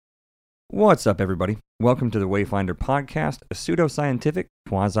What's up, everybody? Welcome to the Wayfinder Podcast, a pseudoscientific,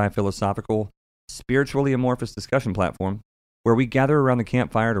 quasi-philosophical, spiritually amorphous discussion platform where we gather around the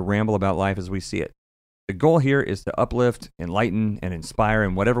campfire to ramble about life as we see it. The goal here is to uplift, enlighten, and inspire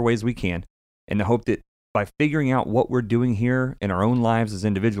in whatever ways we can, in the hope that by figuring out what we're doing here in our own lives as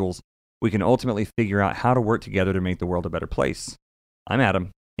individuals, we can ultimately figure out how to work together to make the world a better place. I'm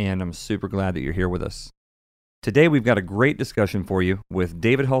Adam, and I'm super glad that you're here with us. Today, we've got a great discussion for you with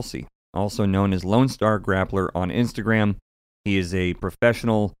David Hulsey, also known as Lone Star Grappler on Instagram. He is a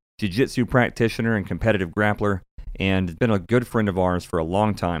professional jiu-jitsu practitioner and competitive grappler, and has been a good friend of ours for a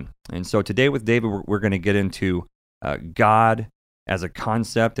long time. And so today with David, we're going to get into God as a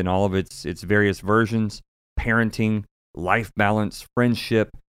concept and all of its various versions, parenting, life balance, friendship,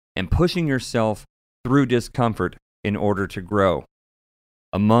 and pushing yourself through discomfort in order to grow,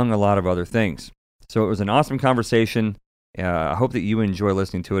 among a lot of other things. So it was an awesome conversation. I hope that you enjoy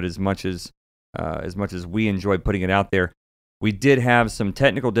listening to it as much as we enjoy putting it out there. We did have some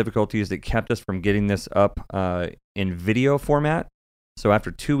technical difficulties that kept us from getting this up in video format. So after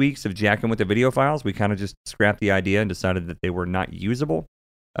 2 weeks of jacking with the video files, we kind of just scrapped the idea and decided that they were not usable.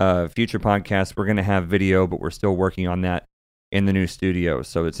 Future podcasts, we're going to have video, but we're still working on that in the new studio.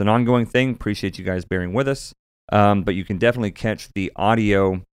 So it's an ongoing thing. Appreciate you guys bearing with us. But you can definitely catch the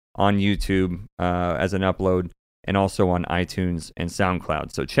audio on YouTube as an upload, and also on iTunes and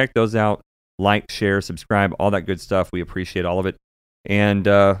SoundCloud. So check those out, like, share, subscribe, all that good stuff. We appreciate all of it. And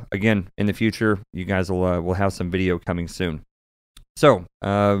again, in the future, you guys will have some video coming soon. So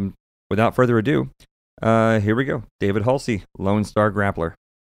without further ado, here we go. David Hulsey, Lone Star Grappler.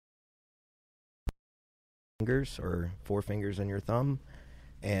 Fingers or 4 fingers on your thumb.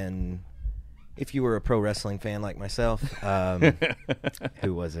 And if you were a pro wrestling fan like myself,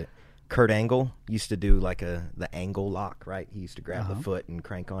 who was it? Kurt Angle used to do like the angle lock, right? He used to grab the foot and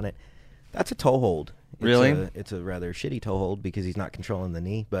crank on it. That's a toe hold. Really? It's a rather shitty toe hold because he's not controlling the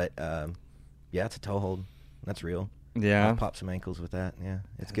knee. But, yeah, it's a toe hold. That's real. Yeah. I'll pop some ankles with that. Yeah,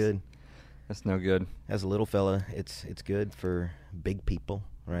 it's good. That's no good. As a little fella, it's good for big people,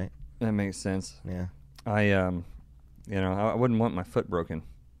 right? That makes sense. Yeah. I wouldn't want my foot broken.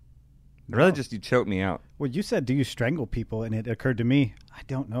 I'd rather just you choke me out. Well, you said, do you strangle people? And it occurred to me, I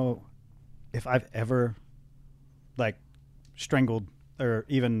don't know if I've ever, strangled or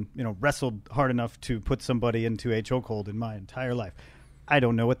even, wrestled hard enough to put somebody into a chokehold in my entire life. I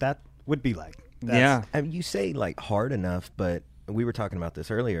don't know what that would be like. Yeah. I mean, you say, hard enough, but we were talking about this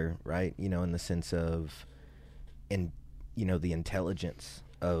earlier, right? In the sense of, the intelligence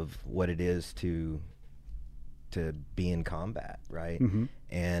of what it is to be in combat, right? Mm-hmm.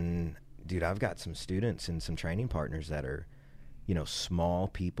 And dude, I've got some students and some training partners that are, small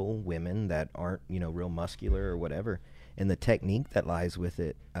people, women that aren't, real muscular or whatever. And the technique that lies with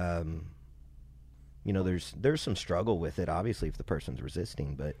it, there's some struggle with it, obviously, if the person's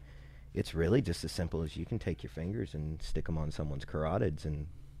resisting, but it's really just as simple as you can take your fingers and stick them on someone's carotids and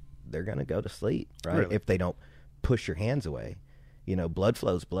they're going to go to sleep, right? Really? If they don't push your hands away. Blood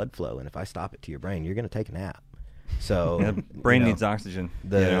flow's blood flow, and if I stop it to your brain, you're going to take a nap. So yeah, brain needs oxygen.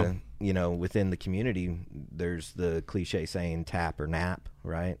 Within the community, there's the cliche saying tap or nap,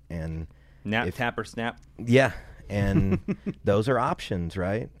 right? And tap or snap. Yeah, and those are options,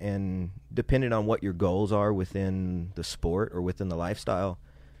 right? And depending on what your goals are within the sport or within the lifestyle,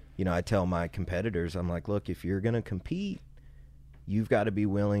 I tell my competitors, I'm like, look, if you're going to compete, you've got to be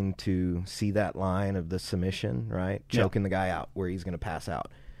willing to see that line of the submission, right? Choking the guy out where he's going to pass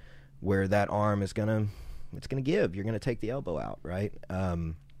out, where that arm is going to give. You're going to take the elbow out, right?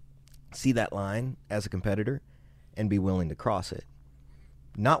 See that line as a competitor and be willing to cross it.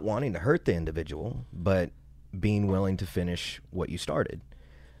 Not wanting to hurt the individual, but being willing to finish what you started.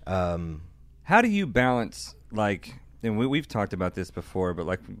 How do you balance, and we've talked about this before,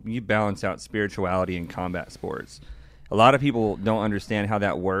 but you balance out spirituality in combat sports? A lot of people don't understand how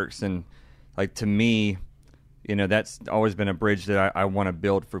that works, and to me, that's always been a bridge that I want to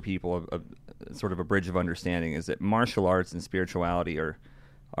build for people, sort of a bridge of understanding, is that martial arts and spirituality are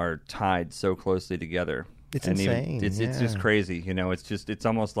tied so closely together. It's insane. It's just crazy. It's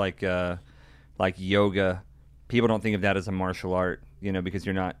almost like yoga. People don't think of that as a martial art, because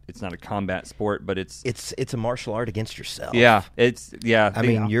it's not a combat sport, but it's a martial art against yourself. Yeah,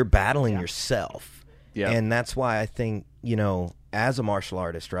 you're battling yourself. Yeah. And that's why I think, as a martial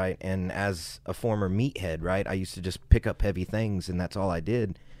artist, right, and as a former meathead, right, I used to just pick up heavy things and that's all I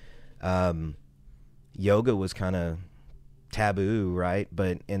did. Yoga was kind of taboo, right?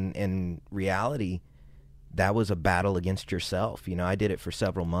 But in reality, that was a battle against yourself. I did it for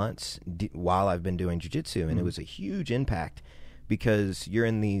several months while I've been doing jiu-jitsu, and it was a huge impact because you're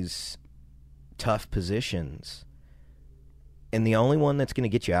in these tough positions, and the only one that's going to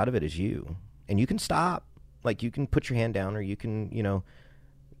get you out of it is you. And you can stop, like you can put your hand down, or you can,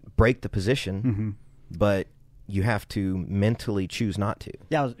 break the position, but you have to mentally choose not to.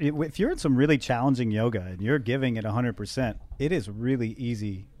 Yeah, if you're in some really challenging yoga and you're giving it 100%, it is really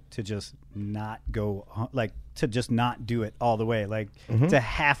easy to just not go, like to just not do it all the way, like to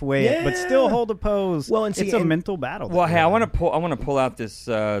halfway it, but still hold a pose. Well, and see, it's a mental battle. Well, hey, I want to pull out this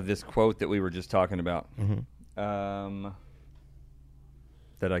this quote that we were just talking about, that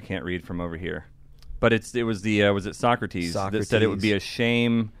I can't read from over here, but was it Socrates that said it would be a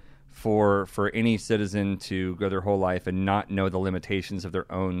shame for any citizen to go their whole life and not know the limitations of their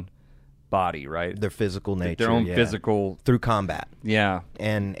own body, right? Their physical nature, their own physical, through combat,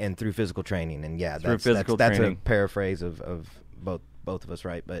 and through physical training, and that's training. a paraphrase of both of us,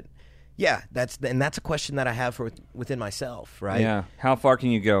 right? But yeah, that's a question that I have within myself, right? Yeah, how far can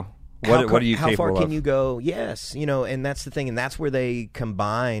you go? What are you capable of? How far can you go? Yes, and that's the thing, and that's where they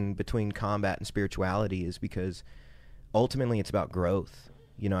combine between combat and spirituality, is because ultimately it's about growth.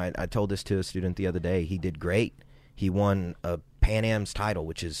 I told this to a student the other day. He did great. He won a Pan Am's title,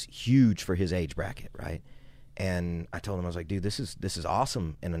 which is huge for his age bracket, right? And I told him, I was like, dude, this is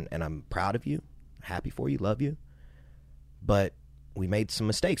awesome, and I'm proud of you, happy for you, love you. But we made some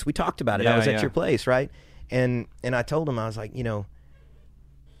mistakes. We talked about it. I was at your place, right? And I told him, I was like, I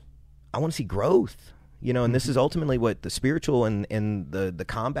want to see growth, and this is ultimately what the spiritual and the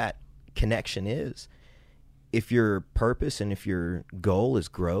combat connection is. If your purpose and if your goal is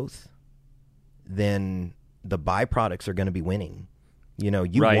growth, then the byproducts are going to be winning. You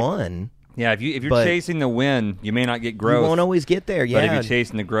won. Yeah, if you're chasing the win, you may not get growth. You won't always get there. Yeah, but if you're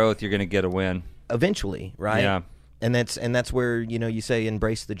chasing the growth, you're going to get a win eventually, right? Yeah, and that's where you say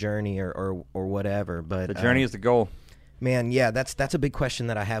embrace the journey or whatever. But the journey is the goal. Man, yeah, that's a big question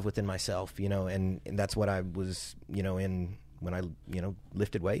that I have within myself. And that's what I was in. When I,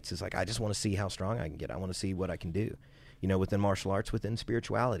 lifted weights, is like, I just want to see how strong I can get. I want to see what I can do, within martial arts, within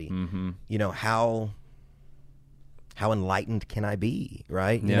spirituality. How enlightened can I be,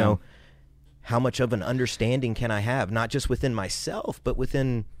 right? Yeah. How much of an understanding can I have, not just within myself, but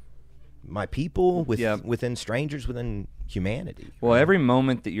within my people, within strangers, within humanity. Well, every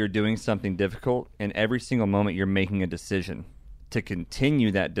moment that you're doing something difficult, and every single moment you're making a decision to continue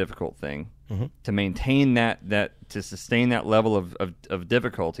that difficult thing, to maintain that to sustain that level of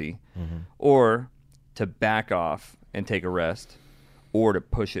difficulty, or to back off and take a rest, or to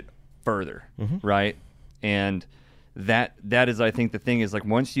push it further, right? And that is, I think, the thing is, like,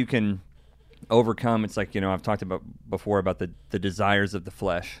 once you can overcome, it's like, I've talked about before about the desires of the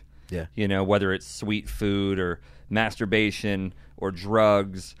flesh. Yeah. Whether it's sweet food or masturbation or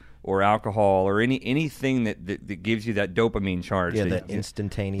drugs or alcohol or anything that gives you that dopamine charge. Yeah, that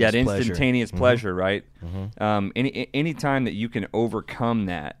instantaneous pleasure, right? Any time that you can overcome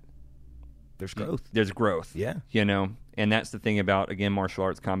that, there's growth. There's growth. Yeah. And that's the thing about, again, martial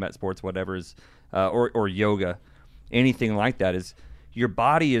arts, combat sports, whatever is, or yoga, anything like that, is your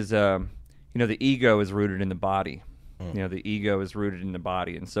body is, the ego is rooted in the body. The ego is rooted in the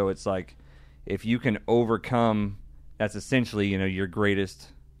body. And so it's like, if you can overcome, that's essentially, your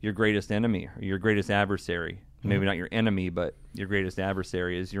greatest enemy, or your greatest adversary. Maybe not your enemy, but your greatest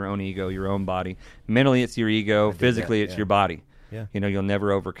adversary is your own ego, your own body. Mentally, it's your ego. Physically, it's your body. Yeah. You'll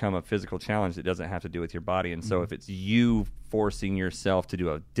never overcome a physical challenge that doesn't have to do with your body. And so if it's you forcing yourself to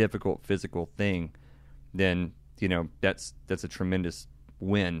do a difficult physical thing, then, that's a tremendous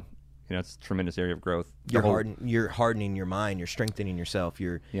win. It's a tremendous area of growth. You're hardening your mind. You're strengthening yourself.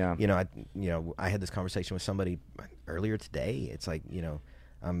 I had this conversation with somebody earlier today. It's like,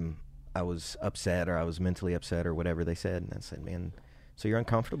 I was upset, or I was mentally upset, or whatever they said. And I said, man, so you're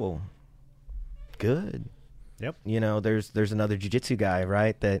uncomfortable. Good. Yep. There's another jiu-jitsu guy,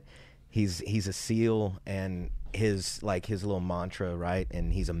 right? That he's a SEAL, and his little mantra, right?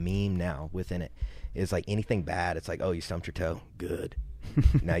 And he's a meme now within it. Is like, anything bad, it's like, oh, you stumped your toe. Good.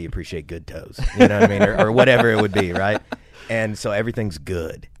 Now you appreciate good toes. You know what I mean? Or whatever it would be, right? And so everything's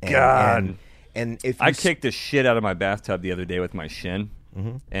good. And if I kicked the shit out of my bathtub the other day with my shin,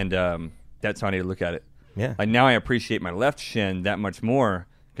 and that's how I need to look at it. Yeah. Like, now I appreciate my left shin that much more,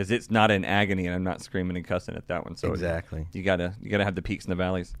 because it's not in agony, and I'm not screaming and cussing at that one. So exactly, you gotta have the peaks and the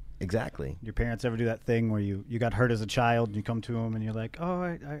valleys. Exactly. Your parents ever do that thing where you got hurt as a child, and you come to them and you're like, oh,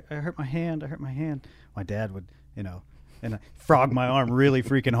 I hurt my hand. My dad would, and I frog my arm really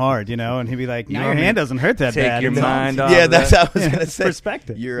freaking hard, and he'd be like, "No, your hand doesn't hurt that bad." Take your mind off. Yeah, that's how I was gonna say.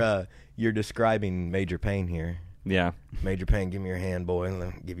 Perspective. You're describing Major Pain here. Yeah. Major Pain, give me your hand, boy, and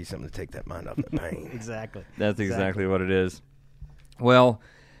let me give you something to take that mind off the pain. Exactly. That's exactly what it is. Well,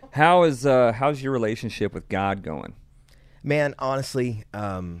 How's your relationship with God going? Man, honestly,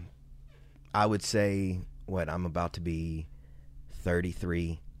 I would say I'm about to be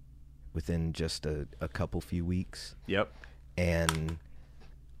 33 within just a couple few weeks. Yep. And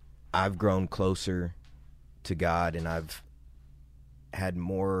I've grown closer to God, and I've had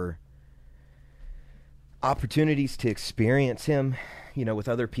more opportunities to experience Him, with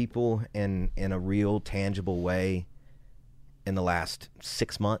other people in a real tangible way in the last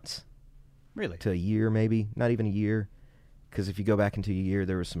 6 months. Really? To a year, maybe. Not even a year. Because if you go back into a year,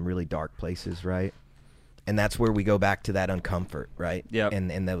 there were some really dark places, right? And that's where we go back to that uncomfort, right? Yep.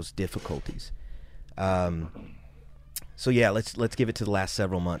 And those difficulties. So yeah, let's give it to the last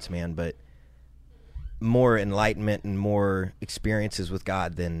several months, man. But more enlightenment and more experiences with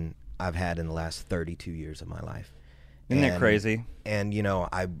God than I've had in the last 32 years of my life. Isn't that crazy? And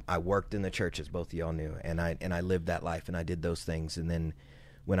I worked in the church, as both of y'all knew, and I lived that life, and I did those things. And then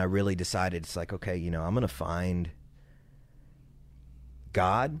when I really decided, it's like, okay, I'm going to find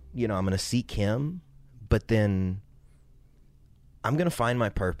God, I'm going to seek Him, but then I'm going to find my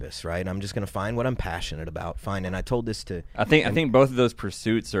purpose, right? I'm just going to find what I'm passionate about. And I told this to... I think both of those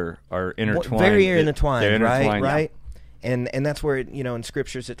pursuits are intertwined. Very intertwined, They're intertwined, right? And that's where, in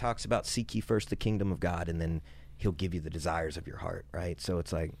Scriptures it talks about seek ye first the kingdom of God, and then He'll give you the desires of your heart, right? So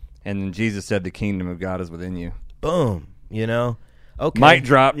it's like... And then Jesus said the kingdom of God is within you. Boom, Okay. Mic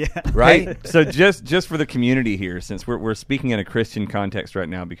drop. Yeah. Right? Hey, so just for the community here, since we're speaking in a Christian context right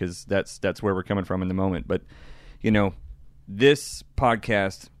now, because that's where we're coming from in the moment. But this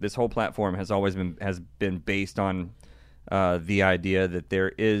podcast, this whole platform has been based on the idea that there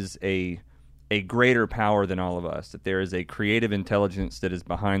is a greater power than all of us, that there is a creative intelligence that is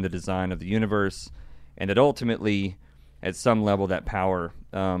behind the design of the universe, and that ultimately, at some level, that power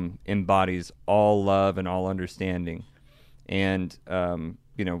embodies all love and all understanding. And,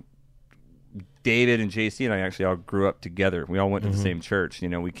 David and JC and I actually all grew up together. We all went to the same church.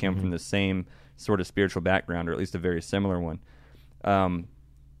 We came from the same sort of spiritual background, or at least a very similar one.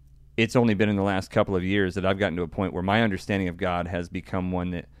 It's only been in the last couple of years that I've gotten to a point where my understanding of God has become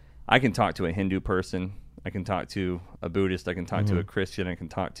one that I can talk to a Hindu person, I can talk to a Buddhist, I can talk to a Christian, I can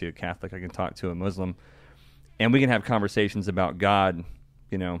talk to a Catholic, I can talk to a Muslim, and we can have conversations about God,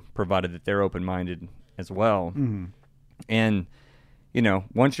 provided that they're open-minded as well. Mm-hmm. And,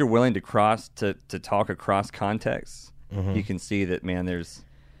 once you're willing to talk across contexts, you can see that, man,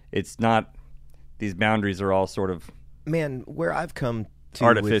 it's not, these boundaries are all sort of... Man, where I've come to...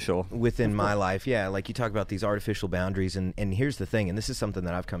 Artificial. Within my life, yeah, like you talk about these artificial boundaries, and here's the thing, and this is something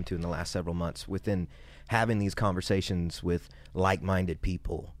that I've come to in the last several months, within having these conversations with like-minded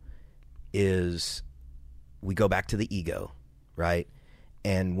people, is we go back to the ego, right?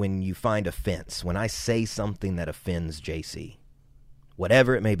 And when you find offense, when I say something that offends JC,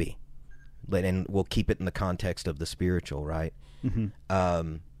 whatever it may be, and we'll keep it in the context of the spiritual, right?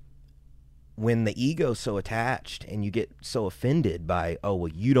 Mm-hmm. When the ego's so attached and you get so offended by, oh,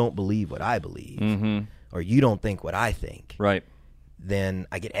 well, you don't believe what I believe, or you don't think what I think, right? Then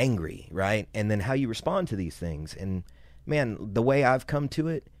I get angry, right? And then how you respond to these things. And, man, the way I've come to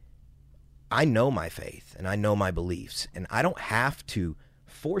it, I know my faith and I know my beliefs, and I don't have to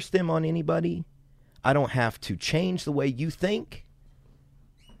force them on anybody. I don't have to change the way you think,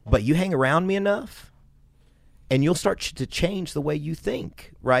 but you hang around me enough and you'll start to change the way you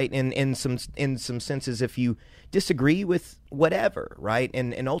think, right? And in some senses, if you disagree with whatever, right?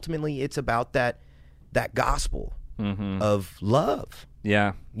 And ultimately it's about that gospel of love.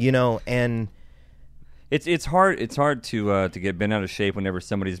 Yeah. And it's hard to get bent out of shape whenever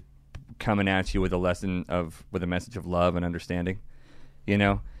somebody's coming at you with a message of love and understanding.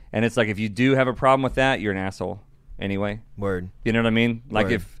 And it's like, if you do have a problem with that, you're an asshole anyway. Word. You know what I mean? Like,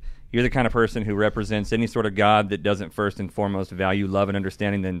 Word. if you're the kind of person who represents any sort of God that doesn't first and foremost value love and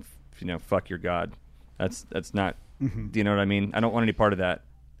understanding, then, fuck your God. That's not, do you know what I mean? I don't want any part of that.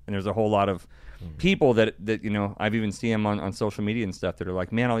 And there's a whole lot of people that I've even seen them on social media and stuff that are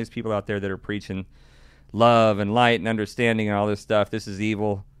like, man, all these people out there that are preaching love and light and understanding and all this stuff, this is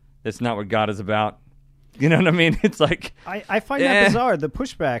evil. That's not what God is about. You know what I mean? It's like... I find that bizarre, the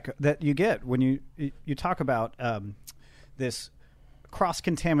pushback that you get when you talk about this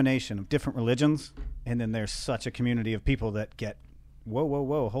cross-contamination of different religions, and then there's such a community of people that get,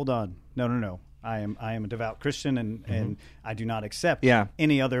 whoa, hold on. No. I am a devout Christian, and I do not accept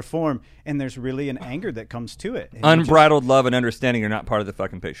any other form. And there's really an anger that comes to it. And unbridled love and understanding are not part of the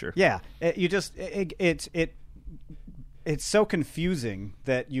fucking picture. Yeah. It's so confusing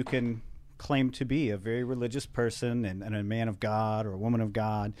that you can claim to be a very religious person and a man of God or a woman of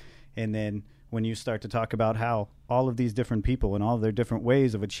God, and then when you start to talk about how all of these different people and all of their different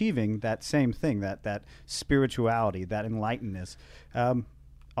ways of achieving that same thing, that spirituality, that enlightenedness,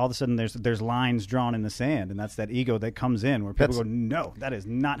 all of a sudden there's lines drawn in the sand, and that's that ego that comes in where people go, no, that is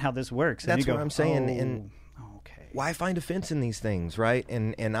not how this works. And That's you go, what I'm saying. Oh, And okay. why find offense in these things, right?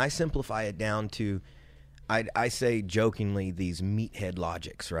 And I simplify it down to, I say jokingly, these meathead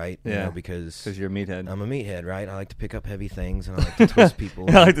logics, right? You Yeah, know, because you're a meathead. I'm a meathead, right? I like to pick up heavy things, and I like to twist people.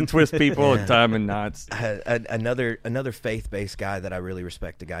 I like to twist people Yeah. and tie them in knots. Another faith-based guy that I really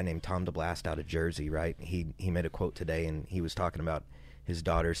respect, a guy named Tom DeBlast out of Jersey, right? He made a quote today, and he was talking about his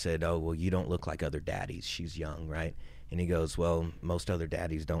daughter said, "Oh, well, you don't look like other daddies." She's young, right? And he goes, "Well, most other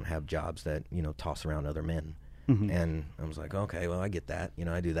daddies don't have jobs that, you know, toss around other men." And I was like, okay, well, I get that. You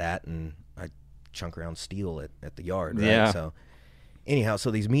know, I do that, and I chunk around steel at the yard, right? Yeah. So anyhow, so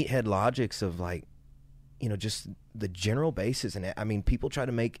these meathead logics of, like, you know, just the general basis. And I mean, people try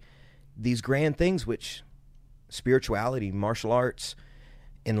to make these grand things, which spirituality, martial arts,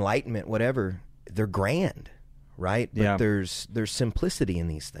 enlightenment, whatever, they're grand, right? But Yeah. there's simplicity in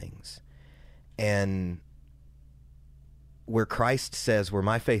these things. And where Christ says, where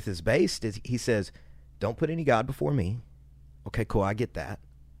my faith is based, is he says, don't put any God before me. Okay, cool, I get that.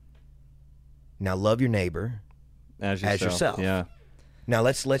 Now love your neighbor As as yourself. Yeah. Now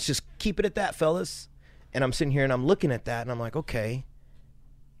let's just keep it at that, fellas. And I'm sitting here and I'm looking at that and I'm like, okay,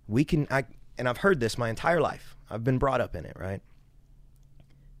 and I've heard this my entire life. I've been brought up in it, right?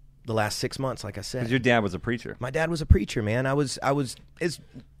 The last 6 months, like I said. 'Cause your dad was a preacher. My dad was a preacher, man. I was as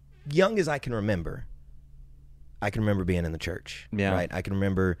young as I can remember. I can remember being in the church. Yeah. Right. I can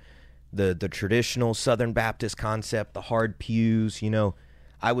remember the traditional Southern Baptist concept, the hard pews. You know,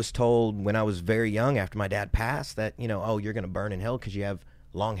 I was told when I was very young, after my dad passed, that, you know, oh, you're going to burn in hell because you have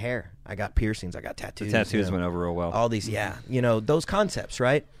long hair. I got piercings. I got tattoos. The tattoos you know, went over real well. all these, yeah, you know, those concepts,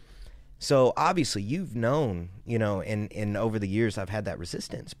 right? So obviously you've known, you know, and over the years I've had that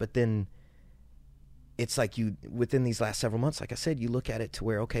resistance, but then it's like you, within these last several months, like I said, you look at it to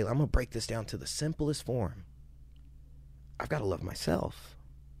where, okay, I'm going to break this down to the simplest form. I've got to love myself.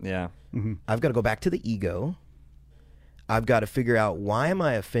 Yeah. I've got to go back to the ego. I've got to figure out, why am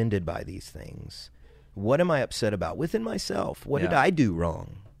I offended by these things? What am I upset about within myself? What did Yeah. I do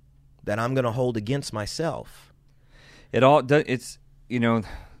wrong that I'm going to hold against myself? It all does. It's, you know,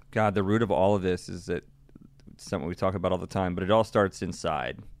 God, the root of all of this is that it's something we talk about all the time, but it all starts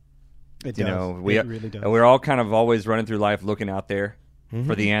inside. It You does. know, It really does. we're all kind of always running through life looking out there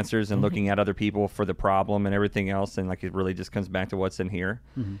for the answers and looking at other people for the problem and everything else, and like it really just comes back to what's in here.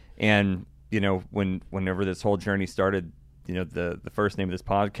 And you know, whenever this whole journey started, you know, the first name of this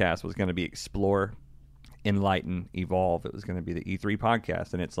podcast was going to be Explore, Enlighten, Evolve. It was going to be the E3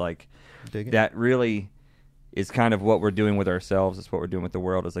 podcast, and it's like Dig it. that really is kind of what we're doing with ourselves. It's what we're doing with the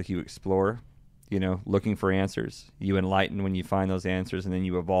world. Is like you explore, you know, looking for answers. You enlighten when you find those answers, and then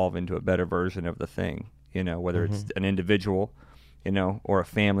you evolve into a better version of the thing. You know, whether it's an individual, you know, or a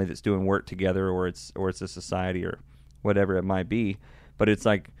family that's doing work together, or it's a society or whatever it might be. But it's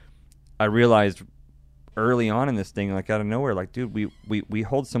like I realized early on in this thing, like out of nowhere, like, dude, we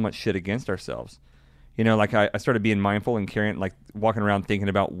hold so much shit against ourselves. You know, like I started being mindful and carrying, like walking around thinking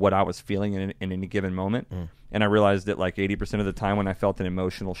about what I was feeling in any given moment. And I realized that like 80% of the time when I felt an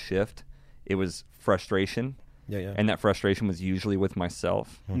emotional shift, it was frustration. Yeah. And that frustration was usually with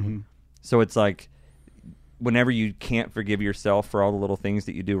myself. So it's like, whenever you can't forgive yourself for all the little things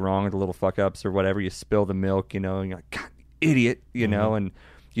that you do wrong, or the little fuck ups or whatever, you spill the milk, you know, and you're like, God, idiot, you know, and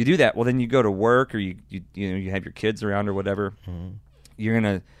you do that. Well, then you go to work, or you know, you have your kids around or whatever. You're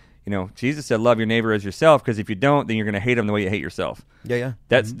gonna, you know, Jesus said, love your neighbor as yourself, because if you don't, then you're gonna hate him the way you hate yourself. Yeah.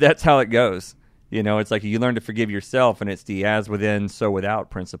 That's how it goes. You know, it's like you learn to forgive yourself, and it's the as within, so without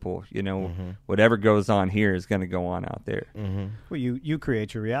principle. You know, whatever goes on here is going to go on out there. Well, you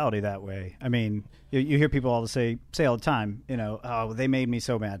create your reality that way. I mean, you hear people all say all the time, you know, oh, they made me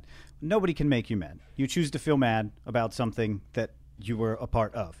so mad. Nobody can make you mad. You choose to feel mad about something that you were a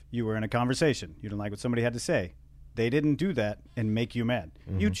part of. You were in a conversation. You didn't like what somebody had to say. They didn't do that and make you mad.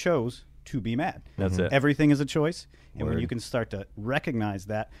 You chose to be mad. That's it. Everything is a choice. And when Word. you can start to recognize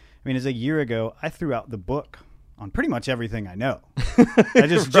that, I mean, as a year ago, I threw out the book on pretty much everything I know.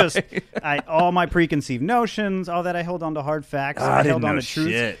 I all my preconceived notions, all that, I held on to hard facts, I held on to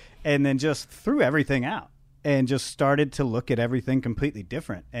truths, and then just threw everything out and just started to look at everything completely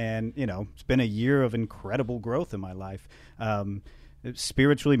different. And, you know, it's been a year of incredible growth in my life,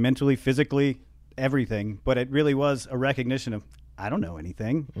 spiritually, mentally, physically, everything. But it really was a recognition of, I don't know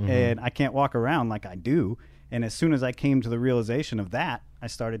anything, and I can't walk around like I do. And as soon as I came to the realization of that, I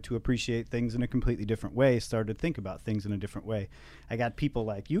started to appreciate things in a completely different way, started to think about things in a different way. I got people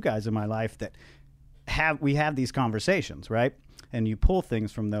like you guys in my life that we have these conversations, right? And you pull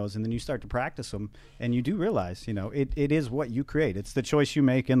things from those, and then you start to practice them, and you do realize, it is what you create. It's the choice you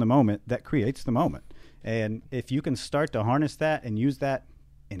make in the moment that creates the moment. And if you can start to harness that and use that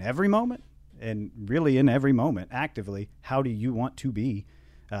in every moment, and really in every moment actively, how do you want to be?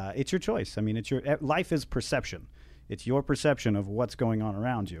 It's your choice. I mean, life is perception. It's your perception of what's going on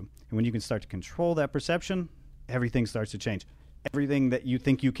around you. And when you can start to control that perception, everything starts to change. Everything that you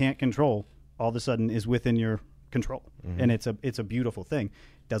think you can't control all of a sudden is within your control. Mm-hmm. And it's a beautiful thing.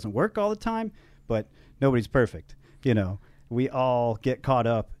 It doesn't work all the time, but nobody's perfect. We all get caught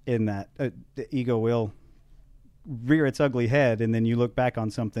up in that. The ego will rear its ugly head, and then you look back on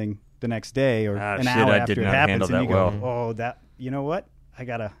something the next day or an hour after it happens, and you go, "Oh, that, you know what? I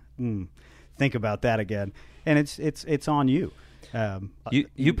gotta think about that again." And it's on you.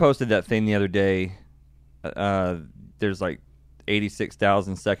 You posted that thing the other day. There's like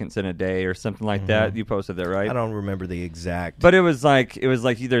 86,000 seconds in a day or something like that. You posted that, right? I don't remember the exact. But it was like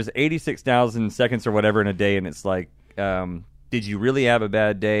there's 86,000 seconds or whatever in a day, and it's like, did you really have a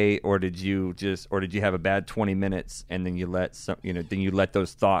bad day, or did you have a bad 20 minutes, and then you let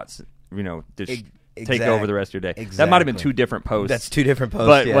those thoughts, take over the rest of your day. Exactly. That might have been two different posts. That's two different posts,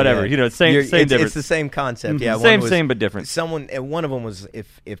 but yeah, whatever. Yeah. Same difference. It's the same concept. Mm-hmm. Yeah, same but different. One of them was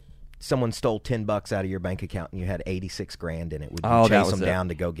if someone stole $10 out of your bank account and you had 86 grand in it, would you chase them down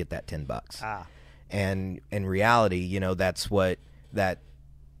to go get that $10? And in reality, that's what that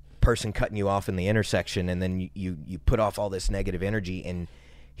person cutting you off in the intersection, and then you put off all this negative energy. And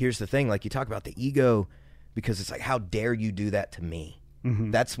here's the thing, like you talk about the ego, because it's like, how dare you do that to me?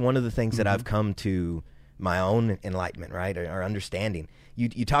 Mm-hmm. That's one of the things that I've come to my own enlightenment, right, or understanding.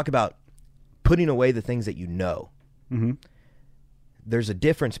 You talk about putting away the things that you know. Mm-hmm. There's a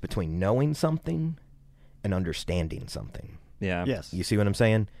difference between knowing something and understanding something. Yeah. Yes. You see what I'm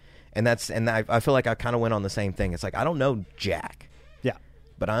saying? And I feel like I kind of went on the same thing. It's like, I don't know jack. Yeah.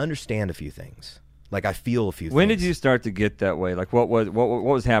 But I understand a few things. Like, I feel a few things. When did you start to get that way? Like, what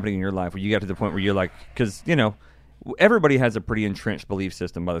was happening in your life where you got to the point where you're like, because, everybody has a pretty entrenched belief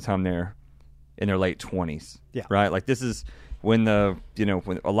system by the time they're in their late 20s. Yeah. Right? Like, this is when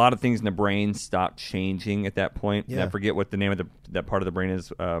when a lot of things in the brain stop changing at that point. Yeah. And I forget what the name of that part of the brain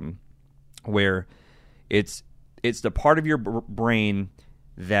is, where it's the part of your brain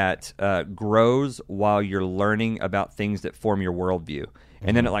that grows while you're learning about things that form your worldview.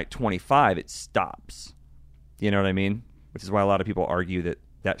 And then at like 25, it stops. You know what I mean? Which is why a lot of people argue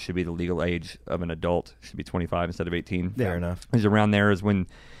that should be the legal age of an adult. It should be 25 instead of 18. Fair enough. Because around there is when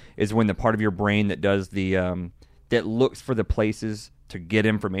the part of your brain that does that looks for the places to get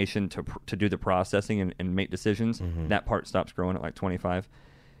information to do the processing and make decisions. That part stops growing at like 25.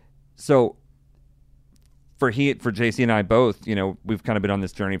 So for JC and I both, we've kind of been on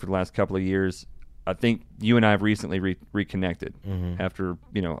this journey for the last couple of years. I think you and I have recently reconnected after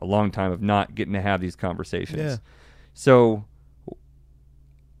a long time of not getting to have these conversations. Yeah. So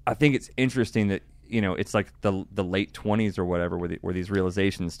I think it's interesting that it's like the late 20s or whatever where these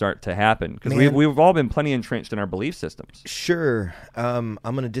realizations start to happen, because we've all been plenty entrenched in our belief systems. Sure. I'm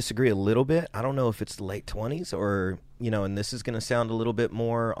going to disagree a little bit. I don't know if it's the late 20s or and this is going to sound a little bit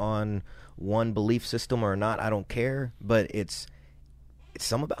more on one belief system or not. I don't care, but it's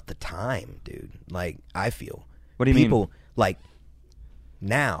some about the time, dude. Like, I feel. What do you mean? People, like,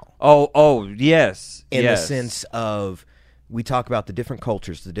 now. Oh, yes. In the sense of, we talk about the different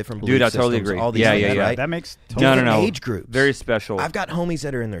cultures, the different belief Dude, I systems. totally agree. All these things, yeah. right? That makes total no. age groups. Very special. I've got homies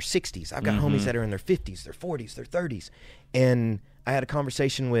that are in their 60s. I've got homies that are in their 50s, their 40s, their 30s. And I had a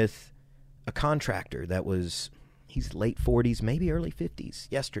conversation with a contractor he's late 40s, maybe early 50s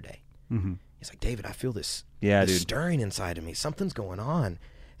yesterday. Mm-hmm. He's like, David, I feel this stirring inside of me. Something's going on.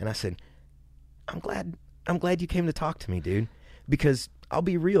 And I said, I'm glad you came to talk to me, dude. Because I'll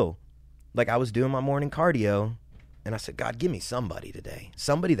be real. Like, I was doing my morning cardio, and I said, God, give me somebody today.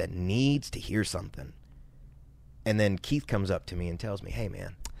 Somebody that needs to hear something. And then Keith comes up to me and tells me, hey,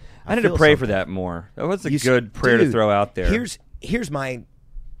 man, I need to pray for that more. That was a good prayer to throw out there. Here's my...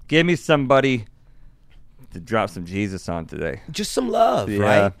 Give me somebody to drop some Jesus on today. Just some love,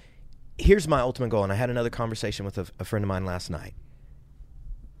 right? Here's my ultimate goal, and I had another conversation with a friend of mine last night.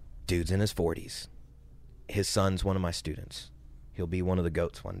 Dude's in his 40s. His son's one of my students. He'll be one of the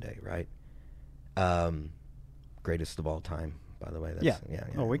GOATs one day, right? Greatest of all time, by the way. Yeah.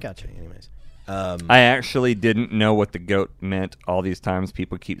 Oh, we got you. Anyways. I actually didn't know what the GOAT meant all these times.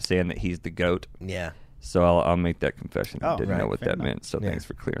 People keep saying that he's the GOAT. Yeah. So I'll make that confession. I Oh, didn't know right. what Fair that enough. meant. So Yeah. thanks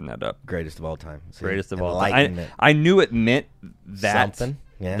for clearing that up. Greatest of all time. See? Greatest of all time. Enlightenment. I knew it meant that Something.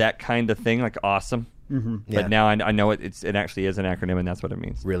 Yeah. that kind of thing, like awesome. Mm-hmm. Yeah. But now I know it actually is an acronym, and that's what it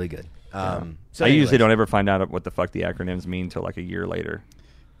means. Really good. So So I usually anyways, don't ever find out what the fuck the acronyms mean till like a year later.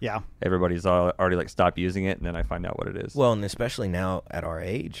 Yeah. Everybody's already like stopped using it, and then I find out what it is. Well, and especially now at our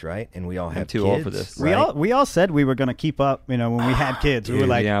age, right? And we all have too kids, old for this. Right? We all said we were going to keep up. When we had kids, we were Dude,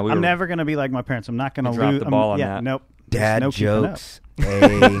 like, yeah, we I'm were- never going to be like my parents. I'm not going to We dropped lose. the ball on that. Nope. There's Dad no keeping up. jokes,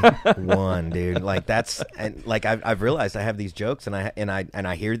 A1, dude. Like that's and like I've realized I have these jokes and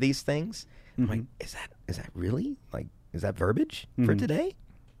I hear these things. I'm like, is that really like is that verbiage for today?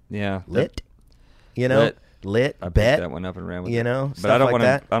 yeah, Lit, you know, lit. I picked bet. that one up and ran with you it. know, But stuff I don't like want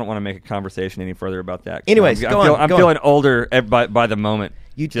that. to. I don't want to make a conversation any further about that. Anyways, I'm, go I'm, on, I'm go feeling older by the moment.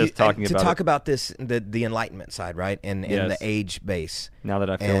 Just talking to about talk it. about this the enlightenment side, right? And Yes. the age base. Now that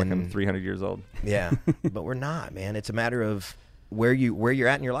I feel like I'm and- 300 years old. Yeah, but we're not, man. It's a matter of where you're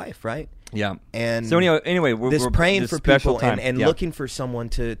at in your life, right? Yeah. And So anyway, we're this praying this for special people time. and Yeah. looking for someone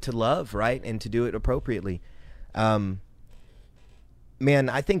to love, right, and to do it appropriately. Man,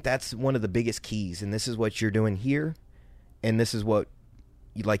 I think that's one of the biggest keys, and this is what you're doing here, and this is what,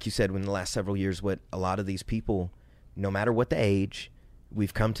 like you said, in the last several years, what a lot of these people, no matter what the age,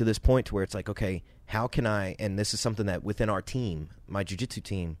 we've come to this point to where it's like, okay, how can I? And this is something that within our team, my jiu-jitsu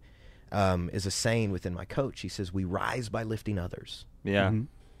team, is a saying within my coach. He says, "We rise by lifting others." Yeah. Mm-hmm.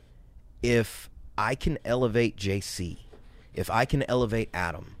 If I can elevate JC, if I can elevate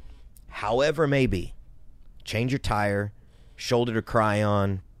Adam, however it may be, change your tire, shoulder to cry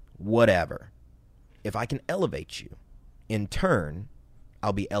on, whatever. If I can elevate you, in turn,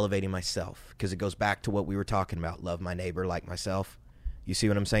 I'll be elevating myself because it goes back to what we were talking about, love my neighbor like myself. You see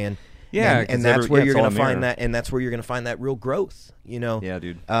what I'm saying? Yeah, and 'cause that's where it's you're all going a to find mirror. that, and that's where you're going to find that real growth, you know? Yeah,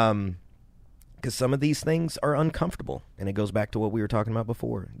 dude. Because some of these things are uncomfortable, and it goes back to what we were talking about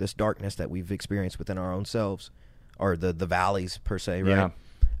before, this darkness that we've experienced within our own selves, or the valleys per se, right?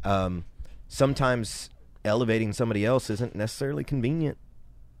 Sometimes elevating somebody else isn't necessarily convenient,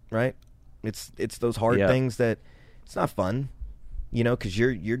 right? It's those hard Yeah. things that it's not fun, you know, because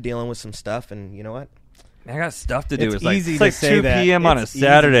you're dealing with some stuff, and you know what? I got stuff to do. It's It's like, easy it's to like say 2 that. p.m. on a It's easy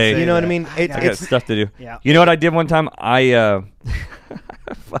to Saturday. say You know what I that. mean? I got stuff to do. Yeah. You know what I did one time? I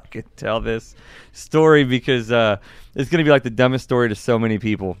fucking tell this story because it's going to be like the dumbest story to so many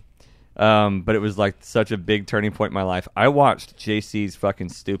people. But it was like such a big turning point in my life. I watched JC's fucking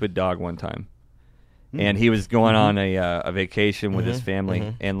stupid dog one time. And he was going on a vacation with his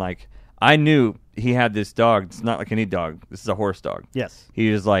family. And like, I knew he had this dog. It's not like any dog. This is a horse dog. Yes. He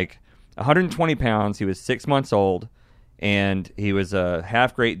was like 120 pounds. He was 6 months old. And he was a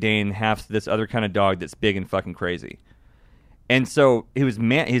half Great Dane, half this other kind of dog that's big and fucking crazy. And so he was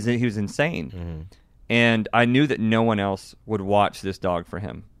he was insane. And I knew that no one else would watch this dog for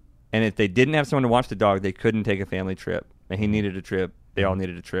him. And if they didn't have someone to watch the dog, they couldn't take a family trip. And he needed a trip. They all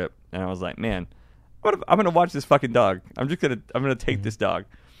needed a trip. And I was like, man, I'm gonna watch this fucking dog. I'm gonna take this dog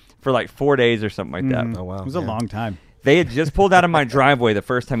for like 4 days or something like that. Oh, wow. It was a long time. They had just pulled out of my driveway the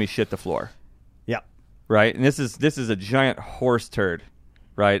first time he shit the floor. Yeah. Right, and this is a giant horse turd,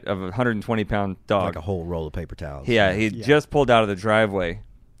 right, of a 120-pound dog. Like a whole roll of paper towels. Yeah, he just pulled out of the driveway,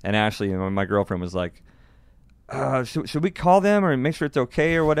 and Ashley, my girlfriend, was like, "Should we call them or make sure it's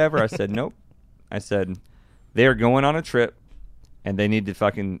okay or whatever?" I said, "Nope." I said, "They are going on a trip, and they need to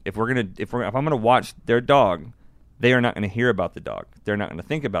fucking if I'm gonna watch their dog, they are not gonna hear about the dog. They're not gonna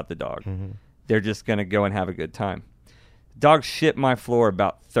think about the dog. They're just gonna go and have a good time." Dog shit my floor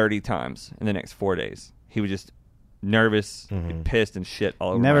about 30 times in the next 4 days. He was just nervous, pissed, and shit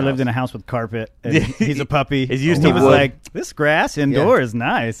all over. Never my lived house. in a house with carpet. And he's a puppy. He's used he to was wood. like, this grass indoor is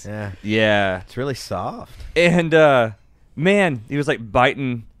nice. Yeah. Yeah, It's really soft. and man, he was like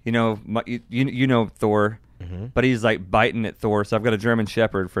biting. You know, you know Thor, but he's like biting at Thor. So I've got a German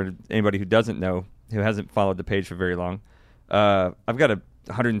Shepherd for anybody who doesn't know, who hasn't followed the page for very long. I've got a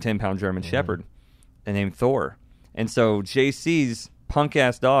 110-pound German Shepherd named Thor, and so JC's punk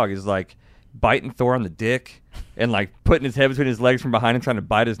ass dog is like biting Thor on the dick and like putting his head between his legs from behind him, trying to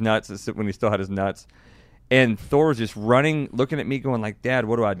bite his nuts when he still had his nuts. And Thor was just running, looking at me, going like, "Dad,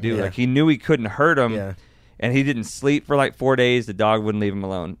 what do I do?" Yeah. Like he knew he couldn't hurt him. Yeah. And he didn't sleep for like 4 days. The dog wouldn't leave him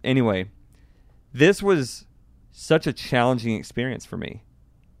alone. Anyway, this was such a challenging experience for me.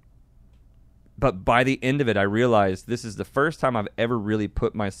 But by the end of it, I realized this is the first time I've ever really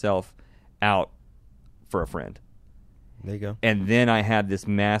put myself out for a friend. There you go. And then I had this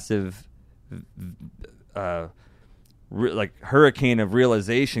massive, like hurricane of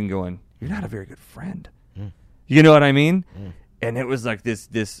realization going, you're not a very good friend. You know what I mean? And it was like this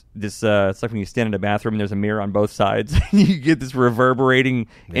it's like when you stand in a bathroom and there's a mirror on both sides. You get this reverberating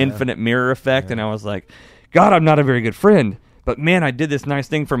infinite mirror effect. And I was like, God, I'm not a very good friend. But man, I did this nice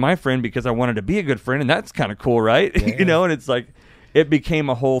thing for my friend because I wanted to be a good friend, and that's kind of cool, right? Yeah. You know, and it's like it became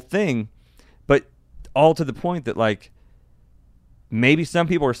a whole thing. But all to the point that like maybe some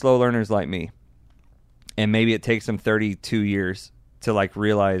people are slow learners like me. And maybe it takes them 32 years to like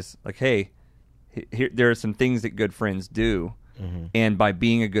realize like, hey, here there are some things that good friends do. Mm-hmm. And by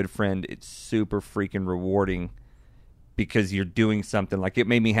being a good friend, it's super freaking rewarding because you're doing something. Like it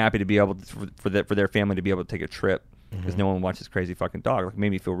made me happy to be able to, for their family to be able to take a trip because no one watches Crazy Fucking Dog. Like, it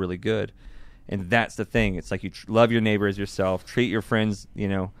made me feel really good. And that's the thing. It's like you love your neighbor as yourself. Treat your friends, you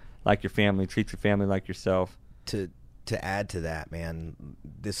know, like your family. Treat your family like yourself. To add to that, man,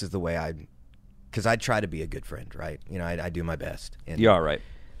 this is the way because I try to be a good friend, right? You know, I do my best. And, you're all right.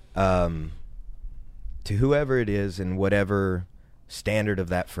 To whoever it is and whatever standard of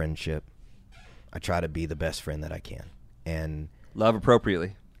that friendship, I try to be the best friend that I can. And love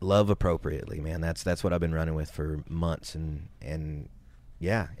appropriately. Love appropriately, man. That's what I've been running with for months, and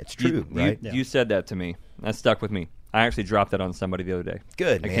yeah, it's true, right? You said that to me. That stuck with me. I actually dropped that on somebody the other day.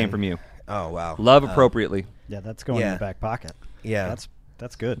 Good, It man. came from you. Oh, wow. Love appropriately. Yeah, that's going in the back pocket. Yeah.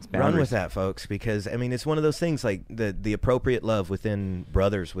 That's good. Run with that, folks, because, I mean, it's one of those things like the appropriate love within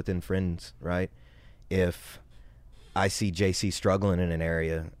brothers, within friends, right? If I see JC struggling in an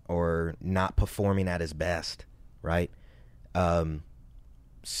area or not performing at his best, right?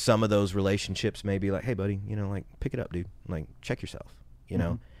 Some of those relationships may be like, hey, buddy, you know, like, pick it up, dude. Like, check yourself, you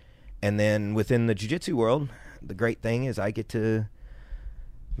know? And then within the jiu-jitsu world, the great thing is I get to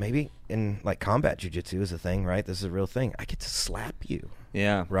maybe in, like, combat jiu-jitsu is a thing, right? This is a real thing. I get to slap you.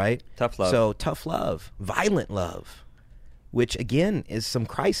 Yeah. Right? Tough love. So tough love, violent love, which, again, is some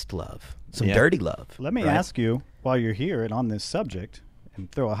Christ love, some dirty love. Let me ask you, while you're here and on this subject,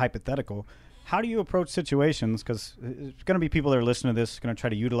 and throw a hypothetical, how do you approach situations? Because there's going to be people that are listening to this, going to try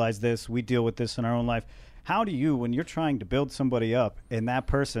to utilize this. We deal with this in our own life. How do you, when you're trying to build somebody up and that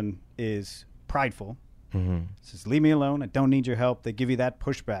person is prideful, says, leave me alone, I don't need your help, they give you that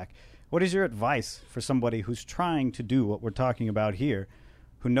pushback. What is your advice for somebody who's trying to do what we're talking about here,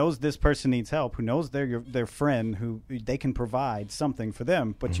 who knows this person needs help, who knows they're their friend, who they can provide something for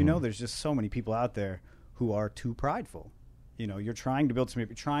them, but you know there's just so many people out there who are too prideful. You know, you're trying to build something,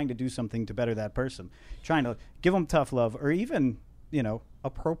 you're trying to do something to better that person, trying to give them tough love or even, you know,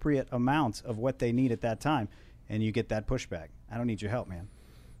 appropriate amounts of what they need at that time, and you get that pushback. I don't need your help, man.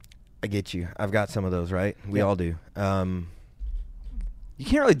 I get you. I've got some of those, right? We all do. You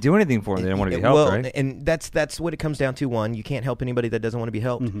can't really do anything for them. They don't want to be helped, right? And that's what it comes down to. One, you can't help anybody that doesn't want to be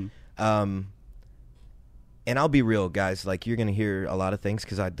helped. And I'll be real, guys. Like, you're going to hear a lot of things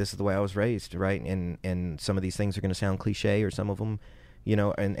because this is the way I was raised, right? And some of these things are going to sound cliche, or some of them, you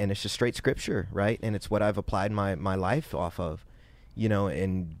know, and it's just straight scripture, right? And it's what I've applied my life off of, you know.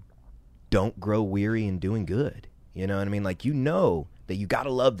 And don't grow weary in doing good. You know what I mean? Like, you know that you got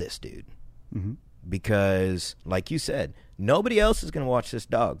to love this dude. Because, like you said, nobody else is going to watch this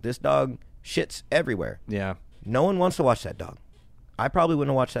dog. This dog shits everywhere. Yeah. No one wants to watch that dog. I probably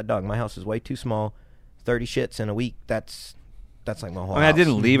wouldn't watch that dog. My house is way too small. 30 shits in a week, that's like my whole house. I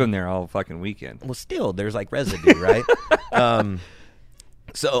didn't leave him there all fucking weekend. Well, still, there's like residue, right?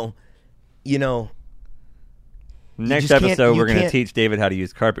 So, you know. Next episode, we're going to teach David how to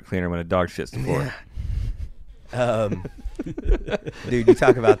use carpet cleaner when a dog shits the floor. Dude, you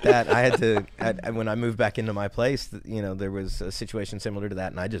talk about that. I had to, when I moved back into my place, you know, there was a situation similar to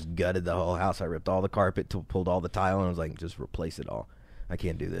that, and I just gutted the whole house. I ripped all the carpet, pulled all the tile, and I was like, just replace it all. I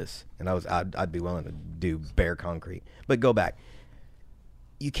can't do this. And I'd be willing to do bare concrete. But go back.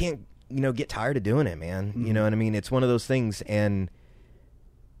 You can't, you know, get tired of doing it, man. You know what I mean? It's one of those things, and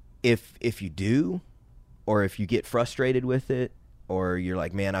if you do, or if you get frustrated with it, or you're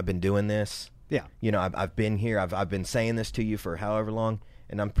like, man, I've been doing this. Yeah. You know, I've been here. I've been saying this to you for however long,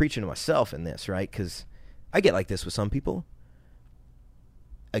 and I'm preaching to myself in this, right? Because I get like this with some people.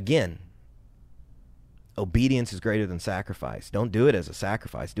 Again, obedience is greater than sacrifice. Don't do it as a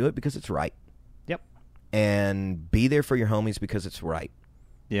sacrifice. Do it because it's right. Yep. And be there for your homies because it's right.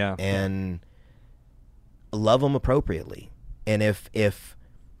 Yeah. And love them appropriately. And if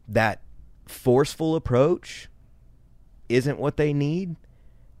that forceful approach isn't what they need,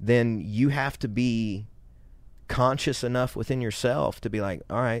 then you have to be conscious enough within yourself to be like,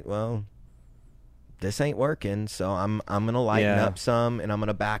 all right, well, this ain't working, so I'm going to lighten up some, and I'm going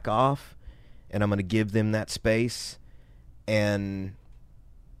to back off, and I'm going to give them that space. And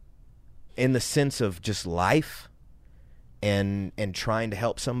in the sense of just life and trying to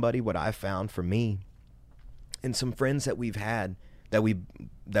help somebody, what I've found for me, and some friends that we've had that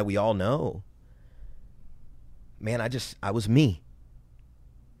we all know. Man, I was me.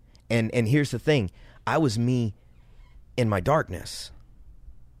 And here's the thing. I was me in my darkness.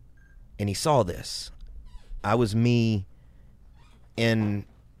 And he saw this. I was me in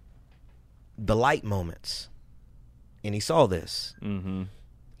the light moments. And he saw this. Mm-hmm.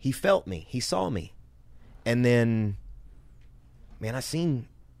 He felt me. He saw me. And then, man, I seen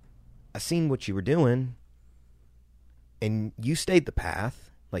what you were doing. And you stayed the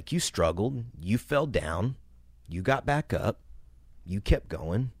path. Like, you struggled. You fell down. You got back up. You kept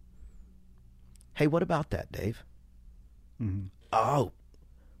going. Hey, what about that, Dave? Mm-hmm. Oh,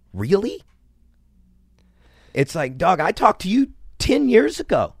 really? It's like, dog, I talked to you 10 years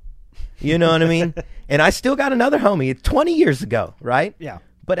ago. You know what I mean? And I still got another homie 20 years ago, right? Yeah.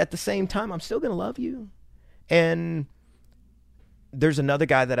 But at the same time, I'm still going to love you. And there's another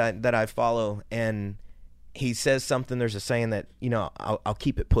guy that I follow, and he says something. There's a saying that, you know, I'll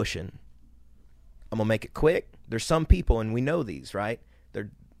keep it pushing. I'm going to make it quick. There's some people, and we know these, right?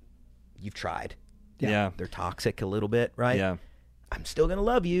 You've tried. Yeah. They're toxic a little bit, right? Yeah. I'm still going to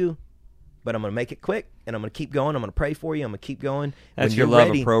love you, but I'm going to make it quick, and I'm going to keep going. I'm going to pray for you. I'm going to keep going. That's When your you're love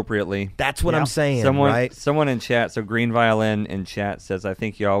ready, appropriately. That's what I'm saying, right? Someone in chat, so Green Violin in chat says, I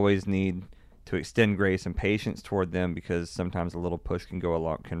think you always need to extend grace and patience toward them because sometimes a little push can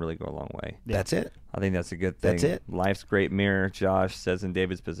really go a long way. That's it. I think that's a good thing. That's it. Life's great mirror. Josh says in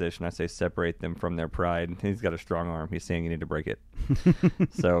David's position, I say separate them from their pride. He's got a strong arm. He's saying you need to break it.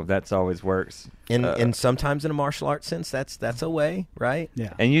 So that's always works. And sometimes in a martial arts sense, that's a way, right?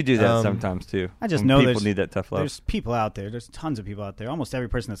 Yeah. And you do that sometimes too. I just When know people need that tough love. There's people out there. There's tons of people out there. Almost every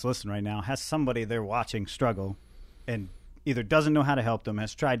person that's listening right now has somebody they're watching struggle and either doesn't know how to help them,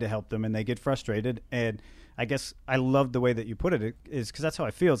 has tried to help them, and they get frustrated. And I guess I love the way that you put it is because that's how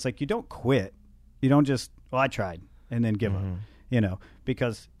I feel. It's like you don't quit. You don't just, well, I tried, and then give up, you know,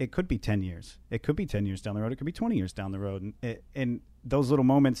 because it could be 10 years. It could be 10 years down the road. It could be 20 years down the road. And those little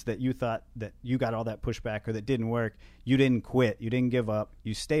moments that you thought that you got all that pushback or that didn't work, you didn't quit. You didn't give up.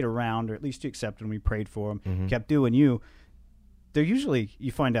 You stayed around, or at least you accepted them. We prayed for them, kept doing you. They're usually,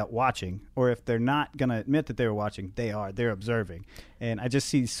 you find out, watching, or if they're not going to admit that they were watching, they're observing. And I just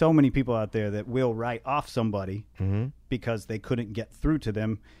see so many people out there that will write off somebody because they couldn't get through to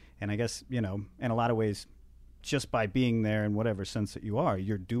them. And I guess, you know, in a lot of ways, just by being there in whatever sense that you are,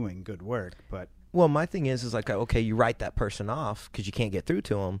 you're doing good work. But well, my thing is like, okay, you write that person off because you can't get through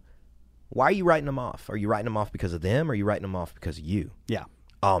to them. Why are you writing them off? Are you writing them off because of them, or are you writing them off because of you? Yeah.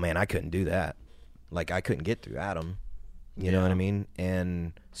 Oh, man, I couldn't do that. Like, I couldn't get through Adam. You know what I mean?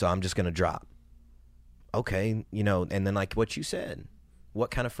 And so I'm just going to drop. Okay, you know, and then like what you said,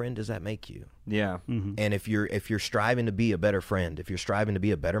 what kind of friend does that make you? Yeah. Mm-hmm. And if you're striving to be a better friend, if you're striving to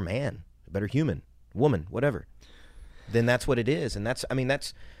be a better man, a better human, woman, whatever, then that's what it is. And that's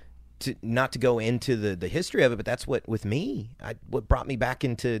not to go into the history of it, but that's what with me, what brought me back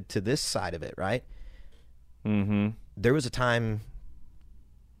into this side of it, right? Mm-hmm. There was a time,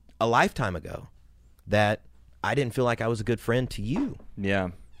 a lifetime ago, that I didn't feel like I was a good friend to you. Yeah.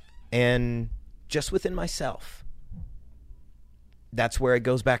 And just within myself. That's where it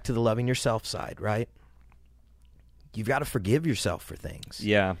goes back to the loving yourself side, right? You've got to forgive yourself for things.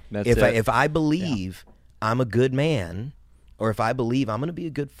 Yeah, that's If I believe I'm a good man, or if I believe I'm going to be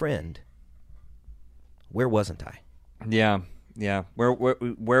a good friend, where wasn't I? Yeah, yeah.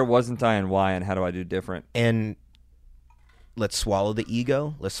 Where wasn't I, and why, and how do I do different? And let's swallow the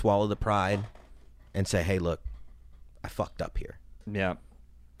ego. Let's swallow the pride and say, hey, look, I fucked up here. Yeah.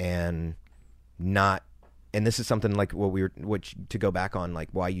 And this is something like which to go back on, like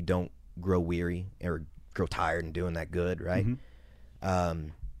why you don't grow weary or grow tired and doing that good, right? Mm-hmm.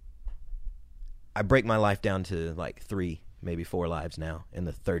 I break my life down to like 3, maybe 4 lives now in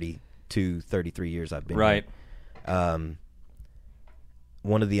the 32, 33 years I've been right. here.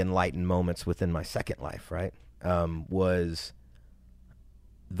 One of the enlightened moments within my second life, right, was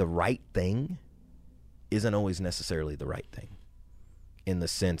the right thing isn't always necessarily the right thing, in the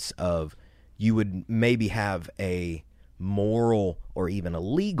sense of you would maybe have a moral or even a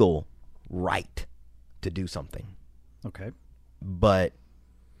legal right to do something. Okay. But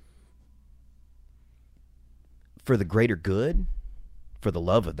for the greater good, for the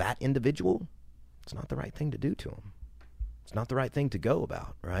love of that individual, it's not the right thing to do to them. It's not the right thing to go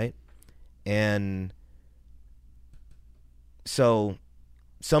about, right? And so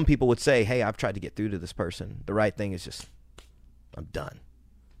some people would say, hey, I've tried to get through to this person. The right thing is just, I'm done.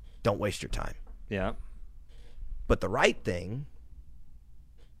 Don't waste your time. Yeah. But the right thing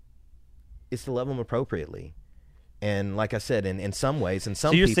is to love them appropriately And like I said, in some ways, in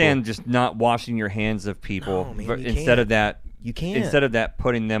some So you're people, saying just not washing your hands of people No, man, but you instead can't. of that, you can't. instead of that,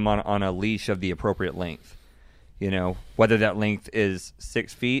 putting them on a leash of the appropriate length. You know, whether that length is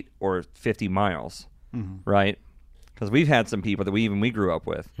 6 feet or 50 miles, right? Because we've had some people that we grew up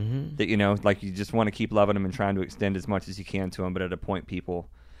with that, you know, like you just want to keep loving them and trying to extend as much as you can to them, but at a point, people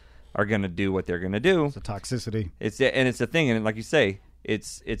are going to do what they're going to do. It's a toxicity. It's a thing, and like you say,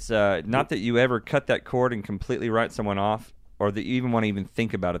 it's not that you ever cut that cord and completely write someone off, or that you even want to even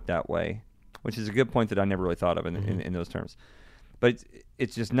think about it that way, which is a good point that I never really thought of in those terms. But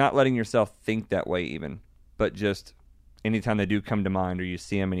it's just not letting yourself think that way even, but just anytime they do come to mind or you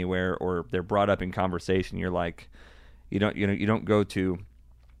see them anywhere or they're brought up in conversation, you're like, you don't go to,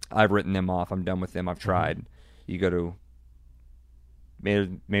 I've written them off, I'm done with them, I've tried. You go to,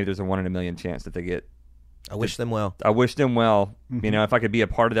 maybe there's a 1 in a million chance that they get. I wish them well. I wish them well. You know, if I could be a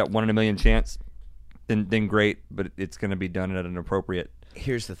part of that 1 in a million chance, then great. But it's going to be done at an appropriate.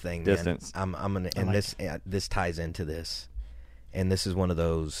 Here's the thing, distance. man. I'm gonna, and this ties into this, and this is one of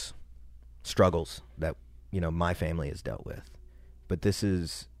those struggles that my family has dealt with. But this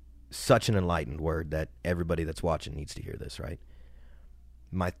is such an enlightened word that everybody that's watching needs to hear this. Right?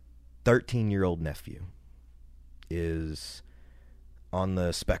 My 13-year-old nephew is on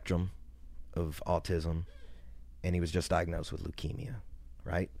the spectrum of autism, and he was just diagnosed with leukemia,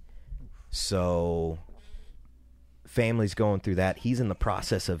 right? So family's going through that. He's in the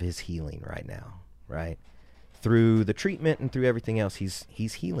process of his healing right now, right? Through the treatment and through everything else, he's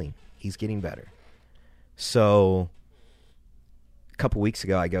healing. He's getting better. So a couple weeks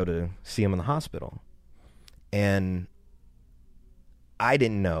ago, I go to see him in the hospital, and I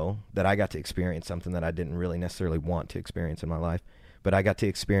didn't know that I got to experience something that I didn't really necessarily want to experience in my life. But I got to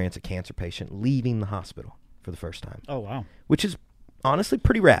experience a cancer patient leaving the hospital for the first time. Oh, wow. Which is honestly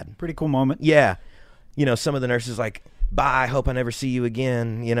pretty rad. Pretty cool moment. Yeah. Some of the nurses like, bye, hope I never see you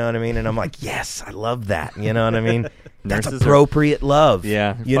again. You know what I mean? And I'm like, yes, I love that. You know what I mean? That's appropriate love.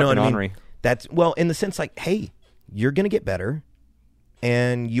 Yeah. You know what I mean? Ornery. That's, well, in the sense like, hey, you're going to get better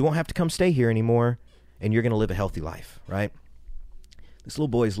and you won't have to come stay here anymore and you're going to live a healthy life, right? This little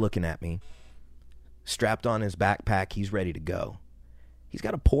boy's looking at me, strapped on his backpack. He's ready to go. He's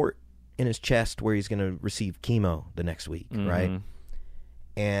got a port in his chest where he's going to receive chemo the next week, right?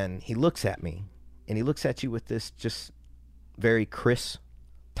 And he looks at me, and he looks at you with this just very Chris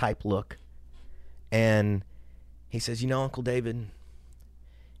type look. And he says, Uncle David,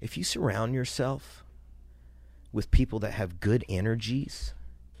 if you surround yourself with people that have good energies,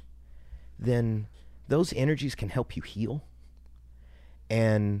 then those energies can help you heal.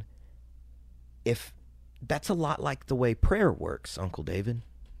 And if that's a lot like the way prayer works, Uncle David,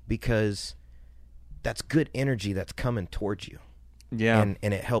 because that's good energy that's coming towards you. Yeah.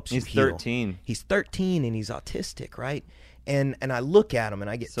 And it helps you heal. He's 13. He's 13 and he's autistic, right? And I look at him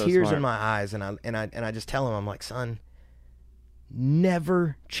and I get tears in my eyes and I just tell him, I'm like, son,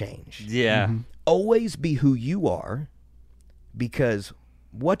 never change. Yeah. Always be who you are, because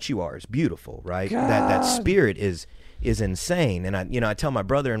what you are is beautiful, right? That spirit is insane. And I tell my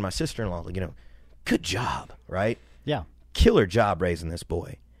brother and my sister-in-law, good job, right? Yeah. Killer job raising this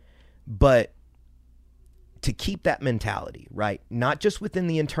boy. But to keep that mentality, right? Not just within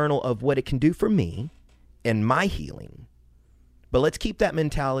the internal of what it can do for me and my healing, but let's keep that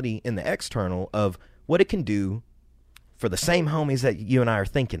mentality in the external of what it can do for the same homies that you and I are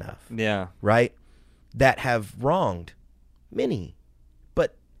thinking of. Yeah. Right? That have wronged many.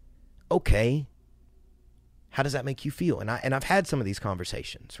 But okay, how does that make you feel? And I've had some of these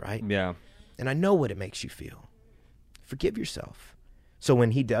conversations, right? Yeah. And I know what it makes you feel. Forgive yourself. So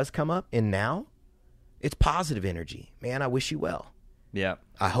when he does come up and now, it's positive energy. Man, I wish you well. Yeah.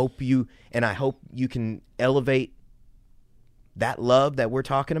 I hope you can elevate that love that we're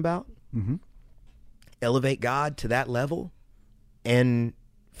talking about. Mm-hmm. Elevate God to that level and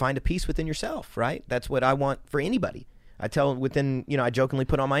find a peace within yourself, right? That's what I want for anybody. I jokingly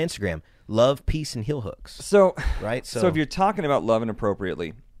put on my Instagram, love, peace, and heel hooks. So, right? So if you're talking about loving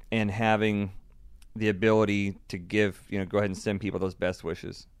appropriately and having the ability to give, go ahead and send people those best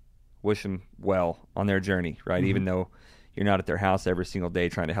wishes, wish them well on their journey, right? Mm-hmm. Even though you're not at their house every single day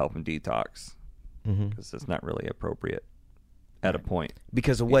trying to help them detox, because it's not really appropriate at a point.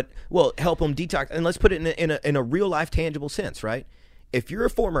 Because of help them detox. And let's put it in a real life tangible sense, right? If you're a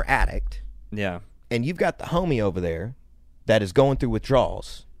former addict, yeah, and you've got the homie over there that is going through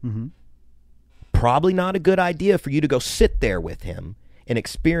withdrawals, probably not a good idea for you to go sit there with him and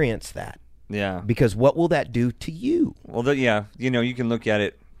experience that. Yeah. Because what will that do to you? Well, you can look at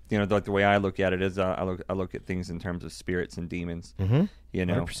it like the way I look at it is I look at things in terms of spirits and demons. Mm-hmm.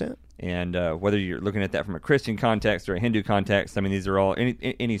 100%. And whether you're looking at that from a Christian context or a Hindu context, I mean, these are all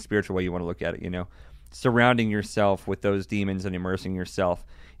any spiritual way you want to look at it. Surrounding yourself with those demons and immersing yourself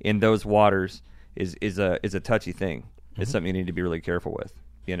in those waters is a touchy thing. It's something you need to be really careful with.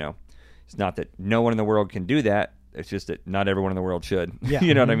 It's not that no one in the world can do that. It's just that not everyone in the world should. Yeah.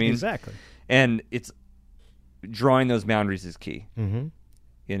 You know what I mean? Exactly. And it's drawing those boundaries is key. Mm-hmm.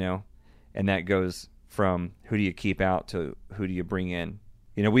 And that goes from who do you keep out to who do you bring in.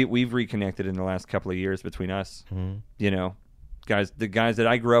 We've reconnected in the last couple of years between us. Mm-hmm. The guys that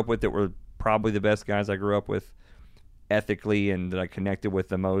I grew up with that were probably the best guys I grew up with ethically and that I connected with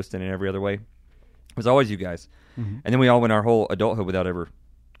the most and in every other way was always you guys. Mm-hmm. And then we all went our whole adulthood without ever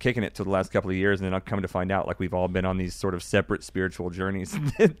kicking it till the last couple of years, and then I've come to find out like we've all been on these sort of separate spiritual journeys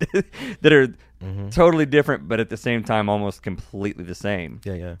that are totally different, but at the same time almost completely the same.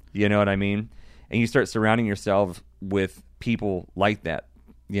 Yeah. You know what I mean? And you start surrounding yourself with people like that,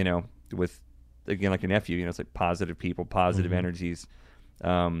 with, again, like a nephew, it's like positive people, positive energies,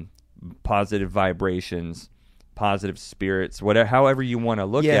 positive vibrations, positive spirits, whatever, however you want to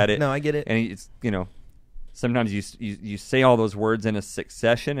look at it. No, I get it. And it's, sometimes you say all those words in a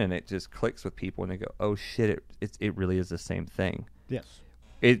succession and it just clicks with people and they go, oh shit, it really is the same thing. Yes.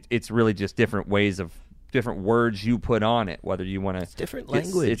 It's really just different words you put on it, whether you want to. It's different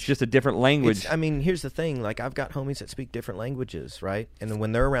language. It's just a different language. Here's the thing. Like, I've got homies that speak different languages, right? And then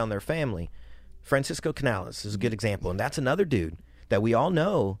when they're around their family, Francisco Canales is a good example. And that's another dude that we all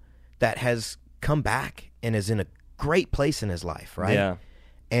know that has come back and is in a great place in his life, right? Yeah.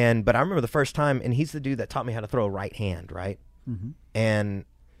 But I remember the first time, and he's the dude that taught me how to throw a right hand, right? Mm-hmm. And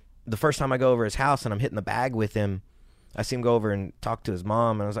the first time I go over his house and I'm hitting the bag with him, I see him go over and talk to his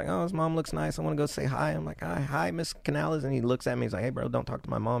mom, and I was like, oh, his mom looks nice. I want to go say hi. I'm like, hi, Miss Canales. And he looks at me. He's like, hey, bro, don't talk to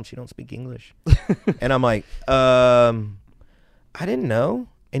my mom. She don't speak English. And I'm like, I didn't know.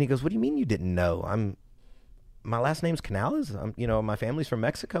 And he goes, what do you mean you didn't know? My last name's Canales. My family's from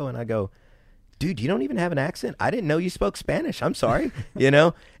Mexico. And I go, dude, you don't even have an accent. I didn't know you spoke Spanish. I'm sorry.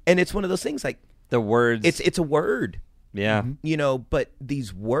 And it's one of those things like the words. It's a word. Yeah. But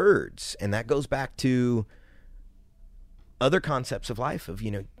these words, and that goes back to other concepts of life of,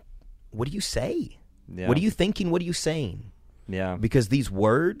 what do you say? Yeah. What are you thinking? What are you saying? Yeah. Because these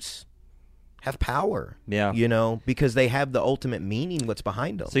words have power. Yeah. Because they have the ultimate meaning what's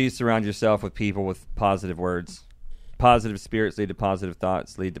behind them. So you surround yourself with people with positive words. Positive spirits lead to positive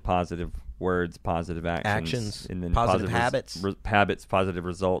thoughts, lead to positive words, positive actions. And then positive habits. Habits, positive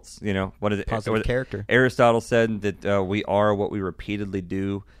results. What is it? Positive character. Aristotle said that we are what we repeatedly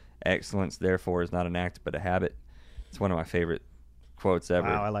do. Excellence, therefore, is not an act but a habit. It's one of my favorite quotes ever.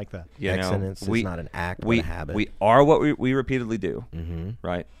 Wow, I like that. Excellence is not an act, but a habit. We are what we repeatedly do. Mm-hmm.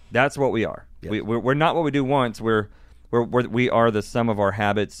 Right? That's what we are. Yep. We're not what we do once. We are the sum of our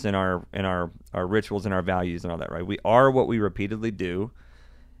habits and our rituals and our values and all that. Right? We are what we repeatedly do.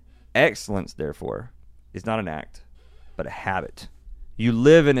 Excellence, therefore, is not an act, but a habit. You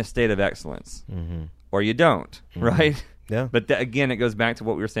live in a state of excellence, or you don't. Mm-hmm. Right? Yeah. But again, it goes back to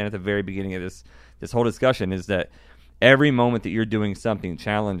what we were saying at the very beginning of this whole discussion is that every moment that you're doing something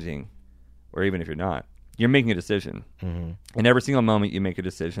challenging, or even if you're not, you're making a decision. Mm-hmm. And every single moment you make a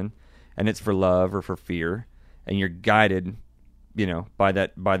decision, and it's for love or for fear, and you're guided, by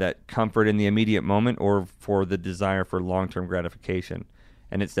that comfort in the immediate moment or for the desire for long-term gratification.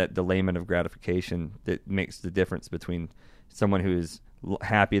 And it's that delayment of gratification that makes the difference between someone who is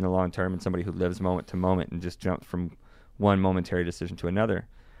happy in the long term and somebody who lives moment to moment and just jumps from one momentary decision to another.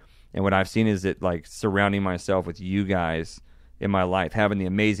 And what I've seen is that, like, surrounding myself with you guys in my life, having the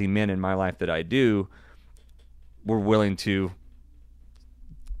amazing men in my life that I do, we're willing to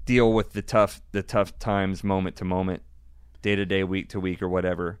deal with the tough times moment to moment, day to day, week to week, or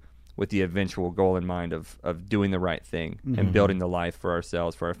whatever, with the eventual goal in mind of doing the right thing and building the life for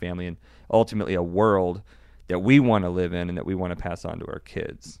ourselves, for our family, and ultimately a world that we want to live in and that we want to pass on to our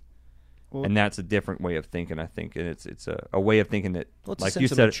kids. Well, and that's a different way of thinking, I think, and it's a way of thinking that, it's like a sense you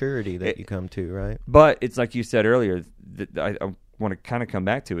said, of maturity that you come to, right? But it's like you said earlier, that I want to kind of come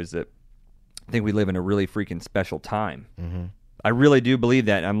back to is that I think we live in a really freaking special time. Mm-hmm. I really do believe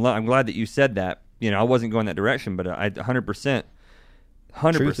that. I'm glad that you said that. I wasn't going that direction, but I 100%.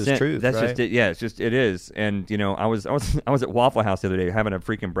 Truth is truth. That's right? just it. Yeah, it is. And I was at Waffle House the other day having a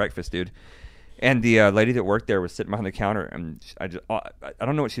freaking breakfast, dude. And the lady that worked there was sitting behind the counter, and I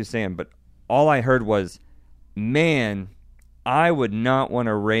don't know what she was saying, but all I heard was, man, I would not want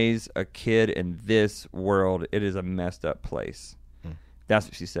to raise a kid in this world. It is a messed up place. That's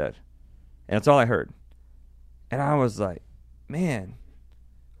what she said. And that's all I heard. And I was like, man,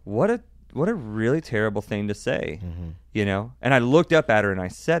 what a really terrible thing to say, you know? And I looked up at her and I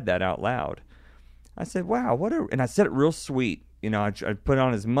said that out loud. I said, wow, and I said it real sweet. You know, I put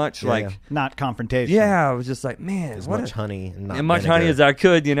on as much not confrontational. Yeah, I was just like, man, as much honey and not much honey as I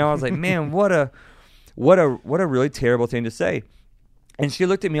could, you know. I was like, man, what a really terrible thing to say. And she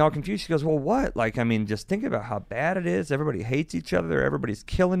looked at me all confused. She goes, well, what? Like, I mean, just think about how bad it is. Everybody hates each other. Everybody's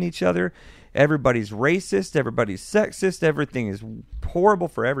killing each other. Everybody's racist. Everybody's sexist. Everything is horrible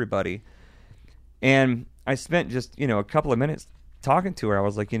for everybody. And I spent just, you know, a couple of minutes talking to her. I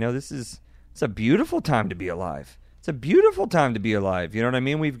was like, you know, it's a beautiful time to be alive. It's a beautiful time to be alive. You know what I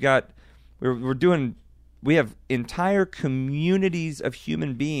mean? We have entire communities of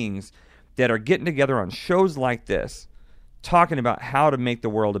human beings that are getting together on shows like this, talking about how to make the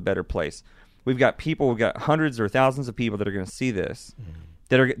world a better place. We've got hundreds or thousands of people that are going to see this,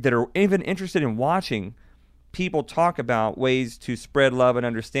 that are even interested in watching people talk about ways to spread love and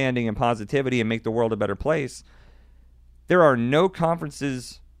understanding and positivity and make the world a better place. There are no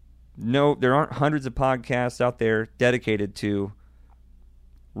conferences, there aren't hundreds of podcasts out there dedicated to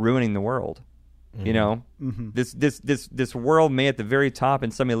ruining the world. You know, this world may at the very top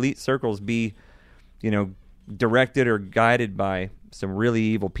in some elite circles be, you know, directed or guided by some really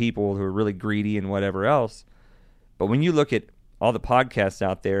evil people who are really greedy and whatever else. But when you look at all the podcasts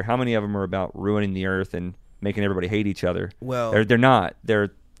out there, how many of them are about ruining the earth and making everybody hate each other? Well, they're not. They're,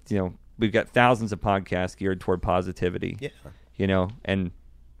 you know, we've got thousands of podcasts geared toward positivity. Yeah. You know, and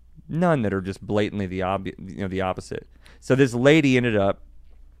none that are just blatantly the opposite. So this lady ended up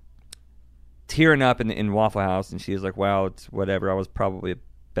tearing up in Waffle House, and she was like, wow, it's whatever. I was probably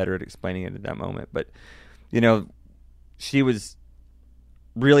better at explaining it at that moment. But, you know, she was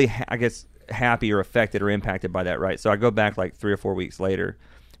really, I guess, happy or affected or impacted by that, right? So I go back like 3 or 4 weeks later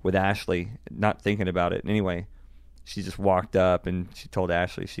with Ashley, not thinking about it. And anyway, she just walked up and she told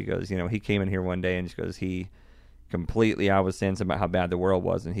Ashley, she goes, you know, he came in here one day and she goes, I was saying something about how bad the world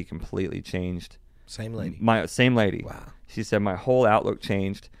was, and he completely changed. Same lady. Same lady. Wow. She said my whole outlook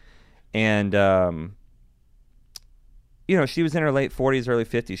changed. And, you know, she was in her late 40s, early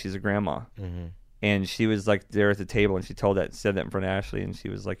 50s. She's a grandma. And she was like there at the table, and she said that in front of Ashley, and she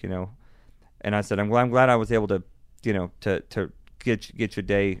was like, you know, and I said, I'm glad I was able to, you know, to get your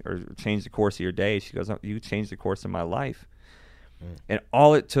day or change the course of your day. She goes, oh, you changed the course of my life. And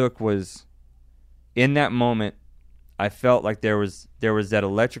all it took was, in that moment, I felt like there was that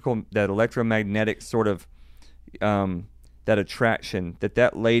electromagnetic sort of, that attraction,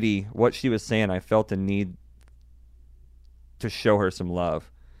 that lady, what she was saying, I felt the need to show her some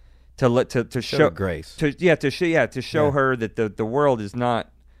love, to show grace, to show her that the world is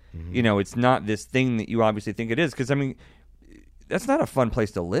not, you know, it's not this thing that you obviously think it is. Because I mean, that's not a fun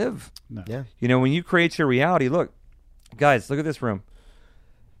place to live. No. Yeah, you know, when you create your reality. Look, guys, look at this room.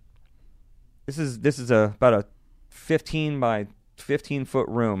 This is about a 15 by 15 foot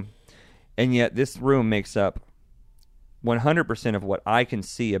room, and yet this room makes up 100% of what I can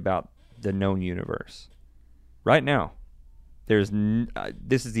see about the known universe. Right now, this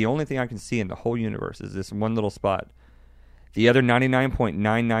is the only thing I can see in the whole universe, is this one little spot. The other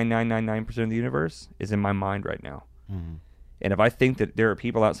 99.99999% of the universe is in my mind right now. And if I think that there are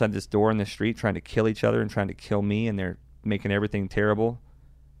people outside this door in the street trying to kill each other and trying to kill me, and they're making everything terrible,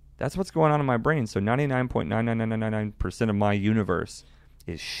 that's what's going on in my brain. So 99.99999% of my universe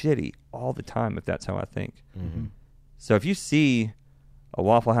is shitty all the time, if that's how I think. So if you see a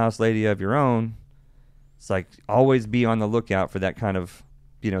Waffle House lady of your own, it's like always be on the lookout for that kind of,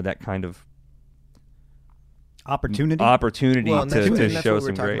 you know, opportunity well, to that's show what some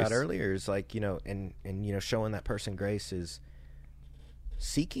we were talking grace. about earlier is like, you know, and you know, showing that person grace is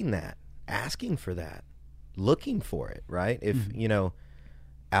seeking that, asking for that, looking for it, right? If you know,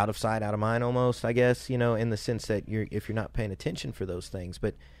 out of sight, out of mind, almost, I guess, you know, in the sense that if you're not paying attention for those things.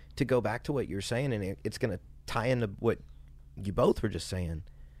 But to go back to what you're saying, and it's going to tie into what you both were just saying.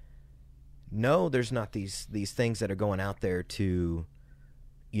 No, there's not these things that are going out there to,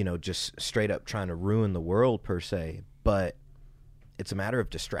 you know, just straight up trying to ruin the world per se, but it's a matter of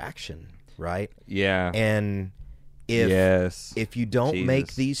distraction, right? Yeah. And if you don't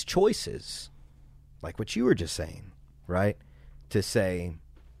make these choices, like what you were just saying, right? To say,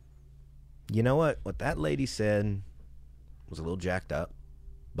 you know what that lady said was a little jacked up,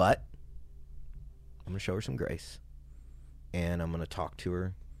 but I'm going to show her some grace, and I'm going to talk to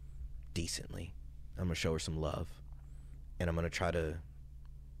her decently. I'm going to show her some love, and I'm going to try to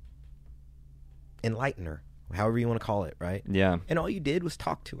enlighten her, however you want to call it, right? Yeah. And all you did was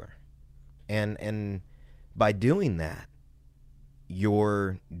talk to her. And by doing that,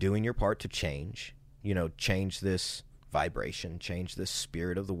 you're doing your part to change this vibration, change the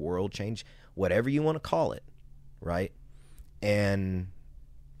spirit of the world, change whatever you want to call it, right? And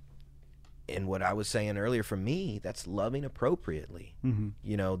what I was saying earlier, for me, that's loving appropriately. Mm-hmm.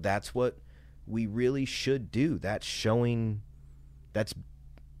 You know, that's what we really should do. That's showing, that's,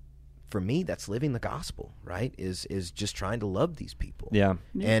 for me, that's living the gospel, right? Is just trying to love these people. Yeah.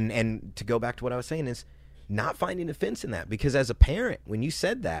 And to go back to what I was saying is not finding offense in that, because as a parent, when you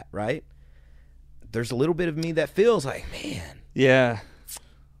said that, right, there's a little bit of me that feels like, man, Yeah.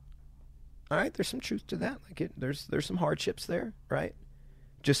 all right, there's some truth to that. Like there's some hardships there, right?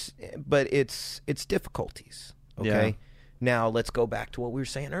 But it's difficulties. Okay. Yeah. Now let's go back to what we were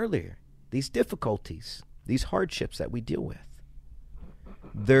saying earlier. These difficulties, these hardships that we deal with,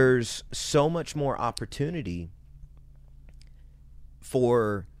 there's so much more opportunity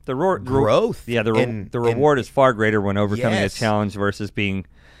for The growth. Yeah, the reward is far greater when overcoming Yes. a challenge versus being,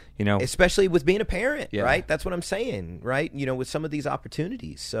 you know. especially with being a parent, Yeah. right? That's what I'm saying, right? You know, with some of these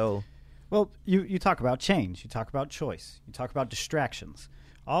opportunities. So Well, you talk about change, you talk about choice, you talk about distractions.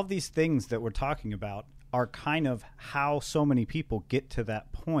 All of these things that we're talking about are kind of how so many people get to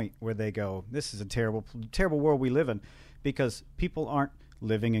that point where they go, this is a terrible, terrible world we live in, because people aren't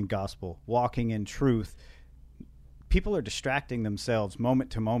living in gospel, walking in truth. People are distracting themselves moment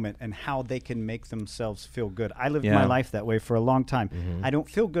to moment and how they can make themselves feel good. I lived my life that way for a long time. I don't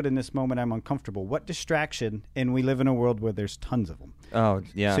feel good in this moment. I'm uncomfortable. What distraction? And we live in a world where there's tons of them. Oh,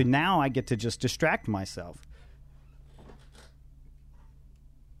 yeah. So now I get to just distract myself.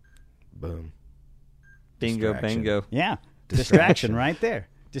 boom. Bingo, Distraction. bango. Yeah. Distraction. Distraction right there.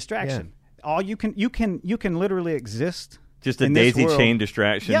 Distraction. All you can literally exist. Just a in this daisy world. chain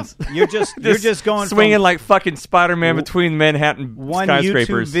distractions. Yep. You're just going swinging from like fucking Spider-Man between Manhattan one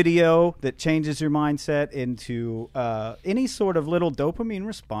skyscrapers. YouTube video that changes your mindset into any sort of little dopamine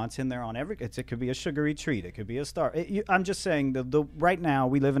response in there on every. It could be a sugary treat. It could be a star. I'm just saying the right now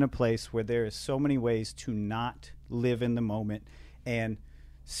we live in a place where there is so many ways to not live in the moment and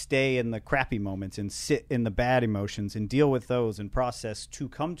stay in the crappy moments and sit in the bad emotions and deal with those and process to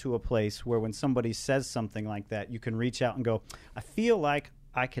come to a place where when somebody says something like that, you can reach out and go, I feel like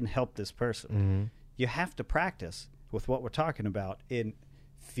I can help this person. You have to practice with what we're talking about in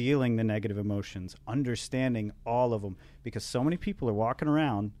feeling the negative emotions, understanding all of them, because so many people are walking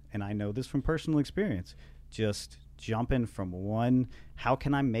around, and I know this from personal experience, just jumping from one how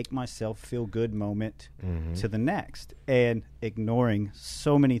can I make myself feel good moment to the next, and ignoring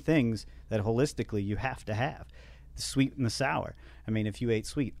so many things that holistically you have to have. The sweet and the sour. I mean, if you ate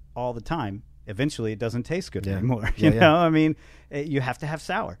sweet all the time, eventually it doesn't taste good anymore. You know, I mean, you have to have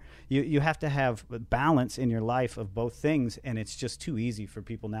sour. You have to have balance in your life of both things, and it's just too easy for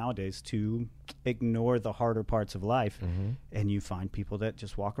people nowadays to ignore the harder parts of life. And you find people that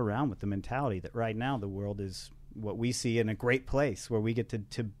just walk around with the mentality that right now the world is what we see in a great place where we get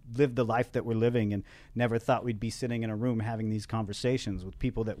to live the life that we're living, and never thought we'd be sitting in a room having these conversations with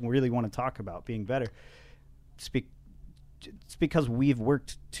people that really want to talk about being better. It's because we've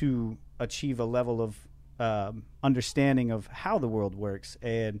worked to achieve a level of understanding of how the world works.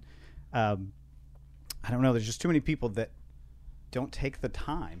 And I don't know, there's just too many people that don't take the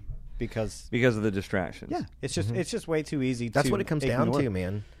time because of the distractions. Yeah, it's just way too easy. That's to what it comes down to,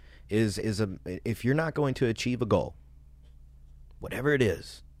 man. If you're not going to achieve a goal, whatever it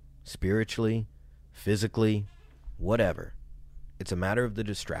is, spiritually, physically, whatever, it's a matter of the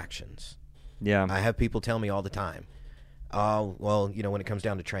distractions. Yeah. I have people tell me all the time, oh, well, you know, when it comes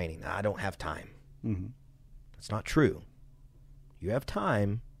down to training, I don't have time. That's not true. You have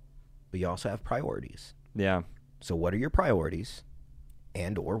time, but you also have priorities. Yeah. So what are your priorities,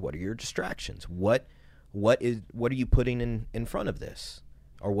 and or what are your distractions? What are you putting in front of this?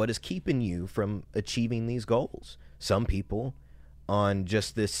 Or what is keeping you from achieving these goals? Some people, on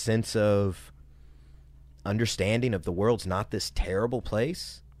just this sense of understanding of the world's not this terrible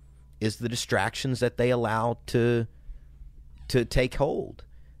place, is the distractions that they allow to take hold.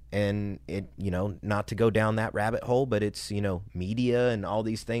 And it, you know, not to go down that rabbit hole, but it's, you know, media and all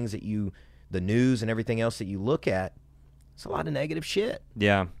these things that the news and everything else that you look at, it's a lot of negative shit.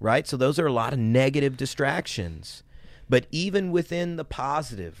 Yeah. Right? So those are a lot of negative distractions. But even within the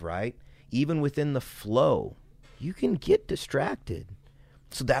positive, right? Even within the flow, you can get distracted.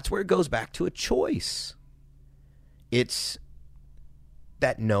 So that's where it goes back to a choice. It's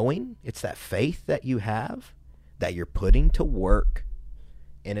that knowing, it's that faith that you have, that you're putting to work,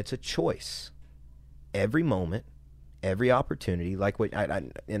 and it's a choice. Every moment, every opportunity, like what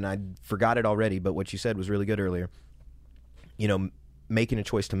I forgot it already, but what you said was really good earlier. You know, making a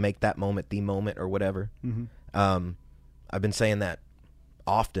choice to make that moment the moment or whatever. I've been saying that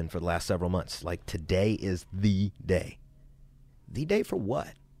often for the last several months. Like, today is the day. The day for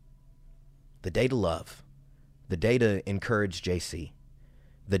what? The day to love. The day to encourage JC.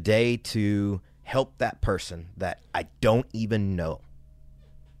 The day to help that person that I don't even know.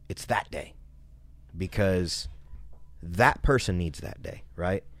 It's that day. Because that person needs that day,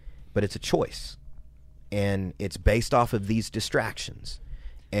 right? But it's a choice. And it's based off of these distractions.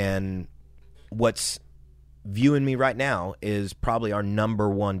 And what's viewing me right now is probably our number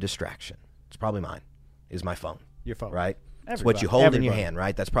one distraction. It's probably mine, is my phone. Your phone. Right? Everybody. It's what you hold in your hand,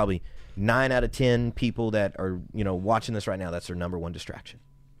 right? That's probably 9 out of 10 people that are, watching this right now, that's their number one distraction.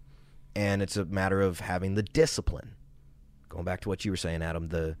 And it's a matter of having the discipline. Going back to what you were saying, Adam,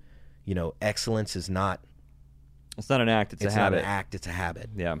 excellence is not... It's not an act, it's a habit. It's not an act, it's a habit.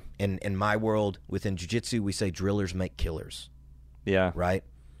 Yeah. In my world, within jiu-jitsu, we say drillers make killers. Yeah. Right?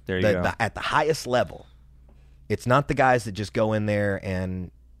 There you go. At the highest level, it's not the guys that just go in there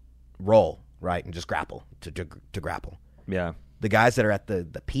and roll, right, and just grapple, to grapple. Yeah. The guys that are at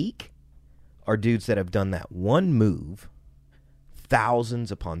the peak are dudes that have done that one move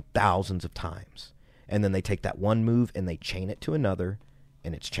thousands upon thousands of times. And then they take that one move and they chain it to another,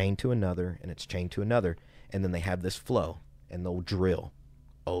 and it's chained to another, and it's chained to another. And then they have this flow, and they'll drill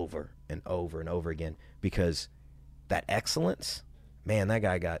over and over and over again. Because that excellence, man, that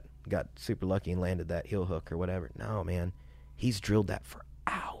guy got super lucky and landed that heel hook or whatever. No, man, he's drilled that for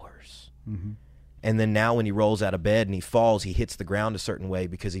hours. Mm-hmm. And then now when he rolls out of bed and he falls, he hits the ground a certain way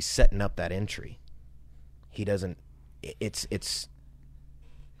because he's setting up that entry. He doesn't, it's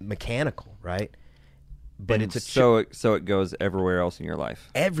mechanical, right? But and it's a so it goes everywhere else in your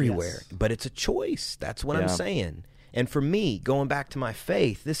life. Everywhere. Yes. But it's a choice. That's what I'm saying. And for me, going back to my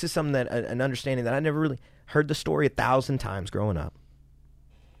faith, this is something that an understanding that I never really heard the story 1,000 times growing up.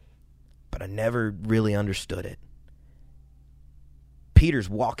 But I never really understood it. Peter's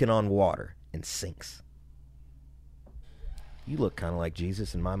walking on water and sinks. You look kind of like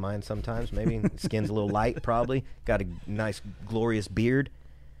Jesus in my mind sometimes. Maybe skin's a little light, probably. Got a nice, glorious beard.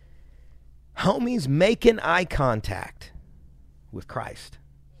 Homie's making eye contact with Christ,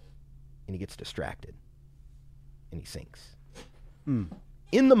 and he gets distracted, and he sinks.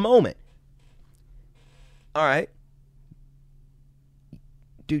 In the moment. All right.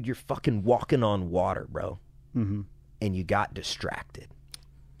 Dude, you're fucking walking on water, bro. Mm-hmm. And you got distracted.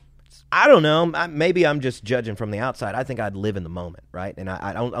 I don't know. Maybe I'm just judging from the outside. I think I'd live in the moment, right? And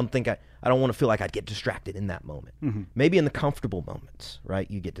I don't want to feel like I'd get distracted in that moment. Mm-hmm. Maybe in the comfortable moments,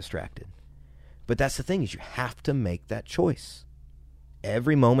 right? You get distracted. But that's the thing, is you have to make that choice.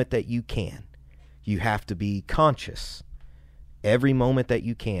 Every moment that you can, you have to be conscious. Every moment that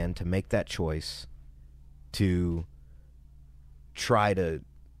you can to make that choice to try to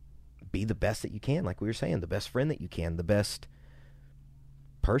be the best that you can, like we were saying, the best friend that you can, the best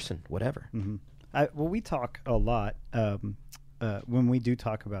person, whatever. Mm-hmm. Well, we talk a lot when we do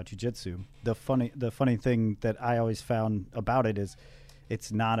talk about jiu-jitsu. The funny thing that I always found about it is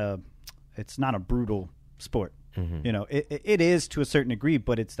it's not a brutal sport. Mm-hmm. It is to a certain degree,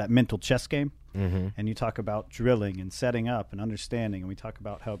 but it's that mental chess game. Mm-hmm. And you talk about drilling and setting up and understanding, and we talk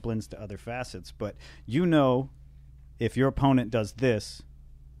about how it blends to other facets. But if your opponent does this,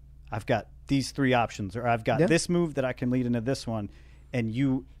 I've got these 3 options, or I've got this move that I can lead into this one. And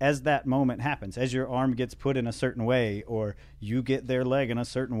you, as that moment happens, as your arm gets put in a certain way, or you get their leg in a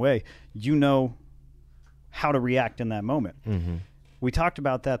certain way, you know how to react in that moment. Mm-hmm. We talked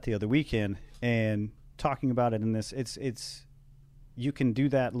about that the other weekend, and talking about it in this, it's you can do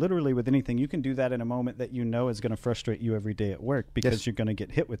that literally with anything. You can do that in a moment that you know is going to frustrate you every day at work because you're going to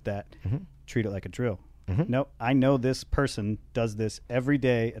get hit with that. Mm-hmm. Treat it like a drill. Mm-hmm. No, I know this person does this every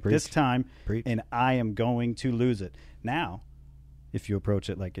day at this time, and I am going to lose it. Now, if you approach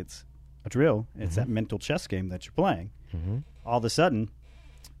it like it's a drill, it's that mental chess game that you're playing. Mm-hmm. All of a sudden,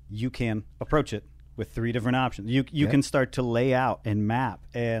 you can approach it with 3 different options. You can start to lay out and map,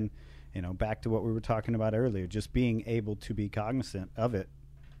 and back to what we were talking about earlier, just being able to be cognizant of it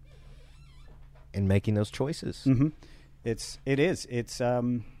and making those choices. Mm-hmm. It's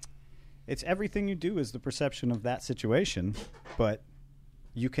everything you do is the perception of that situation, but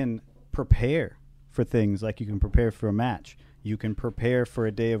you can prepare for things like you can prepare for a match. You can prepare for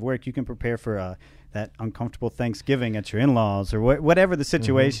a day of work. You can prepare for that uncomfortable Thanksgiving at your in-laws, or whatever the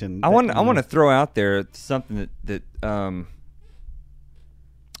situation. Mm-hmm. I want to throw out there something that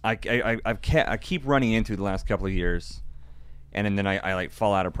I keep running into the last couple of years, and then I like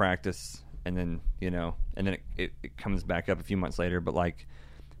fall out of practice, and then it comes back up a few months later. But like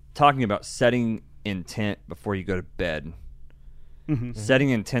talking about setting intent before you go to bed, setting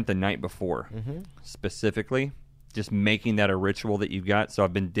intent the night before, specifically. Just making that a ritual that you've got. So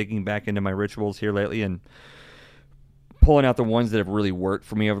I've been digging back into my rituals here lately, and pulling out the ones that have really worked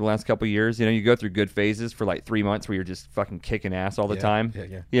for me over the last couple of years. You know, you go through good phases for like 3 months where you're just fucking kicking ass all the time.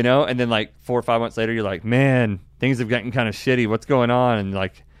 Yeah. You know, and then like 4 or 5 months later, you're like, man, things have gotten kind of shitty. What's going on? And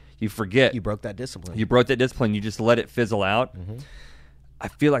like, you forget. You broke that discipline. You broke that discipline. You just let it fizzle out. Mm-hmm. I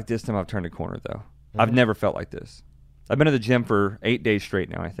feel like this time I've turned a corner, though. I've never felt like this. I've been to the gym for 8 days straight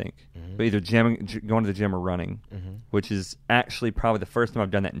now, I think. But either going to the gym or running, which is actually probably the first time I've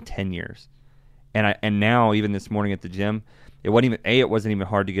done that in 10 years. And now, even this morning at the gym, it wasn't even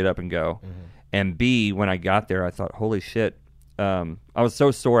hard to get up and go. And B, when I got there, I thought, holy shit. I was so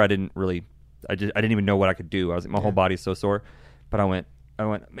sore I didn't even know what I could do. I was like, my whole body's so sore. But I went,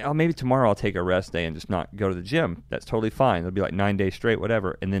 oh, maybe tomorrow I'll take a rest day and just not go to the gym. That's totally fine. It'll be like 9 days straight,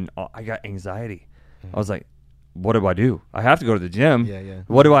 whatever. And then I got anxiety. I was like, what do? I have to go to the gym. Yeah.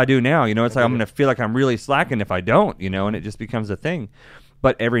 What do I do now? You know, it's like I'm going to feel like I'm really slacking if I don't, you know, and it just becomes a thing.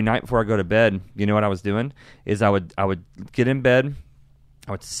 But every night before I go to bed, you know what I was doing is I would get in bed,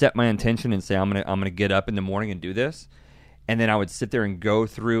 I would set my intention and say I'm gonna get up in the morning and do this, and then I would sit there and go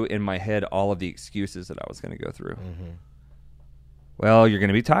through in my head all of the excuses that I was going to go through. Well, you're going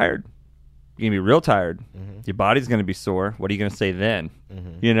to be tired. You're going to be real tired. Your body's going to be sore. What are you going to say then?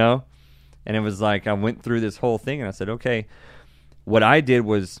 You know? And it was like I went through this whole thing and I said, okay, what I did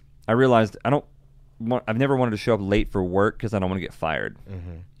was I realized I've never wanted to show up late for work because I don't want to get fired.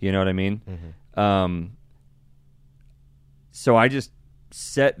 You know what I mean? So I just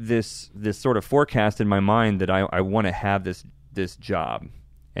set this sort of forecast in my mind that I want to have this job.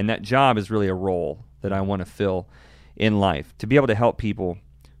 And that job is really a role that I want to fill in life, to be able to help people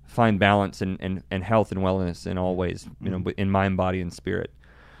find balance and health and wellness in all ways, you know, in mind, body, and spirit.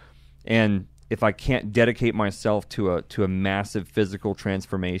 And if I can't dedicate myself to a massive physical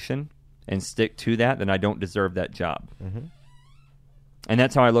transformation and stick to that, then I don't deserve that job. And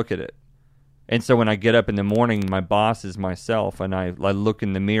that's how I look at it. And so when I get up in the morning, my boss is myself, and I look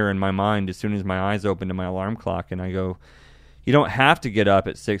in the mirror in my mind as soon as my eyes open to my alarm clock, and I go, you don't have to get up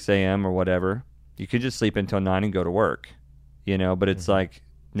at 6 a.m. or whatever. You could just sleep until 9 and go to work, you know, but it's like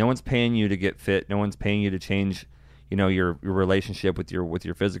no one's paying you to get fit. No one's paying you to change, you know, your relationship with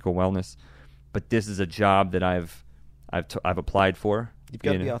your physical wellness. But this is a job that I've applied for. You've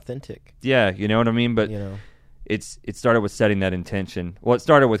got to be authentic. Yeah, you know what I mean? But you know, it started with setting that intention. Well, it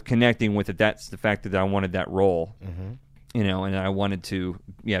started with connecting with it. That's the fact that I wanted that role, you know, and I wanted to,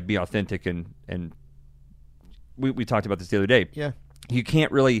 be authentic. And we talked about this the other day. Yeah. You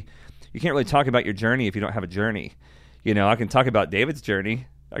can't really talk about your journey if you don't have a journey. You know, I can talk about David's journey.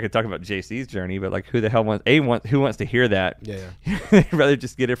 I could talk about JC's journey, but like, who the hell who wants to hear that? Yeah. They'd rather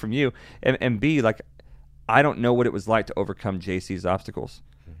just get it from you. And B, like, I don't know what it was like to overcome JC's obstacles.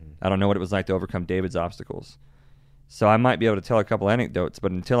 I don't know what it was like to overcome David's obstacles. So I might be able to tell a couple anecdotes,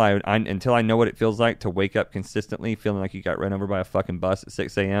 but until I know what it feels like to wake up consistently feeling like you got run over by a fucking bus at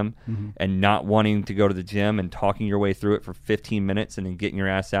 6 a.m. And not wanting to go to the gym and talking your way through it for 15 minutes and then getting your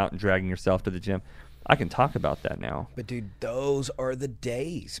ass out and dragging yourself to the gym, I can talk about that now. But dude, those are the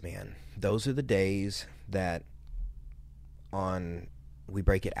days, man. Those are the days that we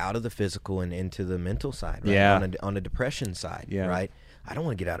break it out of the physical and into the mental side, right? Yeah. On a depression side, Yeah. right? I don't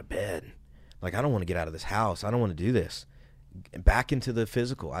want to get out of bed. Like, I don't want to get out of this house. I don't want to do this. Back into the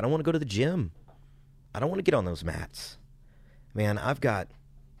physical. I don't want to go to the gym. I don't want to get on those mats. Man, I've got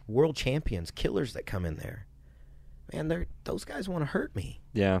world champions, killers that come in there. Man, those guys want to hurt me.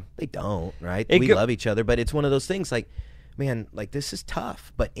 Yeah. They don't, right? We love each other, but it's one of those things like, man, like, this is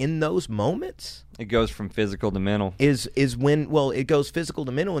tough. But in those moments, It goes from physical to mental. is when, well, it goes physical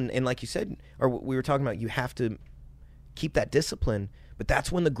to mental. And like you said, or we were talking about, you have to keep that discipline, but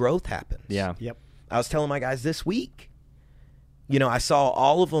that's when the growth happens. Yeah. Yep. I was telling my guys this week, you know, I saw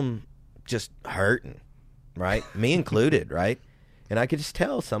all of them just hurting, right? Me included, right? And I could just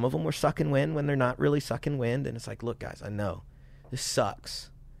tell some of them were sucking wind when they're not really sucking wind. And it's like, look, guys, I know this sucks,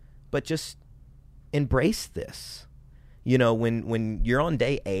 but just embrace this. You know, when you're on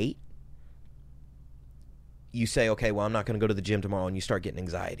day 8, you say, okay, well, I'm not going to go to the gym tomorrow, and you start getting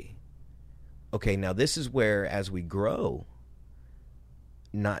anxiety. Okay, now this is where, as we grow,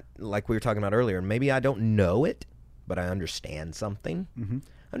 not like we were talking about earlier, maybe I don't know it, but I understand something.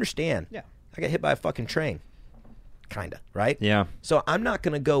 Understand. Yeah. I got hit by a fucking train. Kind of, right? Yeah. So I'm not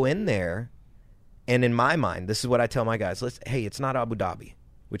going to go in there, and in my mind, this is what I tell my guys, hey, it's not Abu Dhabi,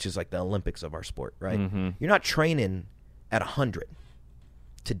 which is like the Olympics of our sport, right? You're not training at 100.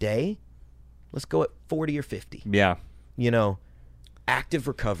 Today, let's go at 40 or 50. Yeah. You know, active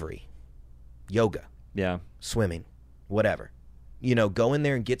recovery, yoga, Yeah. swimming, whatever. You know, go in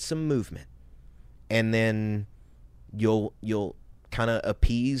there and get some movement, and then you'll kind of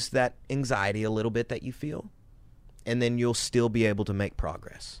appease that anxiety a little bit that you feel, and then you'll still be able to make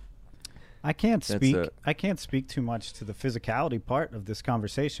progress. I can't speak too much to the physicality part of this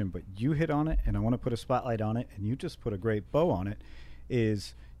conversation, but you hit on it, and I want to put a spotlight on it, and you just put a great bow on it,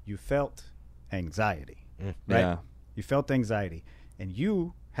 is you felt anxiety, right? Yeah. You felt anxiety, and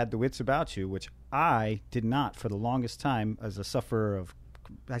you had the wits about you, which I did not for the longest time as a sufferer of,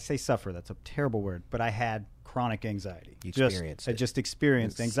 I say suffer, that's a terrible word, but I had chronic anxiety. You experienced I it. just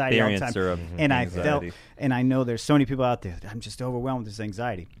experienced anxiety all the time. Experiencer of And I anxiety. felt, and I know there's so many people out there that I'm just overwhelmed with this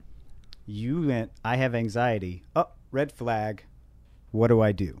anxiety. You went, I have anxiety. Oh, red flag. What do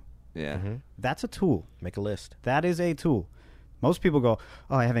I do? Yeah. That's a tool. Make a list. That is a tool. Most people go,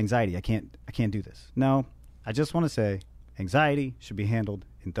 "Oh, I have anxiety. I can't do this." No, I just want to say anxiety should be handled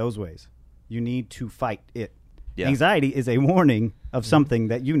in those ways. You need to fight it. Yeah. Anxiety is a warning of something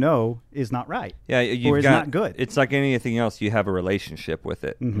that you know is not right. Yeah, or is not good. It's like anything else. You have a relationship with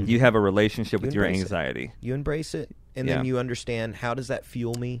it. You have a relationship with your embrace it. anxiety. You embrace it, and Yeah. then you understand, how does that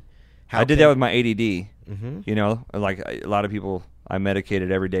fuel me? I did that with my ADD. You know, like a lot of people, I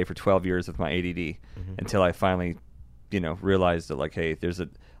medicated every day for 12 years with my ADD until I finally, realized that, like, hey,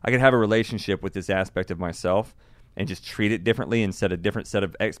 I could have a relationship with this aspect of myself and just treat it differently and set a different set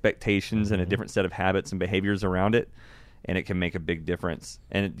of expectations and a different set of habits and behaviors around it, and it can make a big difference.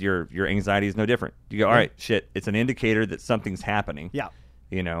 And your anxiety is no different. You go, all right, shit, it's an indicator that something's happening. Yeah.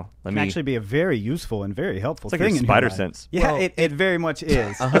 Let Can me actually be a very useful and very helpful It's like thing your in spider your life. sense. Yeah, Well, it very much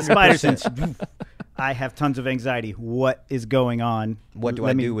is. A spider sense. I have tons of anxiety. What is going on? What do Let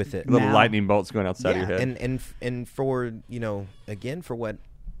I me do with it? little now- lightning bolts going outside of your head. and for, again, for what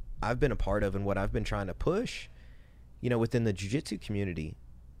I've been a part of and what I've been trying to push, within the jiu-jitsu community,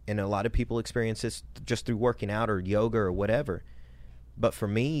 and a lot of people experience this just through working out or yoga or whatever. But for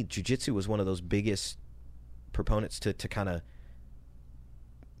me, jiu-jitsu was one of those biggest proponents to kind of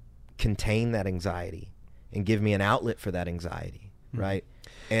contain that anxiety and give me an outlet for that anxiety, right?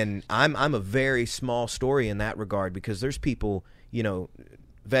 And I'm a very small story in that regard, because there's people,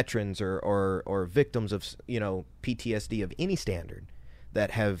 veterans or victims of, PTSD of any standard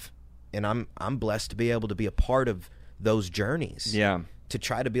that have, and I'm blessed to be able to be a part of those journeys. Yeah. To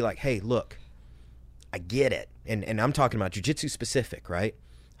try to be like, hey, look, I get it. And I'm talking about jiu-jitsu specific, right?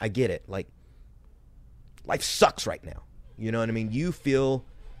 I get it. Like, life sucks right now. You know what I mean? You feel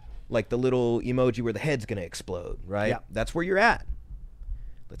like the little emoji where the head's going to explode, right? Yeah. That's where you're at.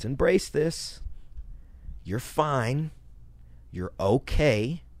 Let's embrace this. You're fine. You're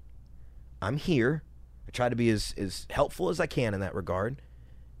okay. I'm here. I try to be as helpful as I can in that regard,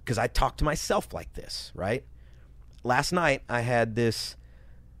 because I talk to myself like this, right? Last night, I had this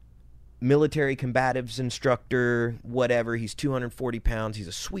military combatives instructor, whatever. He's 240 pounds. He's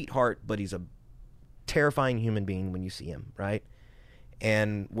a sweetheart, but he's a terrifying human being when you see him, right?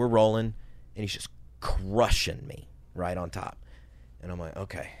 And we're rolling, and he's just crushing me right on top. And I'm like,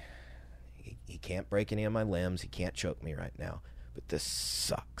 okay, he can't break any of my limbs. He can't choke me right now. But this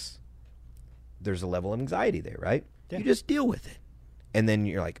sucks. There's a level of anxiety there, right? Yeah. You just deal with it. And then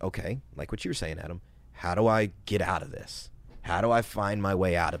you're like, okay, like what you were saying, Adam, how do I get out of this? How do I find my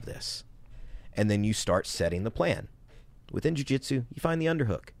way out of this? And then you start setting the plan. Within jiu-jitsu, you find the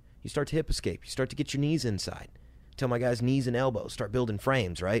underhook. You start to hip escape. You start to get your knees inside. Tell my guys knees and elbows. Start building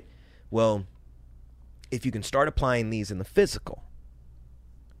frames, right? Well, if you can start applying these in the physical,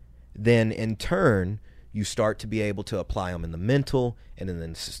 then in turn, you start to be able to apply them in the mental and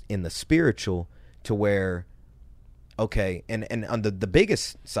then in the spiritual, to where, okay, and on the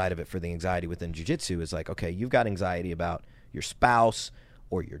biggest side of it for the anxiety within jiu-jitsu is like, okay, you've got anxiety about your spouse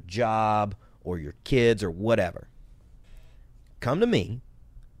or your job or your kids or whatever. Come to me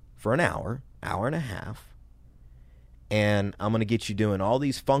for an hour and a half, and I'm going to get you doing all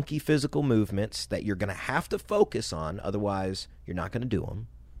these funky physical movements that you're going to have to focus on, otherwise you're not going to do them.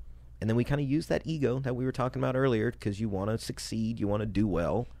 And then we kind of use that ego that we were talking about earlier, because you want to succeed, you want to do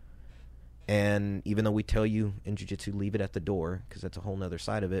well. And even though we tell you in jiu-jitsu, leave it at the door, because that's a whole nother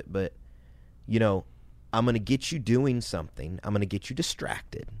side of it, but, I'm going to get you doing something. I'm going to get you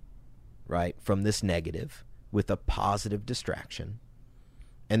distracted, right, from this negative with a positive distraction.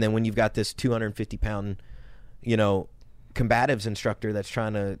 And then when you've got this 250-pound, combatives instructor that's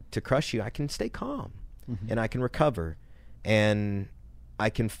trying to crush you, I can stay calm, and I can recover, and I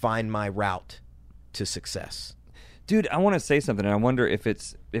can find my route to success. Dude, I want to say something, and I wonder if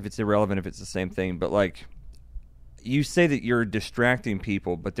it's irrelevant, if it's the same thing. But, like, you say that you're distracting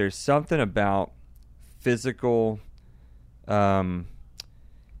people, but there's something about physical,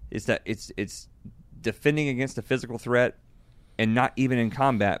 is that it's defending against a physical threat, and not even in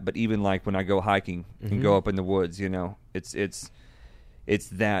combat, but even like when I go hiking and go up in the woods, it's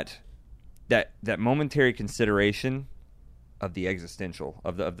that that momentary consideration of the existential,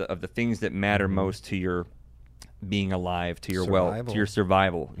 of the things that matter most to your being alive, to your wealth, to your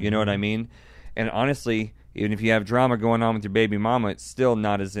survival. You know what I mean? And honestly, even if you have drama going on with your baby mama, it's still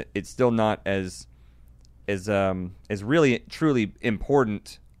not as really truly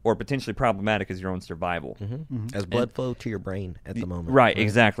important or potentially problematic as your own survival. As blood flow to your brain at the moment. Right,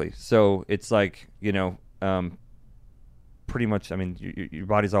 exactly. So it's like, pretty much, I mean, your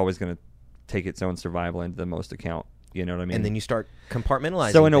body's always going to take its own survival into the most account. You know what I mean? And then you start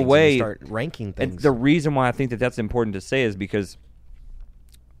compartmentalizing. So in a way, you start ranking things. And the reason why I think that that's important to say is because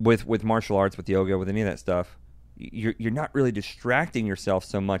with martial arts, with yoga, with any of that stuff, you're not really distracting yourself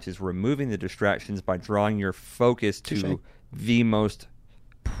so much as removing the distractions by drawing your focus to the most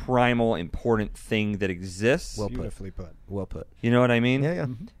primal, important thing that exists. Beautifully put. Well put. You know what I mean? Yeah.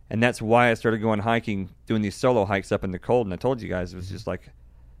 And that's why I started going hiking, doing these solo hikes up in the cold. And I told you guys, it was just like,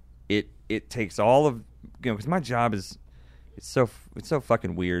 it takes all of, because my job is, it's so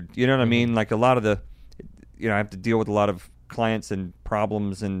fucking weird. You know what I mean? Like a lot of the, I have to deal with a lot of clients and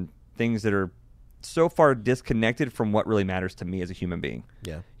problems and things that are so far disconnected from what really matters to me as a human being.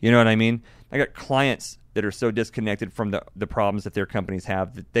 Yeah. You know what I mean? I got clients that are so disconnected from the problems that their companies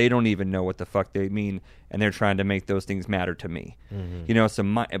have that they don't even know what the fuck they mean, and they're trying to make those things matter to me.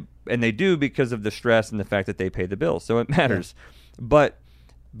 So and they do because of the stress and the fact that they pay the bills, so it matters. Yeah.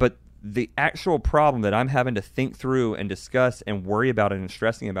 But the actual problem that I'm having to think through and discuss and worry about and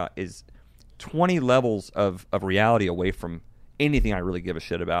stressing about is 20 levels of reality away from anything I really give a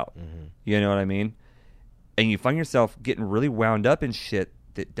shit about. You know what I mean? And you find yourself getting really wound up in shit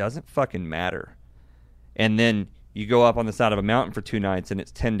that doesn't fucking matter. And then you go up on the side of a mountain for 2 nights and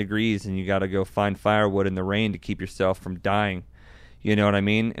it's 10 degrees and you got to go find firewood in the rain to keep yourself from dying. You know what I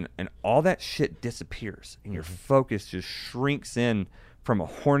mean? And all that shit disappears and your focus just shrinks in from a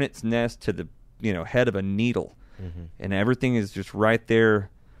hornet's nest to the head of a needle. And everything is just right there.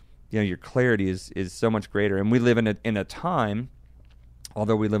 Your clarity is so much greater. And we live in a time,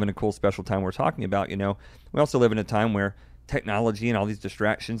 although we live in a cool special time we're talking about, we also live in a time where technology and all these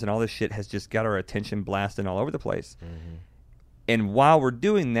distractions and all this shit has just got our attention blasting all over the place. And while we're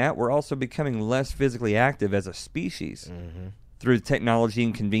doing that, we're also becoming less physically active as a species through technology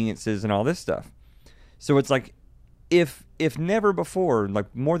and conveniences and all this stuff. So it's like, if never before,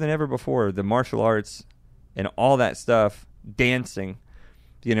 like more than ever before, the martial arts and all that stuff, dancing,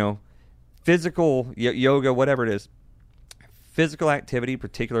 physical yoga, whatever it is, physical activity,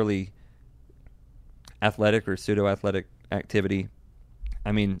 particularly athletic or pseudo-athletic activity,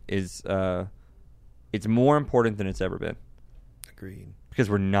 I mean, is it's more important than it's ever been. Agreed. Because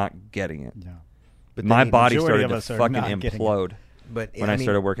we're not getting it. Yeah. But my body majority started of to us are fucking not getting implode when I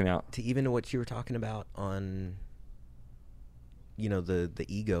started working out. To even what you were talking about on, the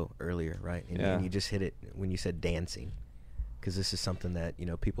ego earlier, right? And you just hit it when you said dancing, because this is something that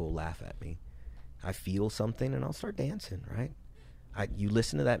people will laugh at me. I feel something and I'll start dancing, right? You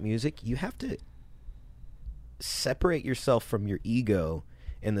listen to that music, you have to separate yourself from your ego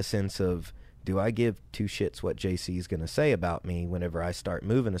in the sense of, do I give 2 shits what JC is going to say about me whenever I start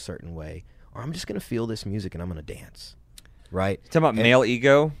moving a certain way, or I'm just going to feel this music and I'm going to dance, right? Talking about male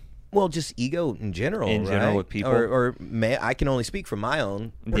ego? Well, just ego in general, in general with people, or I can only speak from my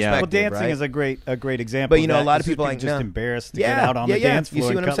own perspective. Yeah. Well, dancing right? is a great example. But of a lot of people people just like, embarrassed to get out on the dance floor you see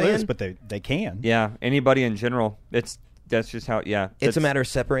and what I'm cut loose, saying? but they can. Yeah, anybody in general. That's just how. Yeah, it's a matter of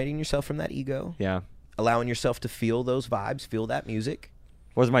separating yourself from that ego. Yeah, allowing yourself to feel those vibes, feel that music.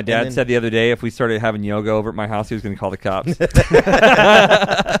 What was my dad said the other day? If we started having yoga over at my house, he was going to call the cops.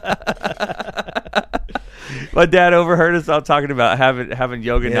 My dad overheard us all talking about having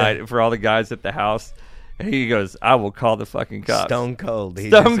yoga night for all the guys at the house. And he goes, I will call the fucking cops. Stone cold. He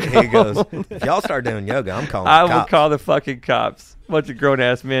cold. Goes, if y'all start doing yoga, I'm calling the cops. I will call the fucking cops. Bunch of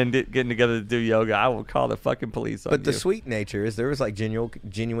grown-ass men getting together to do yoga. I will call the fucking police on you. But the sweet nature is there was like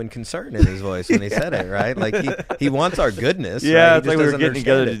genuine concern in his voice when he said it, right? Like he wants our goodness. Yeah, right? it's like we were getting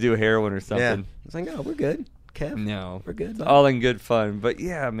together to do heroin or something. Yeah. It's like, no, we're good, Kev. No. We're good. It's all in good fun. But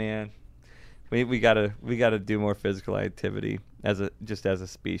yeah, man. We gotta do more physical activity as a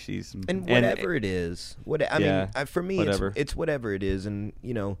species, and whatever it is. For me, it's whatever it is, and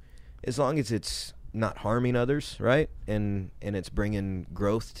as long as it's not harming others, right, and it's bringing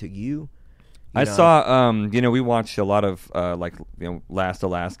growth to you. I saw, we watched a lot of Last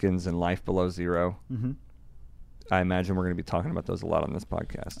Alaskans and Life Below Zero. Mm-hmm. I imagine we're going to be talking about those a lot on this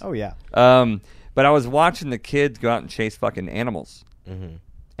podcast. Oh yeah. But I was watching the kids go out and chase fucking animals. Mm-hmm.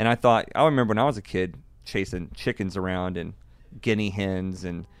 And I remember when I was a kid chasing chickens around and guinea hens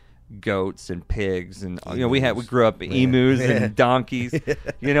and goats and pigs, and we grew up emus and donkeys.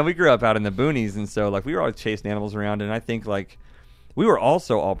 We grew up out in the boonies, and so like we were always chasing animals around. And I think like we were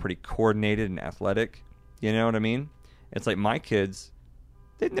also all pretty coordinated and athletic. You know what I mean? It's like my kids,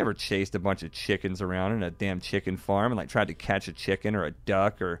 they'd never chased a bunch of chickens around in a damn chicken farm and like tried to catch a chicken or a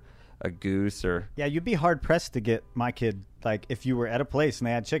duck or a goose or. Yeah, you'd be hard pressed to get my kid, like if you were at a place and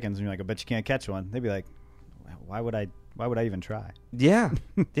they had chickens and you're like, I bet you can't catch one. They'd be like, why would I even try? Yeah,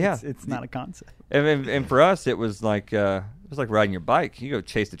 yeah. It's not a concept. And for us, it was like riding your bike. You go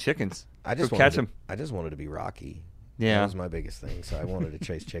chase the chickens. I just go catch them. I just wanted to be Rocky. Yeah, that was my biggest thing. So I wanted to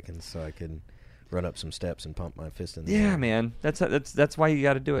chase chickens so I could run up some steps and pump my fist in the air. Yeah, man. That's why you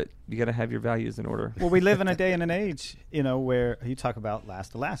got to do it. You got to have your values in order. Well, we live in a day and an age, where you talk about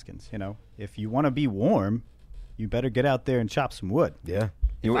last Alaskans. If you want to be warm, you better get out there and chop some wood. Yeah.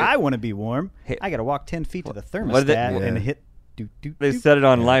 If I want to be warm, I got to walk 10 feet to the thermostat and hit. They said it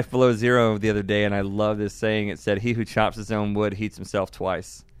on Life Below Zero the other day, and I love this saying. It said, "He who chops his own wood heats himself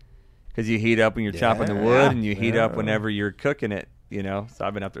twice," because you heat up when you're chopping the wood, and you heat up whenever you're cooking it. So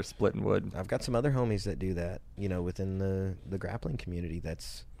I've been out there splitting wood. I've got some other homies that do that. Within the grappling community.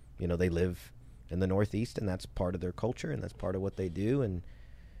 That's they live in the Northeast, and that's part of their culture, and that's part of what they do. And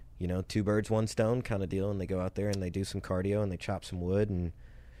two birds, one stone kind of deal. And they go out there and they do some cardio and they chop some wood and.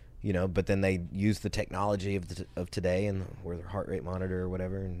 But then they use the technology of today and or their heart rate monitor or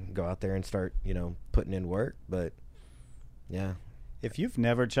whatever and go out there and start, putting in work. But, yeah. If you've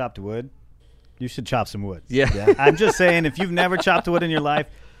never chopped wood, you should chop some wood. Yeah. I'm just saying, if you've never chopped wood in your life,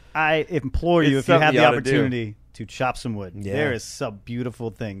 I implore you, if you have the opportunity, to chop some wood. Yeah. There is some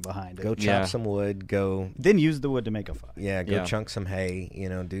beautiful thing behind it. Go chop some wood. Then use the wood to make a fire. Yeah, go chunk some hay,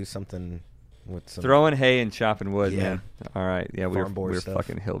 do something. With some throwing hay and chopping wood, man. All right, yeah, we're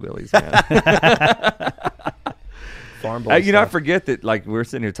fucking hillbillies, man. Farm boy I forget that like we're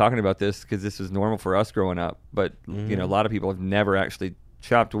sitting here talking about this because this was normal for us growing up, but a lot of people have never actually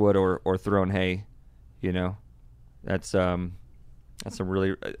chopped wood or thrown hay. That's a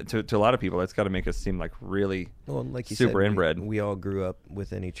really to a lot of people that's got to make us seem like really like you super said, inbred. We all grew up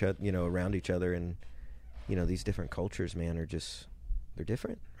within each other, around each other, and these different cultures, man, are just. They're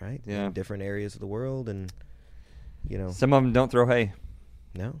different, right? Yeah. In different areas of the world, and some of them don't throw hay.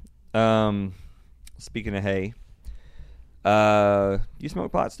 No. Speaking of hay, you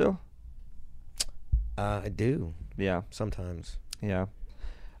smoke pot still? I do. Yeah. Sometimes. Yeah.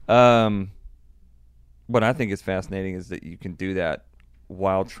 What I think is fascinating is that you can do that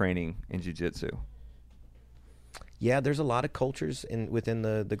while training in jiu-jitsu. Yeah, there's a lot of cultures within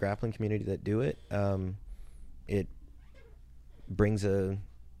the grappling community that do it. It brings a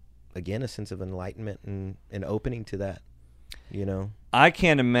sense of enlightenment and an opening to that, I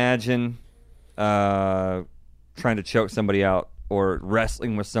can't imagine trying to choke somebody out or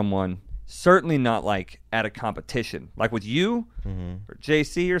wrestling with someone. Certainly not like at a competition, like with you or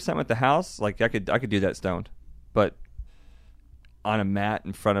JC or something at the house. Like I could do that stoned, but on a mat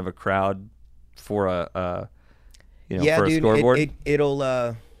in front of a crowd for for a scoreboard.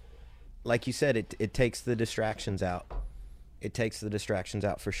 It'll like you said, it takes the distractions out. It takes the distractions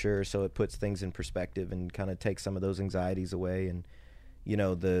out for sure, so it puts things in perspective and kind of takes some of those anxieties away, and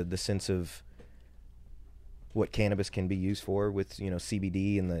the sense of what cannabis can be used for with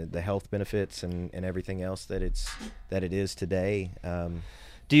CBD and the health benefits and everything else that it is today.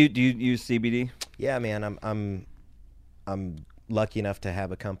 Do you use CBD? Yeah, man, I'm lucky enough to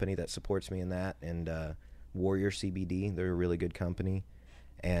have a company that supports me in that, and Warrior CBD, they're a really good company,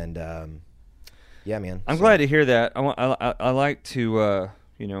 and. Yeah, man. I'm glad to hear that. I like to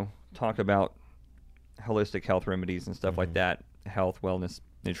talk about holistic health remedies and stuff like that, health, wellness,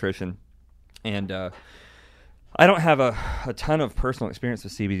 nutrition, and I don't have a ton of personal experience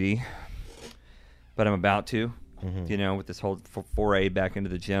with CBD, but I'm about to, with this whole foray back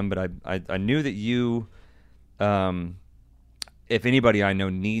into the gym. But I knew that you, if anybody I know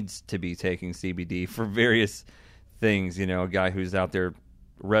needs to be taking CBD for various things, a guy who's out there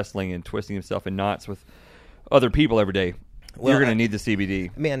wrestling and twisting himself in knots with other people every day. Well, you're going to need the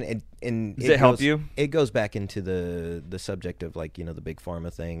CBD. Man, does it help you? It goes back into the subject of like, the big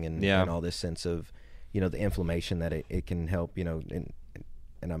pharma thing and all this sense of, the inflammation that it can help, and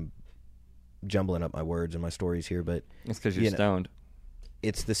I'm jumbling up my words and my stories here, but it's because you're stoned.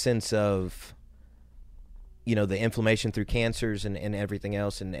 It's the sense of, the inflammation through cancers and everything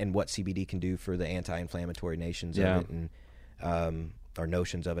else and what CBD can do for the anti-inflammatory nations of it and, or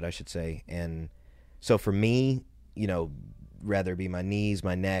notions of it, I should say. And so for me, rather be my knees,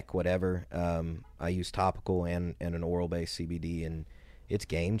 my neck, whatever, I use topical and an oral-based CBD, and it's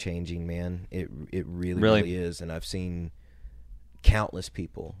game-changing, man. It really is. And I've seen countless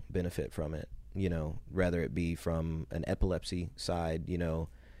people benefit from it, rather it be from an epilepsy side,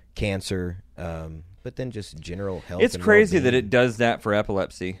 cancer, but then just general health. It's and crazy well-being. that it does that for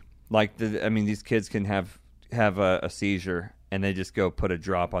epilepsy. Like, these kids can have a seizure, and they just go put a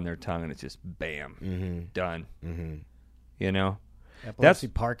drop on their tongue, and it's just bam, done. Epilepsy,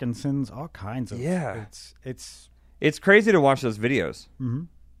 Parkinson's, all kinds of. Yeah. It's crazy to watch those videos.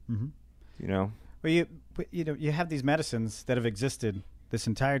 Well, you have these medicines that have existed this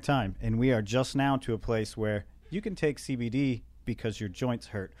entire time, and we are just now to a place where you can take CBD because your joints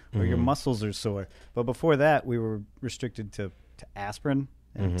hurt or your muscles are sore. But before that, we were restricted to aspirin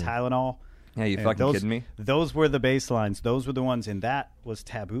and Tylenol. Yeah, you And fucking kidding me? Those were the baselines. Those were the ones, and that was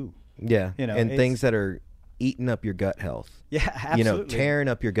taboo. Yeah, You know, and it's- things that are eating up your gut health. Yeah, absolutely. Tearing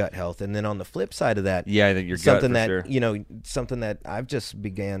up your gut health. And then on the flip side of that, Yeah, your gut something for that sure. something that I've just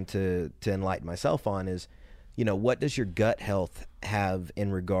began to enlighten myself on is, what does your gut health have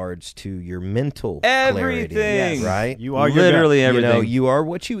in regards to your mental clarity, Everything. right? You are your literally gut. everything. You are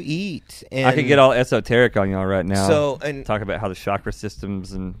what you eat. And I could get all esoteric on y'all right now. So, and talk about how the chakra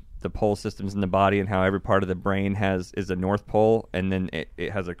systems and the pole systems in the body, and how every part of the brain is a north pole, and then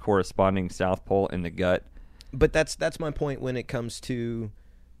it has a corresponding south pole in the gut. but that's my point when it comes to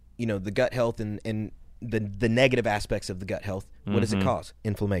the gut health and the negative aspects of the gut health. What does it cause?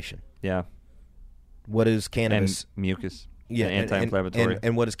 Inflammation. Yeah, What is and cannabis? mucus. Yeah, and anti-inflammatory.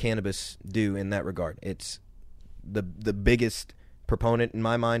 And what does cannabis do in that regard? It's the biggest proponent in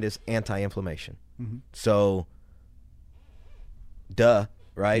my mind is anti-inflammation. So, duh,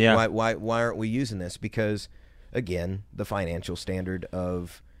 right? Yeah. Why aren't we using this? Because again, the financial standard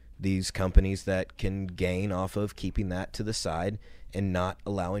of these companies that can gain off of keeping that to the side and not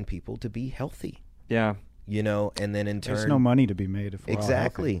allowing people to be healthy. Yeah, And then in turn, There's no money to be made if we're all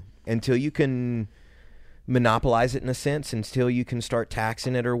exactly until you can monopolize it in a sense, until you can start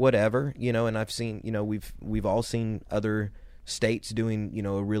taxing it or whatever, and I've seen, we've all seen other states doing,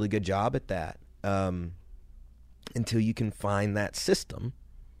 a really good job at that. Until you can find that system,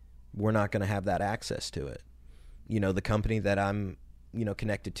 we're not going to have that access to it. The company that I'm,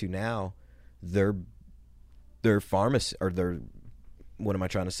 connected to now, their pharmacy, or what am I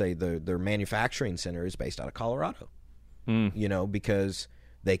trying to say? Their manufacturing center is based out of Colorado. Because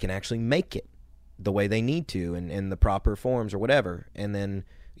they can actually make it the way they need to and in the proper forms or whatever. And then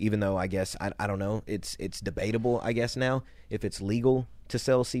even though I guess, I don't know, it's debatable, I guess now, if it's legal to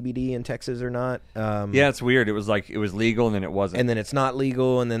sell CBD in Texas or not. yeah, it's weird. It was like it was legal and then it wasn't. And then it's not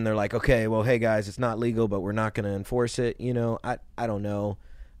legal, and then they're like, okay, well, hey guys, it's not legal, but we're not going to enforce it. I don't know.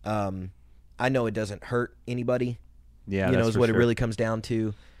 I know it doesn't hurt anybody. yeah, Is that's for what sure. it really comes down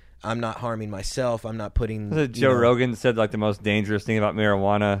to. I'm not harming myself. I'm not putting Joe Rogan said like the most dangerous thing about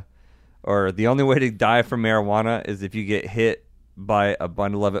marijuana, or the only way to die from marijuana is if you get hit by a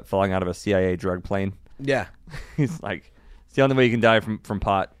bundle of it falling out of a CIA drug plane. Yeah. He's like, it's the only way you can die from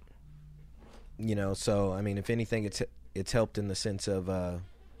pot. So I mean, if anything, it's helped in the sense of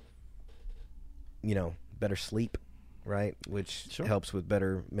better sleep, right? Which Sure. helps with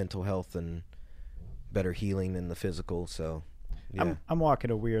better mental health and better healing in the physical. So yeah. I'm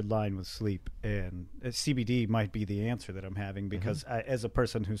walking a weird line with sleep, and CBD might be the answer that I'm having because as a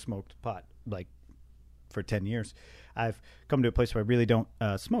person who smoked pot like for 10 years, I've come to a place where I really don't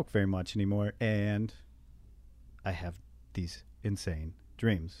smoke very much anymore, and I have these insane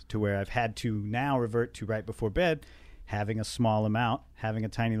dreams to where I've had to now revert to right before bed, having a small amount, having a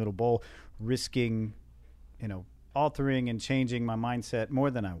tiny little bowl, risking, altering and changing my mindset more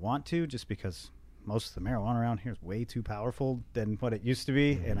than I want to, just because most of the marijuana around here is way too powerful than what it used to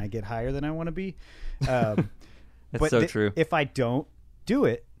be, and I get higher than I want to be. That's But so true. If I don't do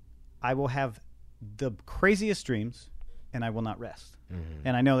it, I will have the craziest dreams, and I will not rest.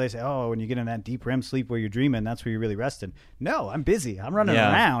 And I know they say, oh, when you get in that deep REM sleep where you're dreaming, that's where you're really resting. No, I'm busy. I'm running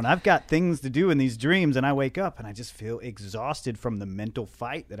Yeah. around. I've got things to do in these dreams, and I wake up, and I just feel exhausted from the mental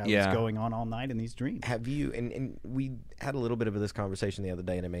fight that I was going on all night in these dreams. Have you, and we had a little bit of this conversation the other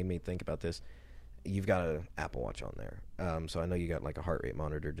day, and it made me think about this. You've got an Apple Watch on there. So I know you got like a heart rate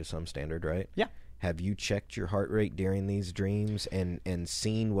monitor to some standard, right? Yeah. Have you checked your heart rate during these dreams and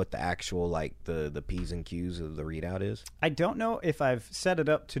seen what the actual, like, the P's and Q's of the readout is? I don't know if I've set it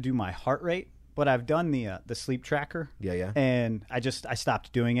up to do my heart rate, but I've done the sleep tracker. Yeah. And I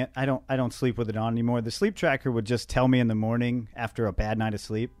stopped doing it. I don't sleep with it on anymore. The sleep tracker would just tell me in the morning after a bad night of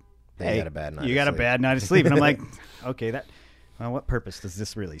sleep, Hey, you got a bad night You of got a sleep." bad night of sleep. And I'm like, okay, what purpose does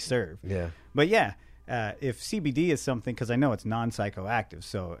this really serve? Yeah. But yeah, if CBD is something, because I know it's non-psychoactive,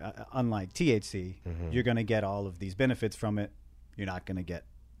 so unlike THC, you're going to get all of these benefits from it. You're not going to get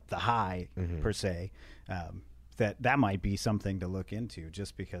the high per se. that might be something to look into,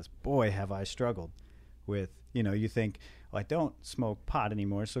 just because, boy, have I struggled with, you think, well, I don't smoke pot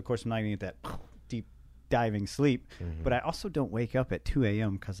anymore, so of course I'm not going to get that deep diving sleep, but I also don't wake up at 2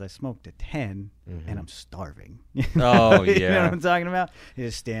 a.m. because I smoked at 10 and I'm starving. Oh, yeah. You know what I'm talking about? You're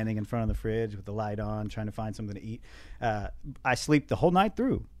just standing in front of the fridge with the light on, trying to find something to eat. I sleep the whole night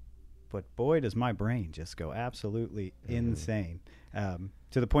through, but boy, does my brain just go absolutely insane,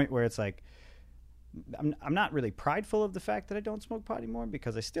 to the point where it's like, I'm not really prideful of the fact that I don't smoke pot anymore,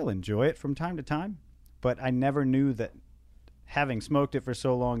 because I still enjoy it from time to time, but I never knew that having smoked it for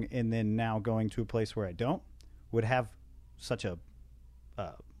so long and then now going to a place where I don't would have such a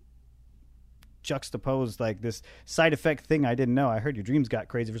juxtaposed, like, this side effect thing I didn't know. I heard your dreams got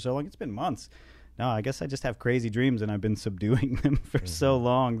crazy for so long. It's been months. No, I guess I just have crazy dreams, and I've been subduing them for so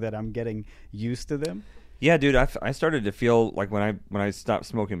long that I'm getting used to them. Yeah, dude, I started to feel like when I stopped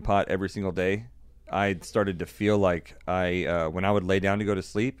smoking pot every single day, I started to feel like when I would lay down to go to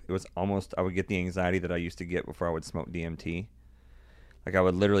sleep, it was almost, I would get the anxiety that I used to get before I would smoke DMT. Like, I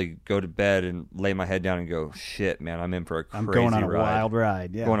would literally go to bed and lay my head down and go, shit, man, I'm in for a crazy ride. I'm going on a wild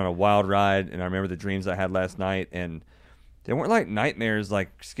ride, yeah. Going on a wild ride, and I remember the dreams I had last night, and they weren't like nightmares,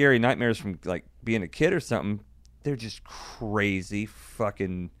 like scary nightmares from like being a kid or something. They're just crazy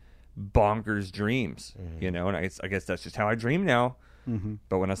fucking bonkers dreams, and I guess that's just how I dream now.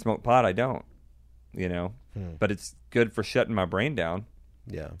 But when I smoke pot, I don't, But it's good for shutting my brain down.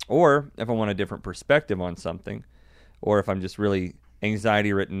 Yeah. Or if I want a different perspective on something, or if I'm just really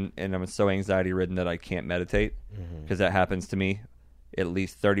anxiety-ridden and I'm so anxiety-ridden that I can't meditate, because that happens to me at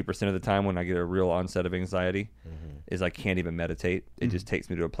least 30% of the time when I get a real onset of anxiety, is I can't even meditate. It just takes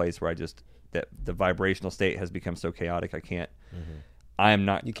me to a place where that the vibrational state has become so chaotic I can't. I am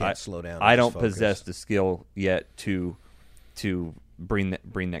not. You can't slow down. I don't possess the skill yet to bring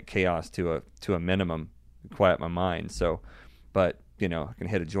that chaos to a minimum, quiet my mind. So, but I can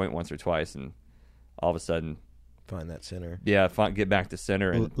hit a joint once or twice, and all of a sudden find that center. Yeah, get back to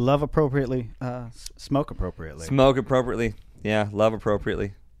center and love appropriately, smoke appropriately. Smoke appropriately. Yeah, love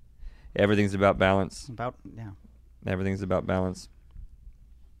appropriately. Everything's about balance. Everything's about balance.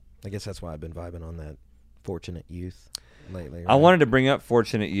 I guess that's why I've been vibing on that Fortunate Youth lately. Right? I wanted to bring up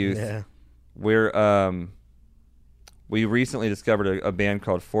Fortunate Youth. Yeah. We recently discovered a band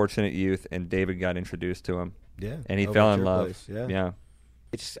called Fortunate Youth, and David got introduced to him. Yeah. And he fell in love. Place. Yeah. Yeah.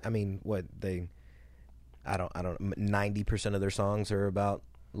 It's, I mean, I don't 90% of their songs are about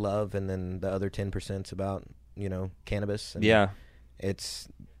love, and then the other 10%'s about, cannabis. And yeah. It's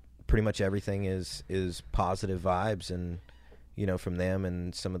pretty much everything is positive vibes, and, from them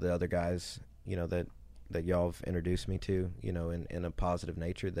and some of the other guys, that y'all have introduced me to, in a positive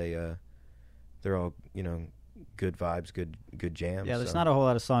nature, they're all, good vibes, good jams. Yeah, there's not a whole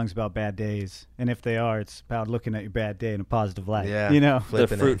lot of songs about bad days, and if they are, it's about looking at your bad day in a positive light. Yeah, the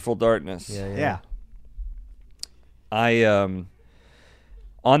fruitful darkness. Yeah. I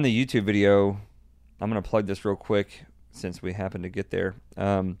on the YouTube video, I'm gonna plug this real quick since we happen to get there.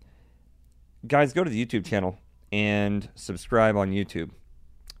 Guys, go to the YouTube channel and subscribe on YouTube.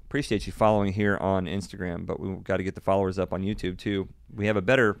 Appreciate you following here on Instagram, but we've got to get the followers up on YouTube too. We have a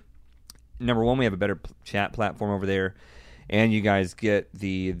better chat platform over there, and you guys get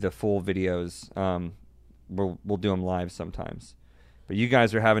the full videos. We'll do them live sometimes, but you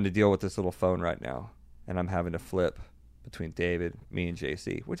guys are having to deal with this little phone right now, and I'm having to flip between David, me, and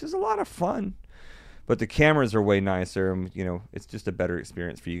JC, which is a lot of fun. But the cameras are way nicer, and it's just a better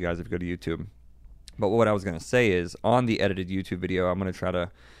experience for you guys if you go to YouTube. But what I was going to say is, on the edited YouTube video, I'm going to try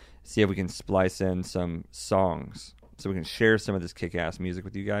to see if we can splice in some songs so we can share some of this kick-ass music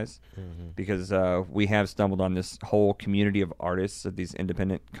with you guys, because we have stumbled on this whole community of artists, of these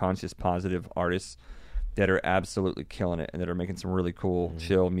independent, conscious, positive artists that are absolutely killing it and that are making some really cool,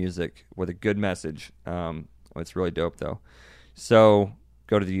 chill music with a good message. It's really dope, though. So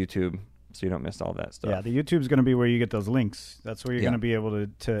go to the YouTube so you don't miss all that stuff. Yeah, the YouTube's going to be where you get those links. That's where you're going to be able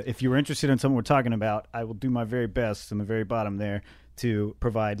to, if you're interested in something we're talking about, I will do my very best in the very bottom there to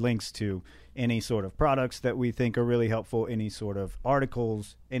provide links to any sort of products that we think are really helpful, any sort of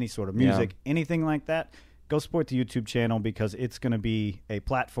articles, any sort of music, anything like that. Go support the YouTube channel, because it's going to be a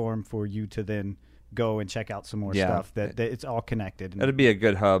platform for you to then go and check out some more stuff that it's all connected. That'd be a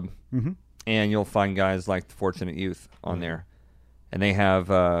good hub. And you'll find guys like the Fortunate Youth on there. And they have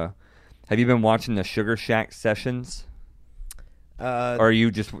you been watching the Sugar Shack sessions? Or are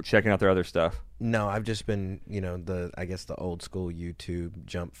you just checking out their other stuff? No, I've just been, the old school YouTube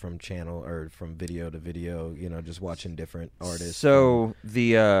jump from channel or from video to video, just watching different artists. So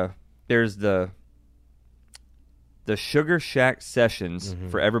there's the Sugar Shack sessions,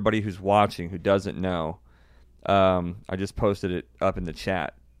 for everybody who's watching who doesn't know, I just posted it up in the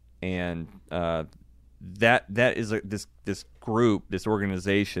chat, and that is this group, this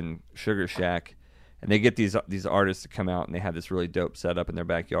organization, Sugar Shack, and they get these artists to come out, and they have this really dope setup in their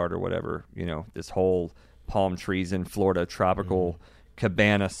backyard or whatever. This whole palm trees in Florida tropical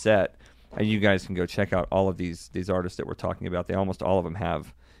cabana set, and you guys can go check out all of these artists that we're talking about. They almost all of them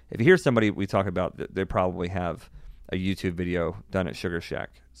have. If you hear somebody we talk about, they probably have a YouTube video done at Sugar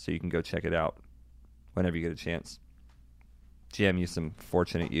Shack, so you can go check it out whenever you get a chance. Jam you some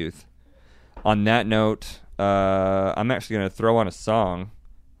Fortunate Youth. On that note, I'm actually going to throw on a song.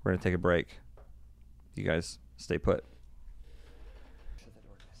 We're going to take a break. You guys stay put. Shut that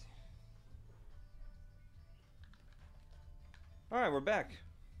door, Jesse. All right, we're back.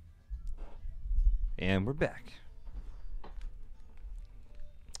 And we're back.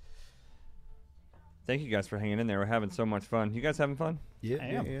 Thank you guys for hanging in there. We're having so much fun. You guys having fun? Yeah, I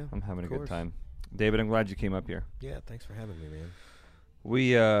am. yeah. I'm having a good course. time. David, I'm glad you came up here. Yeah, thanks for having me, man.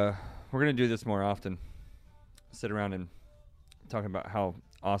 We're gonna do this more often. Sit around and talk about how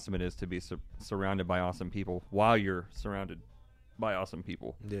awesome it is to be surrounded by awesome people while you're surrounded by awesome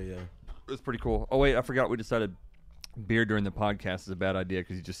people. Yeah. It's pretty cool. Oh wait, I forgot. We decided beer during the podcast is a bad idea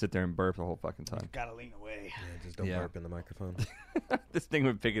because you just sit there and burp the whole fucking time. Gotta lean away. Yeah, just don't Yeah. burp in the microphone. This thing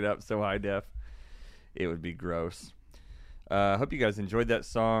would pick it up so high def. It would be gross. I hope you guys enjoyed that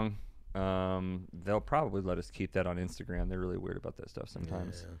song. They'll probably let us keep that on Instagram. They're really weird about that stuff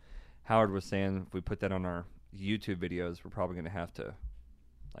sometimes. Yeah. Howard was saying if we put that on our YouTube videos, we're probably going to have to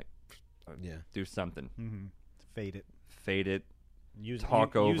do something. Mm-hmm. Fade it. Use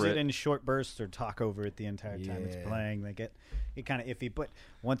Use it in short bursts or talk over it the entire time it's Yeah. playing. They get it kind of iffy. But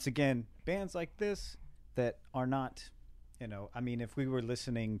once again, bands like this that are not, I mean, if we were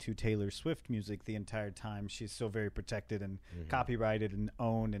listening to Taylor Swift music the entire time, she's so very protected and copyrighted and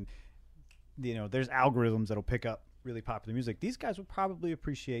owned, and there's algorithms that'll pick up really popular music. These guys will probably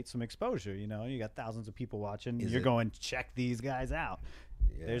appreciate some exposure. You got thousands of people watching. You're going, check these guys out.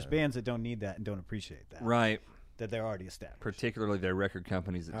 Yeah. There's bands that don't need that and don't appreciate that. Right. That they're already established. Particularly their record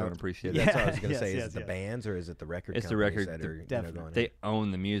companies that don't appreciate That's it. what I was going to Yes, say. yes, Is it the yes. bands or is it the record It's the companies record- that are definitely. going They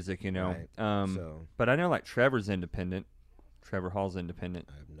own the music, Right. So- But I know like Trevor's independent. Trevor Hall's independent.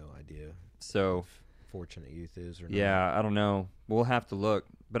 I have no idea So, if Fortunate Youth is or not. yeah, I don't know. We'll have to look.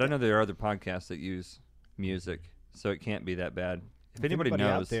 But I know there are other podcasts that use music, so it can't be that bad. If anybody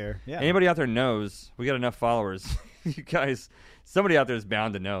knows, out there, anybody out there knows, we got enough followers. You guys, somebody out there is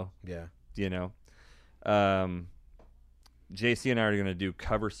bound to know. Yeah. JC and I are going to do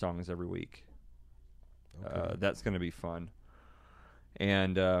cover songs every week. Okay. That's going to be fun.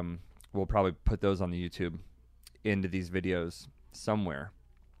 And we'll probably put those on the YouTube into these videos somewhere.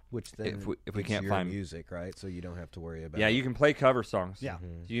 Which then if we it's can't your find music, right? So you don't have to worry about Yeah, you can play cover songs. Yeah.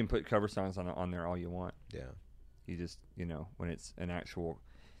 You can put cover songs on there all you want. Yeah. You just, when it's an actual,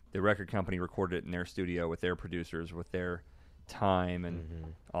 the record company recorded it in their studio with their producers, with their time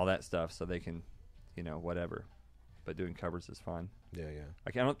and all that stuff, so they can, whatever. But doing covers is fun. Yeah.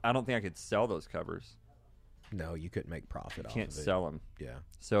 I don't think I could sell those covers. No, you couldn't make profit off Can't of it. sell them. Yeah.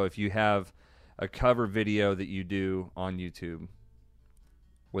 So if you have a cover video that you do on YouTube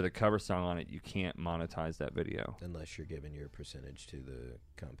with a cover song on it, you can't monetize that video. Unless you're giving your percentage to the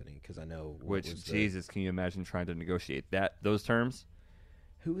company. Because I know... Jesus, can you imagine trying to negotiate those terms?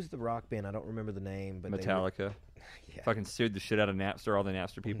 Who was the rock band? I don't remember the name. But Metallica. Yeah. Fucking sued the shit out of Napster, all the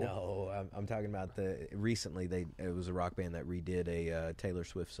Napster people. No, I'm talking about recently it was a rock band that redid a Taylor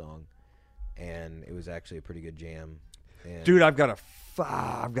Swift song, and it was actually a pretty good jam. And Dude, I've got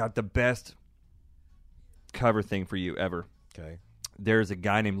the best cover thing for you ever. Okay. There's a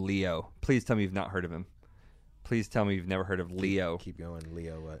guy named Leo. Please tell me you've not heard of him. Please tell me you've never heard of Leo. Keep going,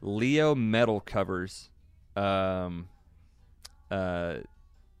 Leo. What? Leo metal covers.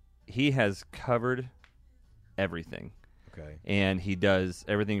 He has covered everything. Okay. And he does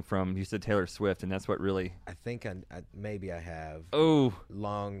everything from, you said Taylor Swift, and that's what really... I think maybe I have. Oh.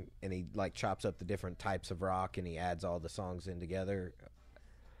 Long, and he chops up the different types of rock, and he adds all the songs in together.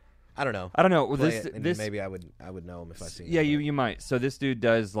 I don't know. Well, Play this maybe I would know him if I see him. Yeah, you might. So this dude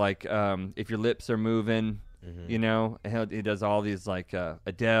does like if your lips are moving, he does all these like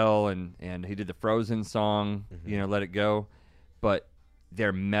Adele and he did the Frozen song, Let It Go, but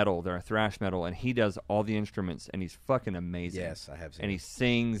they're metal, they're thrash metal, and he does all the instruments, and he's fucking amazing. Yes, I have seen. And he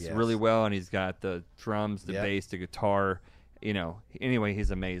sings Yes. really well, and he's got the drums, the Yep. bass, the guitar. Anyway,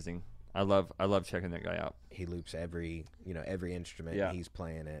 he's amazing. I love checking that guy out. He loops every instrument. Yeah. And he's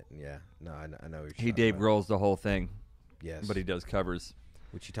playing it. And yeah, no, I know. What you're He talking Dave about. Grohl's the whole thing, Yes, but he does covers.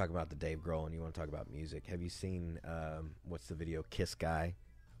 Which you talk about the Dave Grohl, and you want to talk about music. Have you seen what's the video Kiss Guy?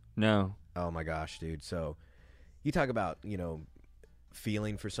 No. Oh my gosh, dude! So you talk about,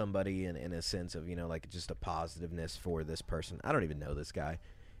 feeling for somebody in a sense of, like just a positiveness for this person. I don't even know this guy.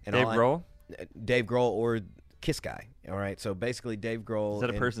 And Dave Grohl? Dave Grohl or Kiss Guy. All right. So basically Dave Grohl. Is that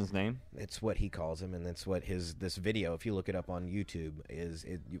a person's name? It's what he calls him. And that's what this video, if you look it up on YouTube, is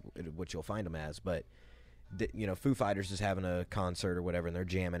what you'll find him as. But, Foo Fighters is having a concert or whatever, and they're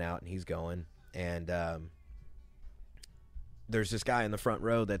jamming out, and he's going. And there's this guy in the front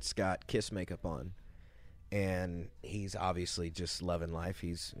row that's got Kiss makeup on. And he's obviously just loving life.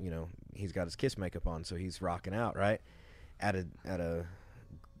 He's got his Kiss makeup on, so he's rocking out, right? At a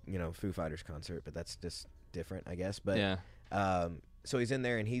Foo Fighters concert, but that's just different, I guess. But yeah. So he's in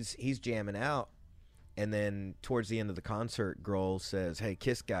there and he's jamming out, and then towards the end of the concert, Grohl says, "Hey,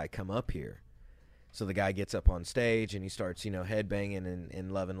 Kiss Guy, come up here." So the guy gets up on stage and he starts, headbanging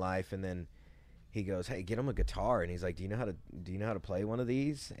and loving life, and then he goes, "Hey, get him a guitar," and he's like, "Do you know how to play one of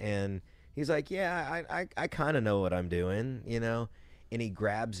these?" And he's like, "Yeah, I kind of know what I'm doing, And he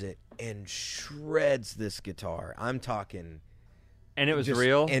grabs it and shreds this guitar. I'm talking. And it was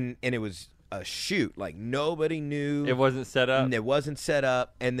real? And it was a shoot. Like, nobody knew. It wasn't set up? And it wasn't set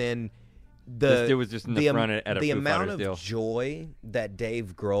up. And then this dude was just in the front at a the Foo amount Fighters of deal. joy that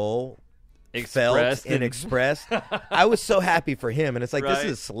Dave Grohl Expressed felt and expressed. I was so happy for him. And it's like, Right. this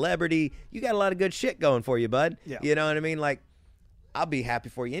is a celebrity. You got a lot of good shit going for you, bud. Yeah. You know what I mean? Like, I'll be happy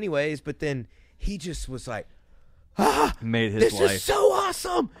for you anyways. But then he just was like, made his this life. is so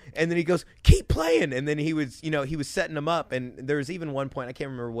awesome. And then he goes, keep playing. And then he was setting them up. And there was even one point, I can't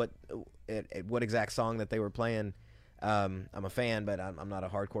remember what exact song that they were playing. I'm a fan, but I'm not a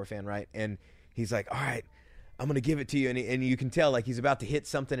hardcore fan, right? And he's like, all right, I'm going to give it to you. And you can tell, like, he's about to hit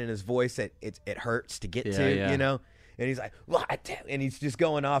something in his voice that it hurts to get to, Yeah. And he's like, and he's just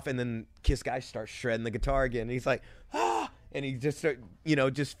going off. And then Kiss Guy starts shredding the guitar again. And he's like, and he just start,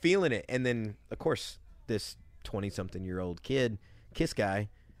 just feeling it. And then, of course, this 20-something-year-old kid, Kiss Guy,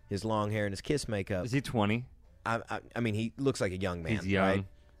 his long hair and his Kiss makeup. Is he 20? I mean, he looks like a young man. He's young. Right?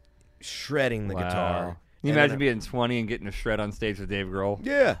 Shredding the guitar. Can you And imagine then- being 20 and getting a shred on stage with Dave Grohl?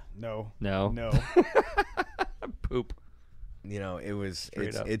 Yeah. No. No. Poop.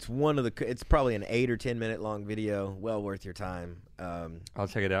 It's up. it's probably an 8 or 10 minute long video. Well worth your time. I'll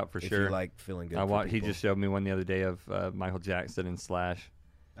check it out for if sure. you like feeling good. He just showed me one the other day of Michael Jackson and Slash.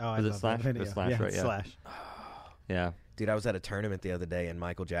 Oh, I Was it love Slash? that video. It was Slash, yeah, right? Yeah. Slash. Yeah. Dude, I was at a tournament the other day and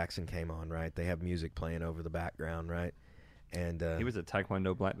Michael Jackson came on, right? They have music playing over the background, right? And He was a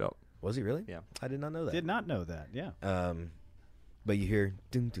Taekwondo black belt. was he really? Yeah. I did not know that. Did not know that. Yeah. But you hear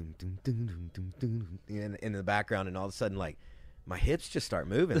dun, dun, dun, dun, dun, dun, dun, dun, in the background, and all of a sudden, like, my hips just start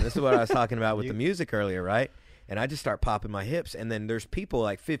moving. This is what I was talking about with the music earlier, right? And I just start popping my hips, and then there's people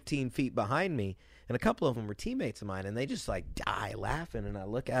like 15 feet behind me, and a couple of them were teammates of mine, and they just like die laughing, and I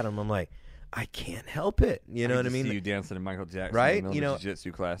look at them, I'm like, I can't help it. You know what I mean? See you dancing to Michael Jackson Right? in the middle of a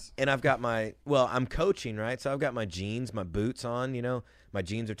jiu-jitsu class. And I've got I'm coaching, right? So I've got my jeans, my boots on, my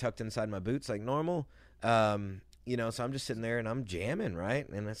jeans are tucked inside my boots like normal. So I'm just sitting there and I'm jamming, right?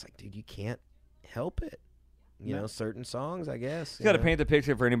 And it's like, dude, you can't help it. Certain songs, I guess. Got to paint the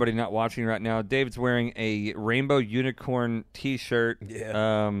picture for anybody not watching right now. David's wearing a rainbow unicorn T-shirt.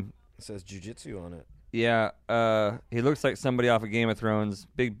 Yeah. It says jiu-jitsu on it. Yeah. He looks like somebody off of Game of Thrones.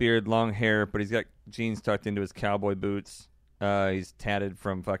 Big beard, long hair, but he's got jeans tucked into his cowboy boots. He's tatted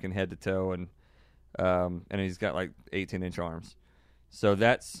from fucking head to toe, and he's got like 18-inch arms. So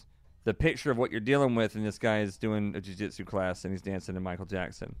that's the picture of what you're dealing with, and this guy is doing a jiu-jitsu class, and he's dancing to Michael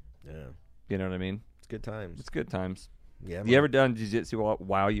Jackson. Yeah. You know what I mean? It's good times. It's good times. Yeah. You ever done jiu-jitsu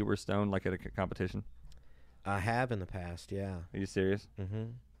while you were stoned, like at a competition? I have in the past, yeah. Are you serious?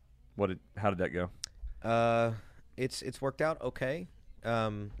 Mm-hmm. How did that go? It's worked out okay. Like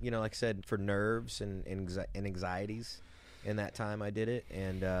I said, for nerves and anxieties in that time I did it,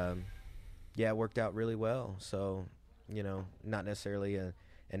 and it worked out really well. So, not necessarily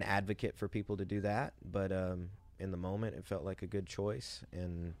an advocate for people to do that, but in the moment it felt like a good choice,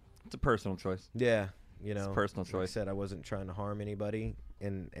 and It's a personal choice. yeah, It's a personal like I choice. said, I wasn't trying to harm anybody,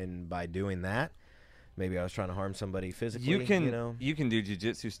 and by doing that, maybe I was trying to harm somebody physically. You can do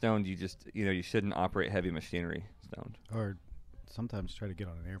jiu-jitsu stoned. You just you shouldn't operate heavy machinery stoned. Or sometimes try to get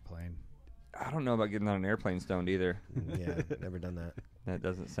on an airplane. I don't know about getting on an airplane stoned either. Yeah, never done that. That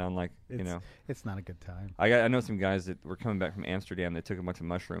doesn't sound like It's not a good time. I know some guys that were coming back from Amsterdam. They took a bunch of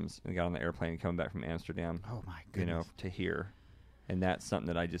mushrooms and got on the airplane coming back from Amsterdam. Oh my goodness. To here, and that's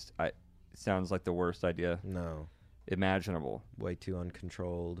something that it sounds like the worst idea No, imaginable. way too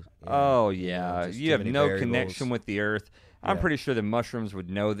uncontrolled. Oh yeah, just you too have many no variables. connection with the earth. I'm Yeah. pretty sure the mushrooms would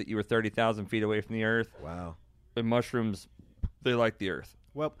know that you were 30,000 feet away from the earth. Wow. The mushrooms, they like the earth.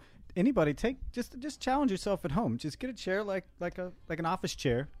 Well, anybody just challenge yourself at home. Just get a chair like an office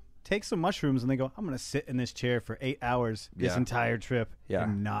chair. Take some mushrooms and then go, I'm going to sit in this chair for 8 hours this entire trip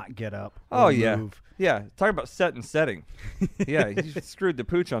and not get up. Oh, or yeah. move. Yeah. Talk about set and setting. Yeah, you screwed the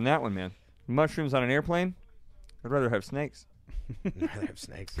pooch on that one, man. Mushrooms on an airplane? I'd rather have snakes. I'd rather have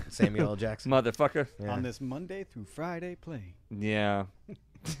snakes. Samuel L. Jackson. Motherfucker. Yeah. On this Monday through Friday plane. Yeah.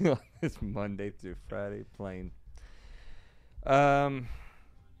 It's Monday through Friday plane.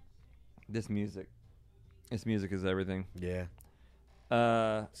 This music. This music is everything. Yeah.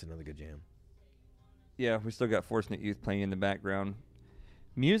 It's another good jam. Yeah, we still got Fortunate Youth playing in the background.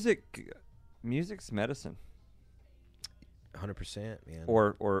 Music's medicine. 100%, man.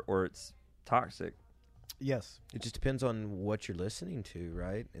 Or it's toxic. Yes. It just depends on what you're listening to,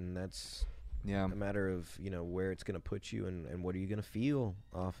 right? And that's a matter of, where it's going to put you and what are you going to feel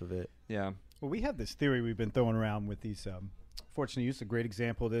off of it. Yeah. Well, we have this theory we've been throwing around with these Fortunate Youth, a great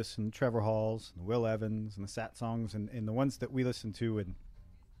example of this, and Trevor Halls, and Will Evans, and the Sat songs, and the ones that we listen to, and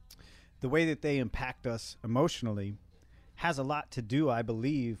the way that they impact us emotionally has a lot to do, I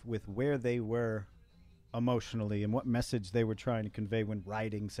believe, with where they were emotionally and what message they were trying to convey when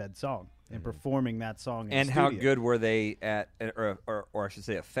writing said song and performing that song in and the how studio. good were they at, or I should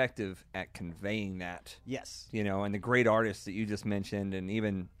say effective at conveying that. Yes. And the great artists that you just mentioned, and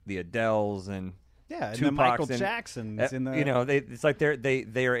even the Adeles and and Tupac's the Michael and, Jacksons in the it's like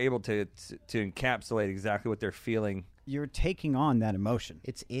they are able to encapsulate exactly what they're feeling. You're taking on that emotion.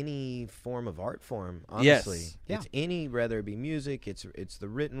 It's any form of art form, honestly. Yes. It's any, whether it be music, it's the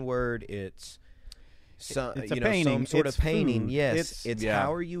written word, it's some, it's a painting, some sort it's of painting. food. Yes, It's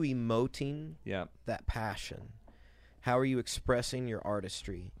how are you emoting Yeah. that passion? How are you expressing your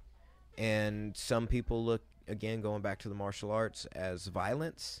artistry? And some people look, again, going back to the martial arts, as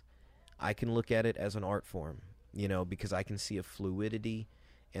violence. I can look at it as an art form, because I can see a fluidity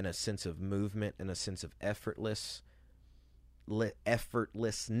and a sense of movement and a sense of effortlessness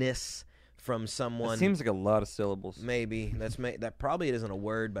from someone. It seems like a lot of syllables. Maybe that probably isn't a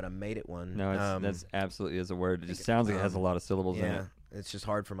word, but I made it one. No, that's absolutely is a word. It just sounds like it has a lot of syllables in it. It's just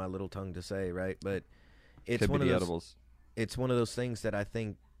hard for my little tongue to say, right? But it's Could one be of the those. edibles. It's one of those things that I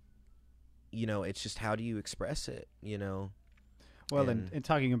think, it's just how do you express it, Well, and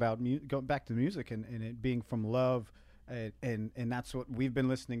talking about going back to the music and it being from love, and that's what we've been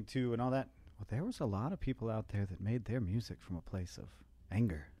listening to and all that. Well, there was a lot of people out there that made their music from a place of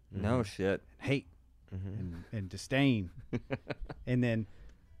anger, No shit. hate, and disdain. And then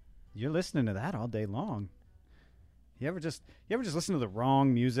you're listening to that all day long. You ever just listen to the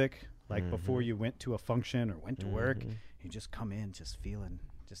wrong music, like before you went to a function or went to work? You just come in just feeling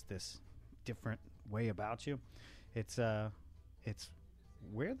just this different way about you. It's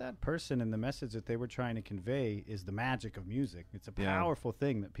where that person and the message that they were trying to convey is the magic of music. It's a powerful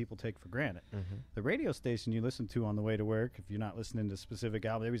thing that people take for granted. The radio station you listen to on the way to work, if you're not listening to specific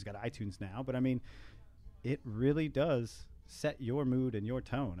albums, everybody's got iTunes now, but I mean, it really does set your mood and your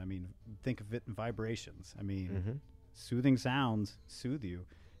tone. I mean, think of it in vibrations. I mean, soothing sounds soothe you.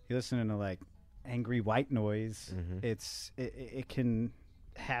 You're listening to like angry white noise. It can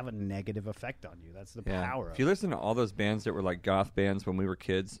have a negative effect on you. That's the power of If you listen to all those bands that were like goth bands when we were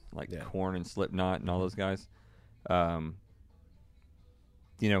kids, like Korn and Slipknot and all those guys, we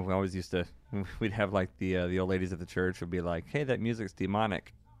always used to, we'd have like the old ladies at the church would be like, hey, that music's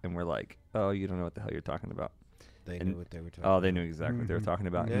demonic. And we're like, oh, you don't know what the hell you're talking about. They knew what they were talking about. Oh, they knew exactly what they were talking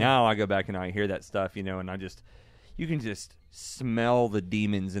about. Yeah. Now I go back and I hear that stuff, and you can just smell the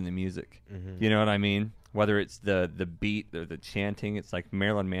demons in the music. You know what I mean? Whether it's the beat or the chanting, it's like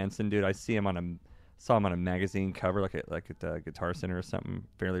Marilyn Manson, dude. I saw him on a magazine cover, like at the Guitar Center or something,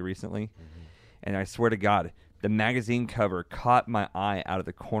 fairly recently. And I swear to God, the magazine cover caught my eye out of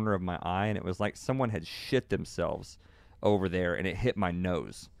the corner of my eye, and it was like someone had shit themselves over there, and it hit my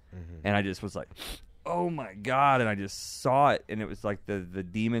nose, and I just was like, oh my God, and I just saw it, and it was like the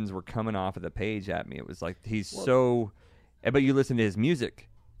demons were coming off of the page at me. It was like but you listen to his music,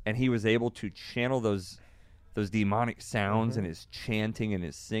 and he was able to channel those demonic sounds and his chanting and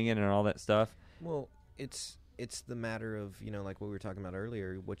his singing and all that stuff. Well, it's the matter of, like what we were talking about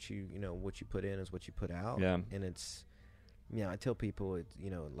earlier, what you put in is what you put out. Yeah. And it's, I tell people,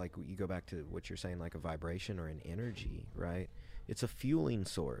 like you go back to what you're saying, like a vibration or an energy, right? It's a fueling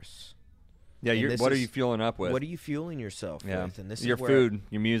source. Yeah, what are you fueling up with? What are you fueling yourself with? And this your is where food,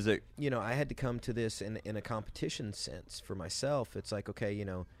 your music. I had to come to this in a competition sense for myself. It's like, okay,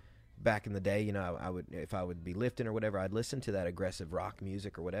 back in the day, if I would be lifting or whatever, I'd listen to that aggressive rock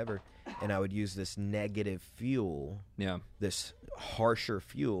music or whatever, and I would use this negative fuel, this harsher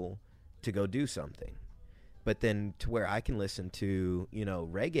fuel, to go do something. But then to where I can listen to,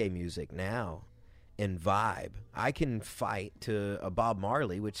 reggae music now and vibe. I can fight to a Bob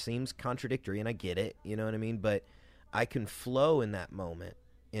Marley, which seems contradictory, and I get it, you know what I mean? But I can flow in that moment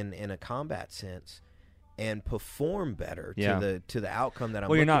in a combat sense and perform better to the outcome that I'm looking for.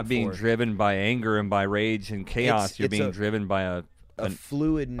 Well, you're not being driven by anger and by rage and chaos. You're being driven by a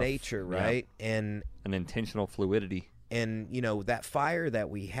fluid nature, right? Yeah. And an intentional fluidity. And, that fire that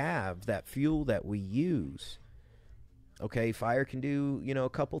we have, that fuel that we use, okay, fire can do, a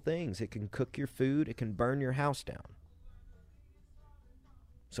couple things. It can cook your food. It can burn your house down.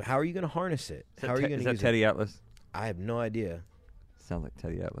 So how are you going to harness it? How are you going to use it? Is that Teddy Atlas? I have no idea. Sounds like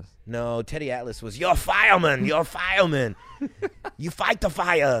Teddy Atlas. No, Teddy Atlas was, "You're a fireman. You're a fireman. You fight the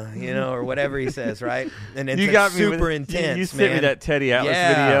fire," or whatever he says, right? And it's you got super me intense, You sent me that Teddy Atlas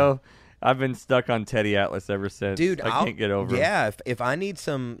video. I've been stuck on Teddy Atlas ever since. Dude, I can't get over him. Yeah, if I need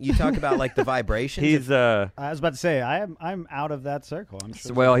some, you talk about like the vibrations. I was about to say I'm out of that circle. I'm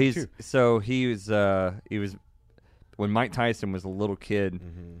sure. Well, he was when Mike Tyson was a little kid.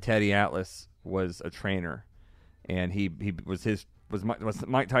 Mm-hmm. Teddy Atlas was a trainer, and he was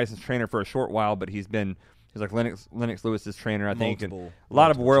Mike Tyson's trainer for a short while, but he's like Lennox Lewis's trainer, I think, and a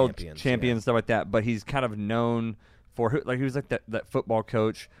lot of world champions and stuff like that. But he's kind of known for he was like that football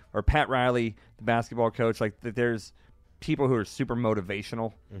coach, or Pat Riley, the basketball coach. Like there's people who are super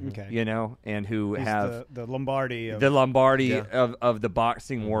motivational, and who he's have the Lombardi of the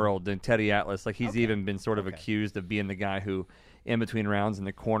boxing world. And Teddy Atlas, like he's even been sort of accused of being the guy who, in between rounds in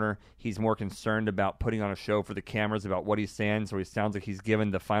the corner, he's more concerned about putting on a show for the cameras about what he's saying, so he sounds like he's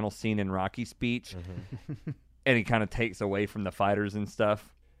giving the final scene in Rocky speech, and he kind of takes away from the fighters and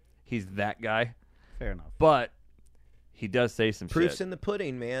stuff. He's that guy. Fair enough. But he does say some proof's shit. in the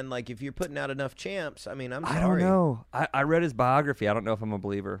pudding, man. Like, if you're putting out enough champs, I mean, I'm sorry. I don't know. I read his biography. I don't know if I'm a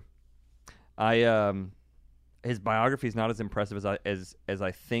believer. His biography is not as impressive as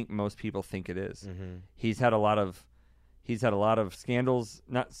I think most people think it is. Mm-hmm. He's had a lot of scandals,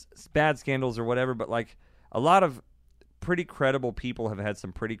 not bad scandals or whatever, but like a lot of pretty credible people have had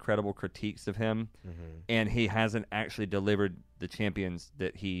some pretty credible critiques of him, and he hasn't actually delivered the champions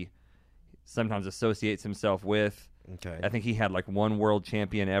that he sometimes associates himself with. Okay. I think he had like one world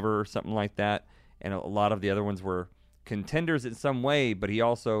champion ever or something like that, and a lot of the other ones were contenders in some way, but he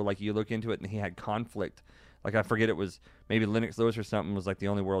also, like, you look into it and he had conflict. Like, I forget, it was maybe Lennox Lewis or something was like the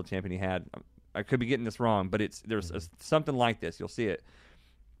only world champion he had. I could be getting this wrong, but there's something like this. You'll see it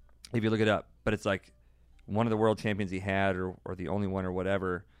if you look it up. But it's like one of the world champions he had, or the only one or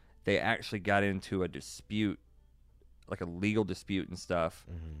whatever, they actually got into a dispute, like a legal dispute and stuff,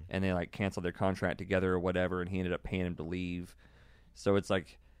 and they like canceled their contract together or whatever, and he ended up paying him to leave. So it's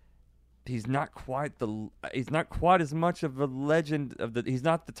like he's not quite as much of a legend he's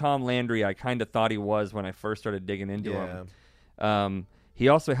not the Tom Landry I kind of thought he was when I first started digging into him. He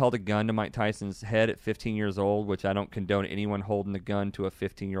also held a gun to Mike Tyson's head at 15 years old, which I don't condone anyone holding a gun to a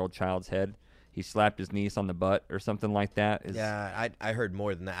 15-year-old child's head. He slapped his niece on the butt or something like that. I heard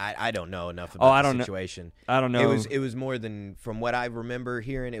more than that. I don't know enough about the situation. I don't know. It was more than, from what I remember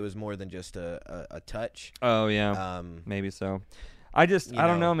hearing, it was more than just a touch. Oh, yeah. Maybe so. I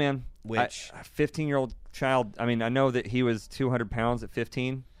don't know, man. Which a 15-year-old child, I mean, I know that he was 200 pounds at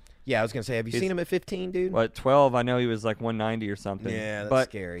 15. Yeah, I was going to say, have you seen him at 15, dude? Well, at 12, I know he was like 190 or something. Yeah, that's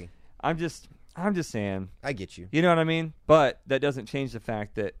scary. I'm just saying. I get you. You know what I mean? But that doesn't change the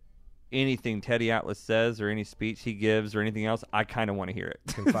fact that anything Teddy Atlas says or any speech he gives or anything else, I kind of want to hear it.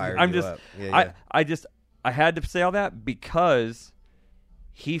 Can fire I'm you just, up. Yeah. I had to say all that because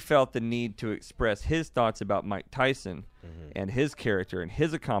he felt the need to express his thoughts about Mike Tyson and his character and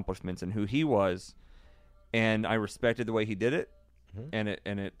his accomplishments and who he was, and I respected the way he did it, and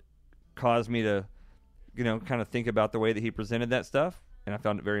it caused me to, kind of think about the way that he presented that stuff, and I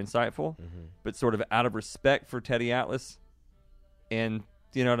found it very insightful. But sort of out of respect for Teddy Atlas, and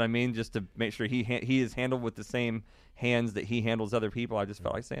you know what I mean, just to make sure he is handled with the same hands that he handles other people, I just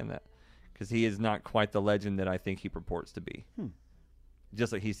felt like saying that because he is not quite the legend that I think he purports to be.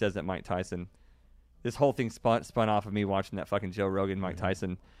 Just like he says that Mike Tyson. This whole thing spun off of me watching that fucking Joe Rogan Mike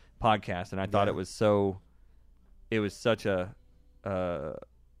Tyson podcast, and I thought it was such an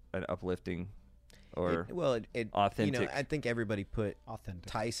uplifting or authentic. I think everybody put Authentic.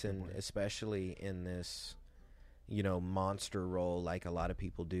 Tyson especially in this, monster role, like a lot of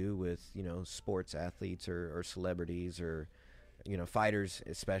people do with, sports athletes or celebrities or, fighters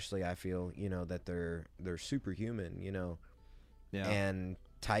especially. I feel, that they're superhuman, Yeah. And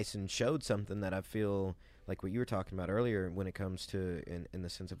Tyson showed something that I feel like what you were talking about earlier when it comes to in the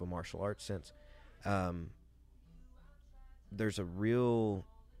sense of a martial arts sense. There's a real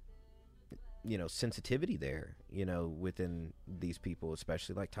sensitivity there, within these people,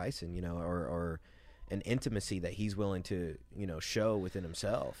 especially like Tyson, or an intimacy that he's willing to, show within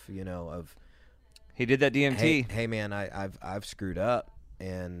himself, of He did that DMT. hey man, I've screwed up,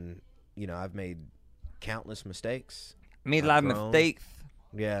 and I've made countless mistakes. Made a lot of mistakes.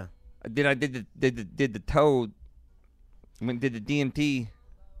 Yeah. Did the toad. Did the DMT.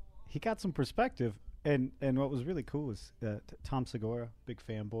 He got some perspective, and what was really cool is Tom Segura, big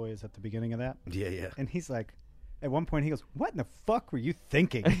fanboy, is at the beginning of that. Yeah. And he's like, at one point he goes, "What in the fuck were you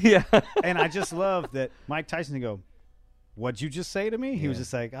thinking?" Yeah. And I just love that Mike Tyson would go, "What'd you just say to me?" He was Yeah.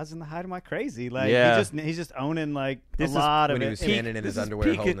 just like, "I was in the height of my crazy." Like, Yeah. he's just owning like This a is lot of When it. he was standing in his underwear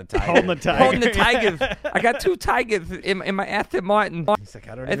peak- holding the tiger. holding the tiger. Holding the tigers. I got 2 tigers in my Aston Martin. He's like,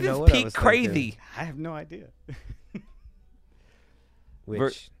 I don't This even know is what I peak was crazy. thinking. I have no idea.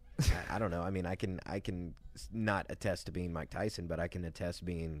 Which I don't know. I mean, I can not attest to being Mike Tyson, but I can attest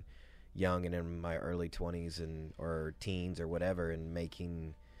being young and in my early 20s or teens or whatever, and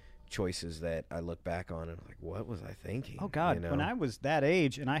making choices that I look back on and I'm like, what was I thinking? Oh God! When I was that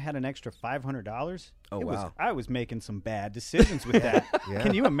age and I had an extra $500, Oh, wow. I was making some bad decisions with that. Yeah.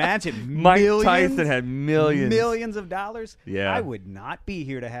 Can you imagine? Mike millions, Tyson had millions of dollars. Yeah. I would not be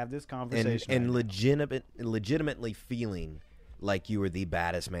here to have this conversation. and right now. legitimately feeling like you were the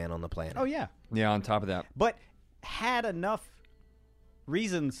baddest man on the planet. Oh yeah, Yeah, on top of that. but had enough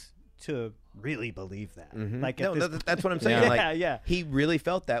reasons to really believe that. Like at No, this that's what I'm saying. Yeah. Like, Yeah. he really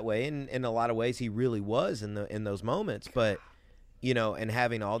felt that way, and in a lot of ways, he really was in those moments. But and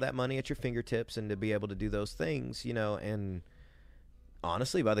having all that money at your fingertips, and to be able to do those things, and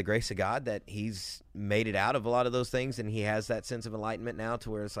honestly, by the grace of God, that he's made it out of a lot of those things, and he has that sense of enlightenment now,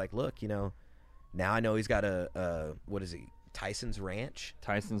 to where it's like, look, now I know he's got a what is he? Tyson's Ranch.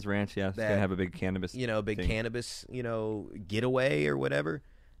 Tyson's Ranch, yeah. It's That- going to have a big cannabis Big thing. cannabis, getaway or whatever.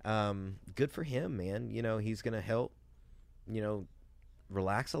 Good for him, man. He's going to help,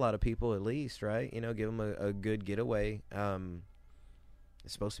 relax a lot of people at least, right? Give them a good getaway.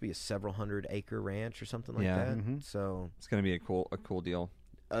 It's supposed to be a several 100-acre ranch or something like Yeah. that. Mhm. So, It's going to be a cool deal.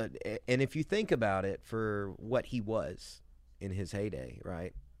 and if you think about it, for what he was in his heyday,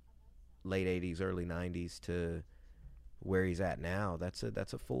 right? Late 80s, early 90s to where he's at now, that's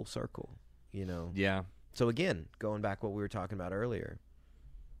a full circle, Yeah. So again, going back what we were talking about earlier,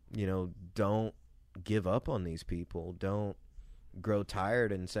 don't give up on these people. Don't grow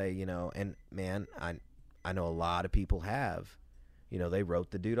tired and say, and man, I know a lot of people have, they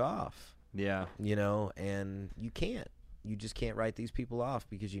wrote the dude off, Yeah. and you just can't write these people off,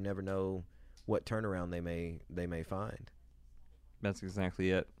 because you never know what turnaround they may find. That's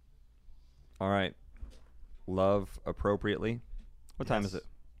exactly it. All right. Love appropriately. What time is Yes. it?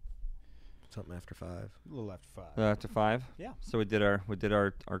 Something after 5. A little after 5. After 5? Yeah. So we did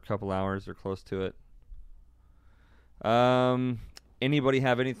our couple hours or close to it. Anybody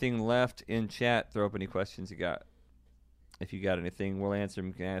have anything left in chat? Throw up any questions you got. If you got anything, we'll answer them.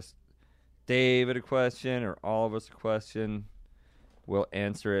 You can ask David a question or all of us a question. We'll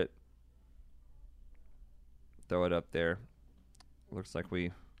answer it. Throw it up there. Looks like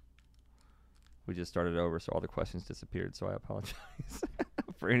we just started over, so all the questions disappeared, so I apologize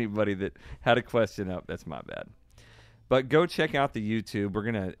for anybody that had a question up. That's my bad. But go check out the YouTube. We're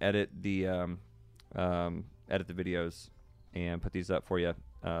going to edit the videos and put these up for you.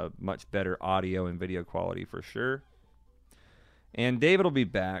 Much better audio and video quality for sure. And David will be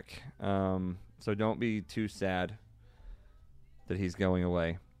back, so don't be too sad that he's going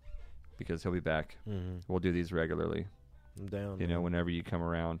away, because he'll be back. Mm-hmm. We'll do these regularly. I'm down. Whenever you come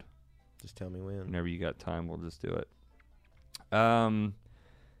around. Just tell me when. Whenever you got time, we'll just do it.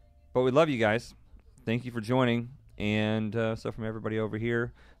 But we love you guys. Thank you for joining. And so from everybody over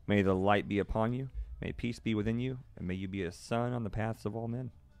here, may the light be upon you. May peace be within you. And may you be a sun on the paths of all men.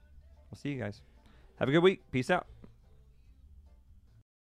 We'll see you guys. Have a good week. Peace out.